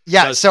 He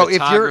Yeah, does so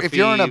if you're in a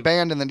photography.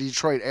 band in the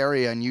Detroit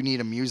area and you need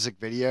a music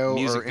video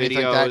Music or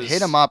anything like that, videos.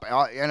 hit him up.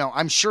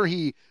 I'm sure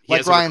He like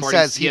has a Ryan recording-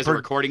 says, he has a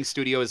recording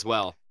studio as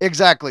well.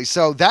 exactly.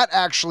 So that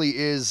actually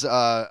is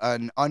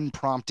an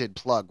unprompted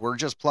plug. We're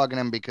just plugging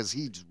him because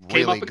he's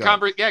Came really up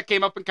good. in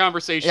came up in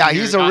conversation. Yeah,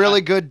 here. he's a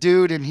really good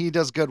dude and he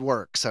does good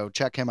work. So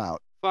check him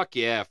out. Fuck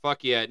yeah.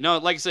 No,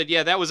 like I said,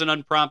 that was an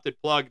unprompted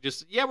plug.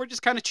 We're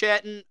just kind of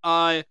chatting.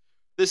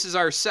 This is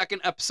our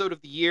second episode of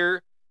the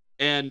year,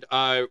 and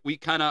we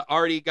kind of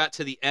already got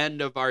to the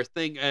end of our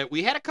thing.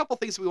 We had a couple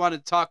things we wanted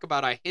to talk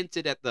about. I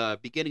hinted at the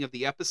beginning of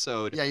the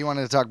episode. Yeah, you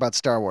wanted to talk about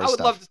Star Wars I would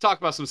stuff. love to talk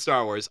about some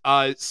Star Wars.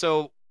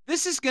 So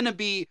this is going to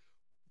be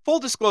full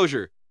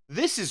disclosure.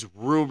 This is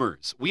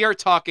rumors. We are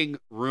talking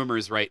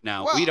rumors right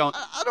now. Well, We don't.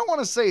 I don't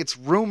want to say it's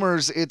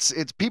rumors. It's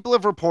people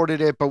have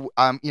reported it, but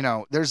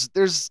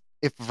there's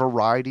if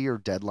Variety or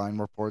Deadline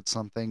reports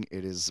something,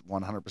 it is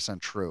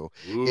 100% true.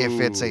 If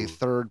it's a Ooh.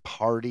 third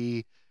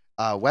party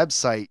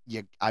website,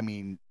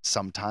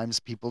 sometimes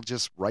people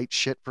just write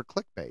shit for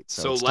clickbait,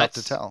 so it's tough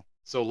to tell.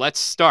 So let's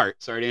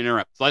start. Sorry to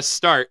interrupt. Let's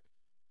start.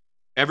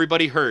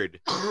 Everybody heard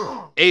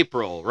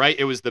April, right?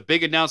 It was the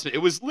big announcement. It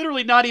was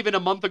literally not even a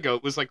month ago.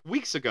 It was like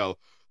weeks ago.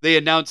 They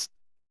announced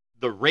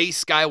the Rey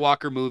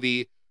Skywalker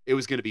movie. It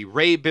was going to be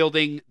Rey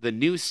building the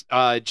new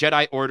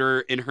Jedi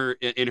Order in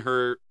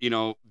her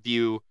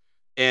view,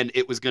 and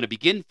it was going to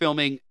begin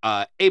filming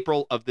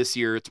April of this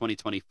year,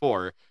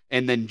 2024.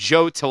 And then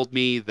Joe told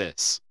me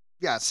this.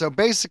 Yeah, so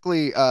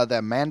basically, that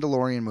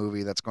Mandalorian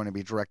movie that's going to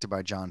be directed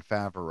by Jon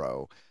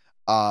Favreau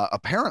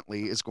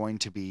apparently is going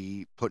to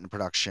be put in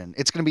production.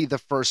 It's going to be the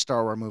first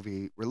Star Wars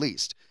movie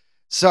released.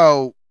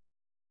 So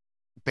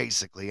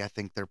basically, I'm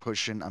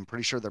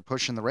pretty sure they're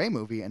pushing the Rey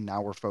movie, and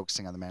now we're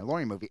focusing on the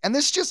Mandalorian movie. And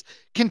this just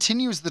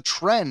continues the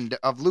trend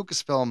of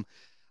Lucasfilm.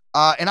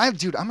 And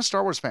I'm a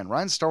Star Wars fan.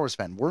 Ryan's a Star Wars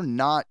fan. We're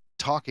not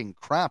talking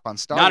crap on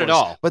Star Wars. Not at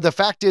all. But the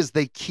fact is,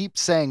 they keep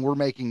saying we're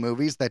making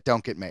movies that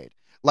don't get made.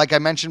 Like I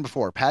mentioned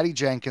before, Patty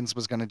Jenkins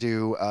was going to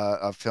do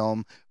a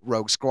film,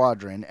 Rogue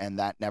Squadron, and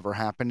that never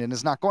happened and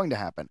is not going to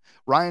happen.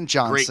 Ryan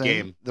Johnson,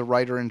 game. the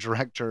writer and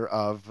director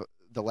of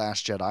The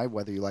Last Jedi,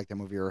 whether you like that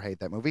movie or hate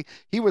that movie,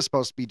 he was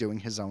supposed to be doing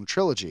his own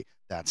trilogy.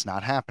 That's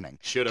not happening.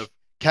 Should have.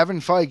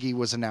 Kevin Feige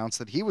was announced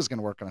that he was going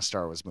to work on a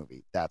Star Wars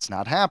movie. That's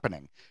not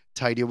happening.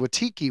 Taika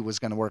Waititi was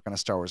going to work on a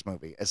Star Wars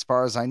movie. As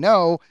far as I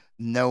know,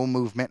 no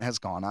movement has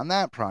gone on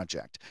that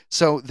project.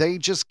 So they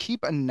just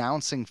keep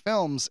announcing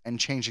films and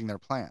changing their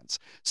plans.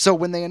 So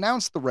when they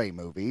announced the Rey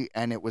movie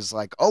and it was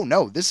like, oh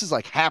no, this is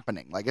like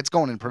happening, like it's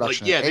going in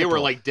production. Like, yeah, in they were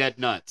April, like dead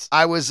nuts.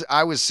 I was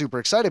super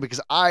excited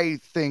because I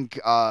think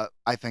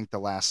the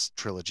last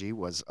trilogy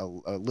was a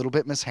little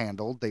bit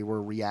mishandled. They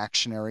were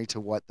reactionary to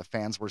what the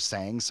fans were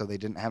saying, so they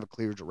didn't have a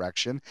clear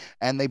direction,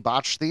 and they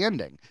botched the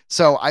ending.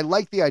 So I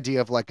like the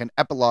idea of like an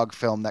epilogue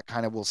film that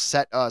kind of will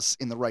set us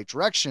in the right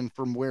direction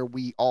from where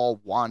we all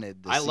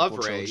wanted the I love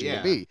sequel Rey, trilogy yeah.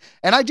 to be.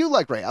 And I do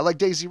like Rey. I like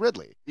Daisy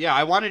Ridley. Yeah,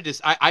 I wanted to.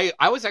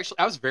 I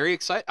was very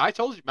excited. I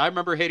told you. I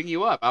remember hitting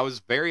you up. I was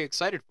very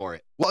excited for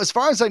it. Well, as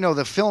far as I know,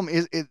 the film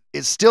is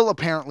still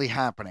apparently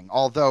happening,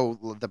 although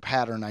the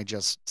pattern I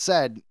just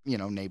said,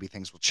 maybe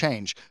things will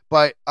change.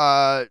 But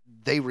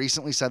they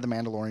recently said the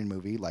Mandalorian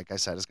movie, like I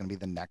said, is going to be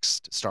the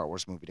next Star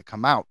Wars movie to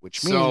come out,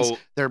 which means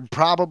they're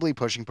probably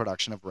pushing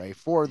production of Rey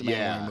for the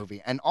Mandalorian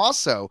movie. And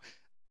also,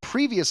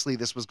 previously,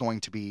 this was going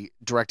to be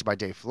directed by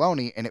Dave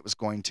Filoni, and it was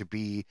going to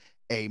be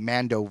a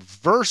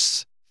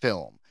Mandoverse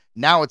film.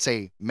 Now it's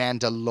a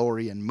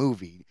Mandalorian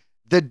movie.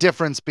 The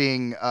difference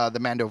being the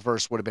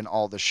Mandoverse would have been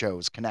all the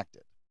shows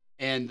connected.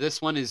 And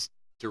this one is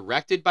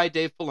directed by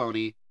Dave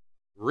Filoni,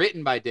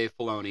 written by Dave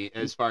Filoni,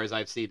 as far as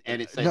I've seen.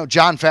 And it's no,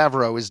 Jon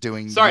Favreau is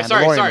doing. Sorry.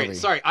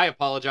 Movie. I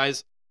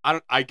apologize.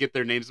 I get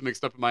their names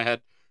mixed up in my head.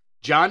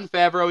 Jon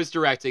Favreau is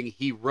directing.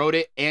 He wrote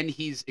it, and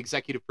he's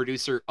executive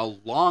producer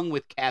along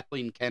with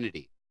Kathleen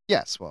Kennedy.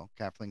 Yes, well,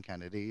 Kathleen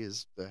Kennedy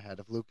is the head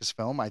of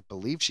Lucasfilm. I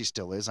believe she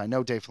still is. I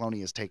know Dave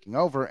Filoni is taking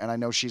over, and I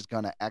know she's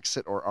going to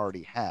exit or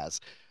already has.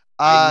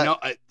 I know.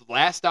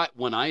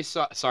 When I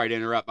saw, sorry to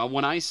interrupt, but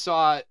when I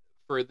saw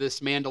for this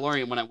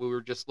Mandalorian, when we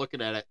were just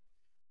looking at it,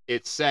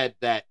 it said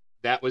that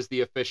was the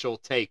official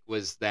take,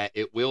 was that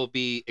it will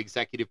be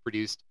executive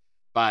produced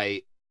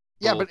by.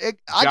 Yeah, but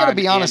I gotta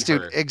be honest,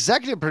 dude.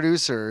 Executive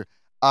producer,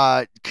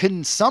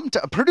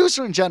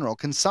 producer in general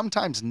can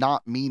sometimes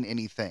not mean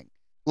anything.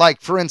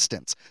 Like, for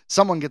instance,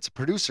 someone gets a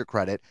producer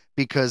credit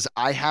because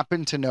I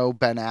happen to know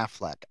Ben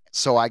Affleck.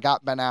 So I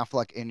got Ben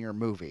Affleck in your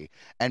movie.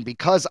 And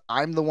because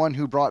I'm the one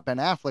who brought Ben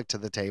Affleck to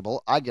the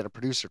table, I get a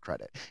producer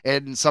credit.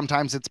 And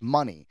sometimes it's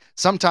money.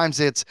 Sometimes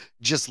it's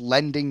just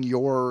lending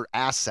your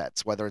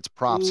assets, whether it's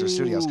props or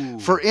studios.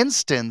 For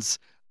instance,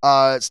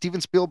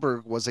 Steven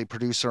Spielberg was a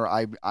producer.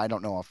 I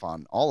don't know if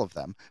on all of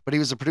them, but he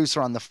was a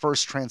producer on the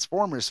first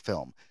Transformers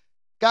film.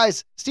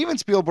 Guys, Steven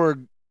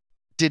Spielberg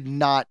did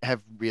not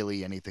have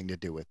really anything to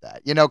do with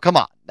that. Come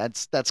on.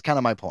 That's kind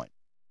of my point.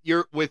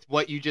 You're with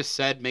what you just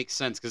said makes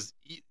sense because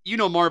you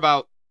know more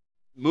about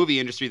movie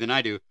industry than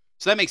I do,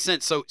 so that makes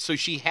sense. So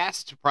she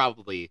has to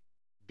probably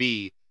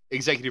be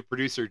executive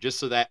producer just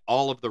so that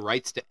all of the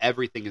rights to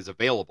everything is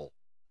available.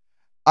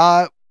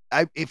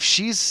 If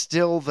she's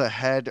still the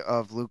head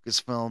of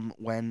Lucasfilm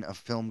when a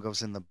film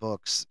goes in the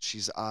books,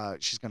 she's going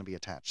to be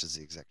attached as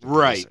the executive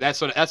right.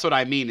 producer. That's what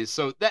I mean. Is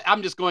so that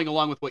I'm just going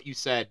along with what you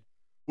said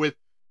with.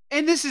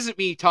 And this isn't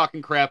me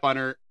talking crap on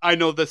her. I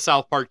know the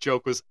South Park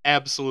joke was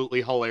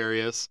absolutely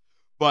hilarious,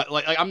 but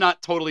like I'm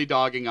not totally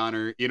dogging on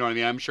her. You know what I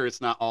mean? I'm sure it's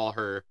not all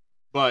her.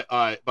 But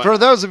for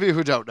those of you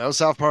who don't know,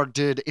 South Park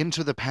did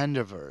Into the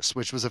Pandaverse,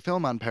 which was a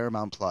film on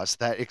Paramount Plus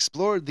that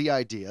explored the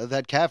idea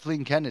that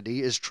Kathleen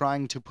Kennedy is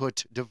trying to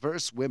put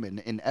diverse women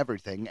in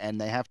everything, and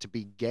they have to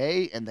be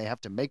gay, and they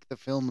have to make the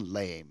film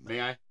lame.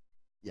 May I?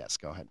 Yes,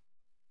 go ahead.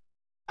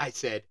 I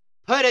said,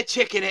 put a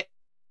chick in it,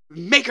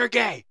 make her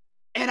gay.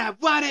 And I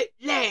want it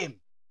lame.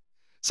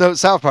 So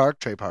South Park,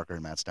 Trey Parker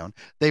and Matt Stone,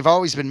 they've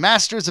always been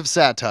masters of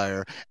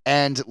satire,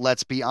 and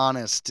let's be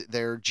honest,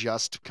 they're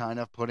just kind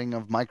of putting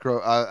a microscope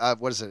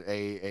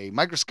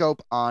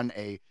on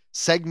a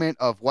segment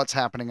of what's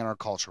happening in our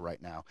culture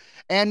right now.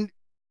 And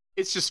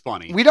it's just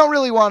funny. We don't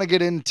really want to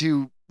get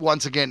into,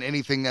 once again,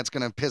 anything that's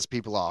going to piss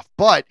people off.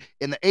 But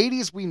in the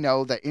 80s, we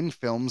know that in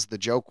films, the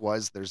joke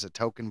was there's a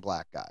token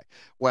black guy.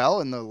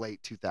 Well, in the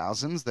late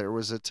 2000s,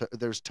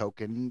 there's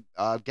token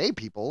gay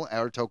people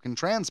or token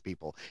trans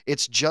people.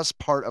 It's just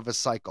part of a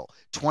cycle.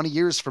 20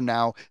 years from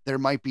now, there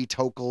might be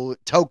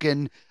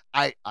token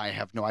I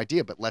have no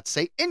idea, but let's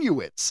say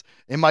Inuits.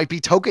 It might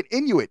be token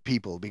Inuit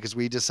people because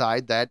we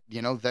decide that,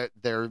 that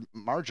they're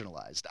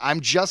marginalized.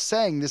 I'm just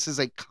saying this is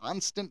a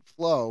constant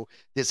flow.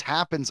 This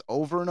happens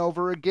over and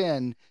over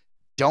again.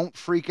 Don't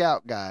freak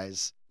out,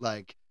 guys.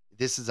 Like,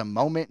 this is a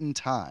moment in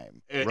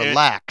time.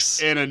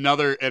 Relax. And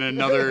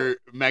another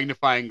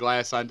magnifying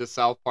glass onto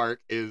South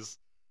Park is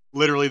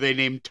literally they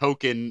named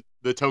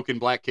the token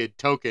black kid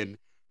Token,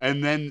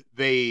 and then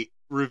they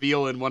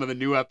reveal in one of the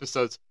new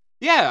episodes,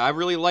 yeah, I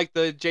really like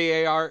the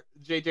J.J.R.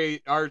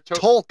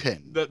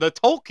 Tolkien. The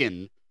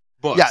Tolkien.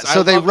 books. Yeah, so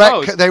I they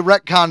love those. they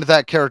retconned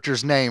that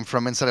character's name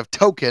from instead of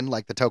Token,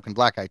 like the Token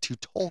Black Guy, to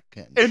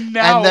Tolkien. And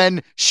now, And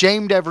then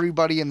shamed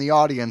everybody in the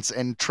audience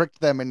and tricked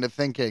them into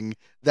thinking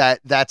that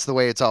that's the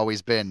way it's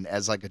always been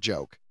as like a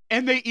joke.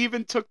 and they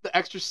even took the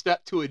extra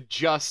step to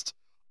adjust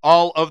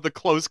all of the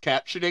closed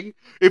captioning.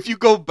 If you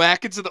go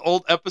back into the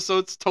old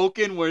episodes,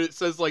 Tolkien, where it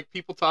says like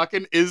people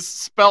talking, is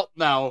spelt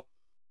now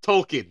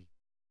Tolkien.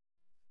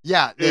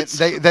 Yeah, they It's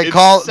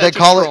call such a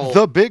troll. it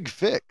the Big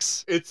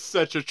Fix. It's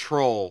such a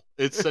troll.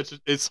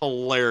 It's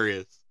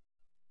hilarious.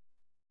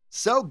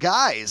 So,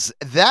 guys,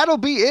 that'll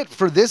be it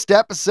for this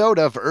episode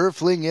of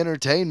Earthling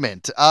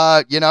Entertainment.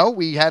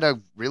 We had a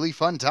really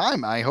fun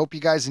time. I hope you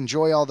guys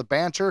enjoy all the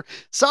banter.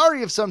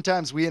 Sorry if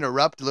sometimes we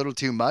interrupt a little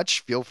too much.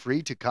 Feel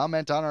free to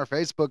comment on our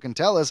Facebook and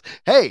tell us,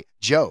 hey,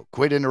 Joe,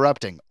 quit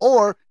interrupting.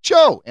 Or,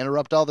 Joe,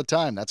 interrupt all the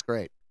time. That's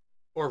great.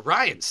 Or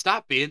Ryan,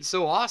 stop being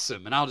so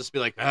awesome. And I'll just be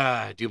like,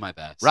 I do my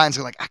best. Ryan's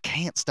like, I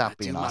can't stop I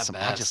being do my awesome. I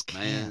best, just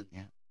can't. man.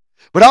 Yeah.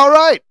 But all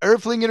right,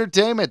 Earthling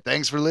Entertainment,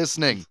 thanks for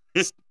listening.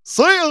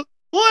 See ya.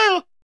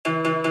 Well,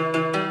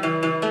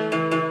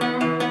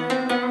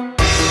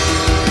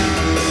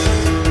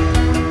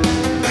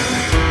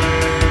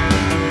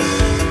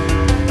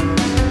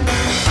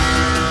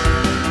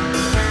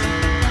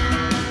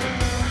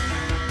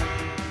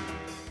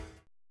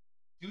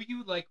 do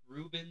you like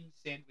Reuben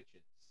sandwiches?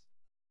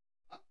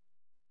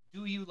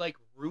 Do you like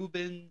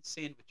Reuben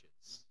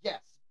sandwiches?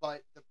 Yes,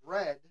 but the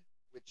bread,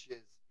 which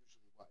is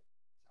usually what?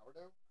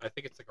 Sourdough? I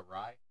think it's like a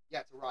rye.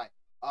 Yeah, it's a rye.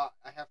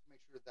 I have to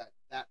make sure that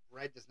that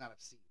bread does not have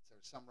seeds.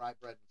 There's some rye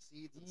bread with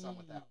seeds and some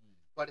without.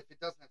 But if it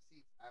doesn't have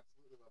seeds, I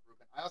absolutely love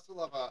Reuben. I also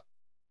love God,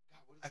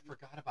 what is I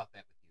forgot about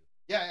that with you.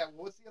 Yeah.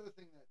 Well, what's the other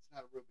thing that's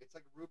not a Reuben? It's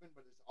like a Reuben,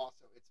 but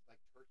it's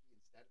like turkey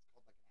instead. It's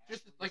called like an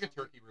Ashley. Just like a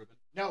turkey Reuben.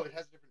 No, it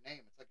has a different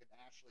name. It's like an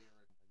Ashley or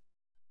something.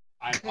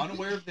 I'm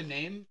unaware of the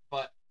name,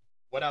 but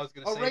what I was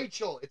gonna say.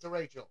 Rachel. It's a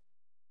Rachel.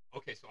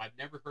 Okay, so I've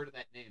never heard of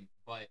that name,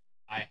 but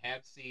I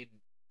have seen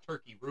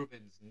turkey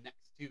Reubens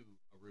next to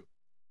a Reuben.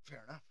 Fair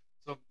enough.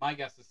 So my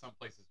guess is some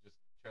places just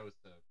chose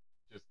to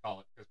just call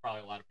it because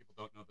probably a lot of people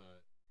don't know the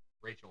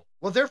Rachel.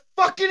 Well, they're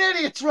fucking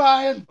idiots,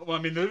 Ryan. Well,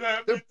 I mean, they're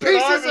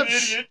pieces I'm an of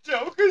idiot,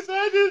 Joe, because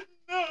I didn't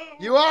know.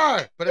 You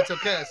are, but it's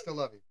okay. I still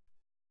love you.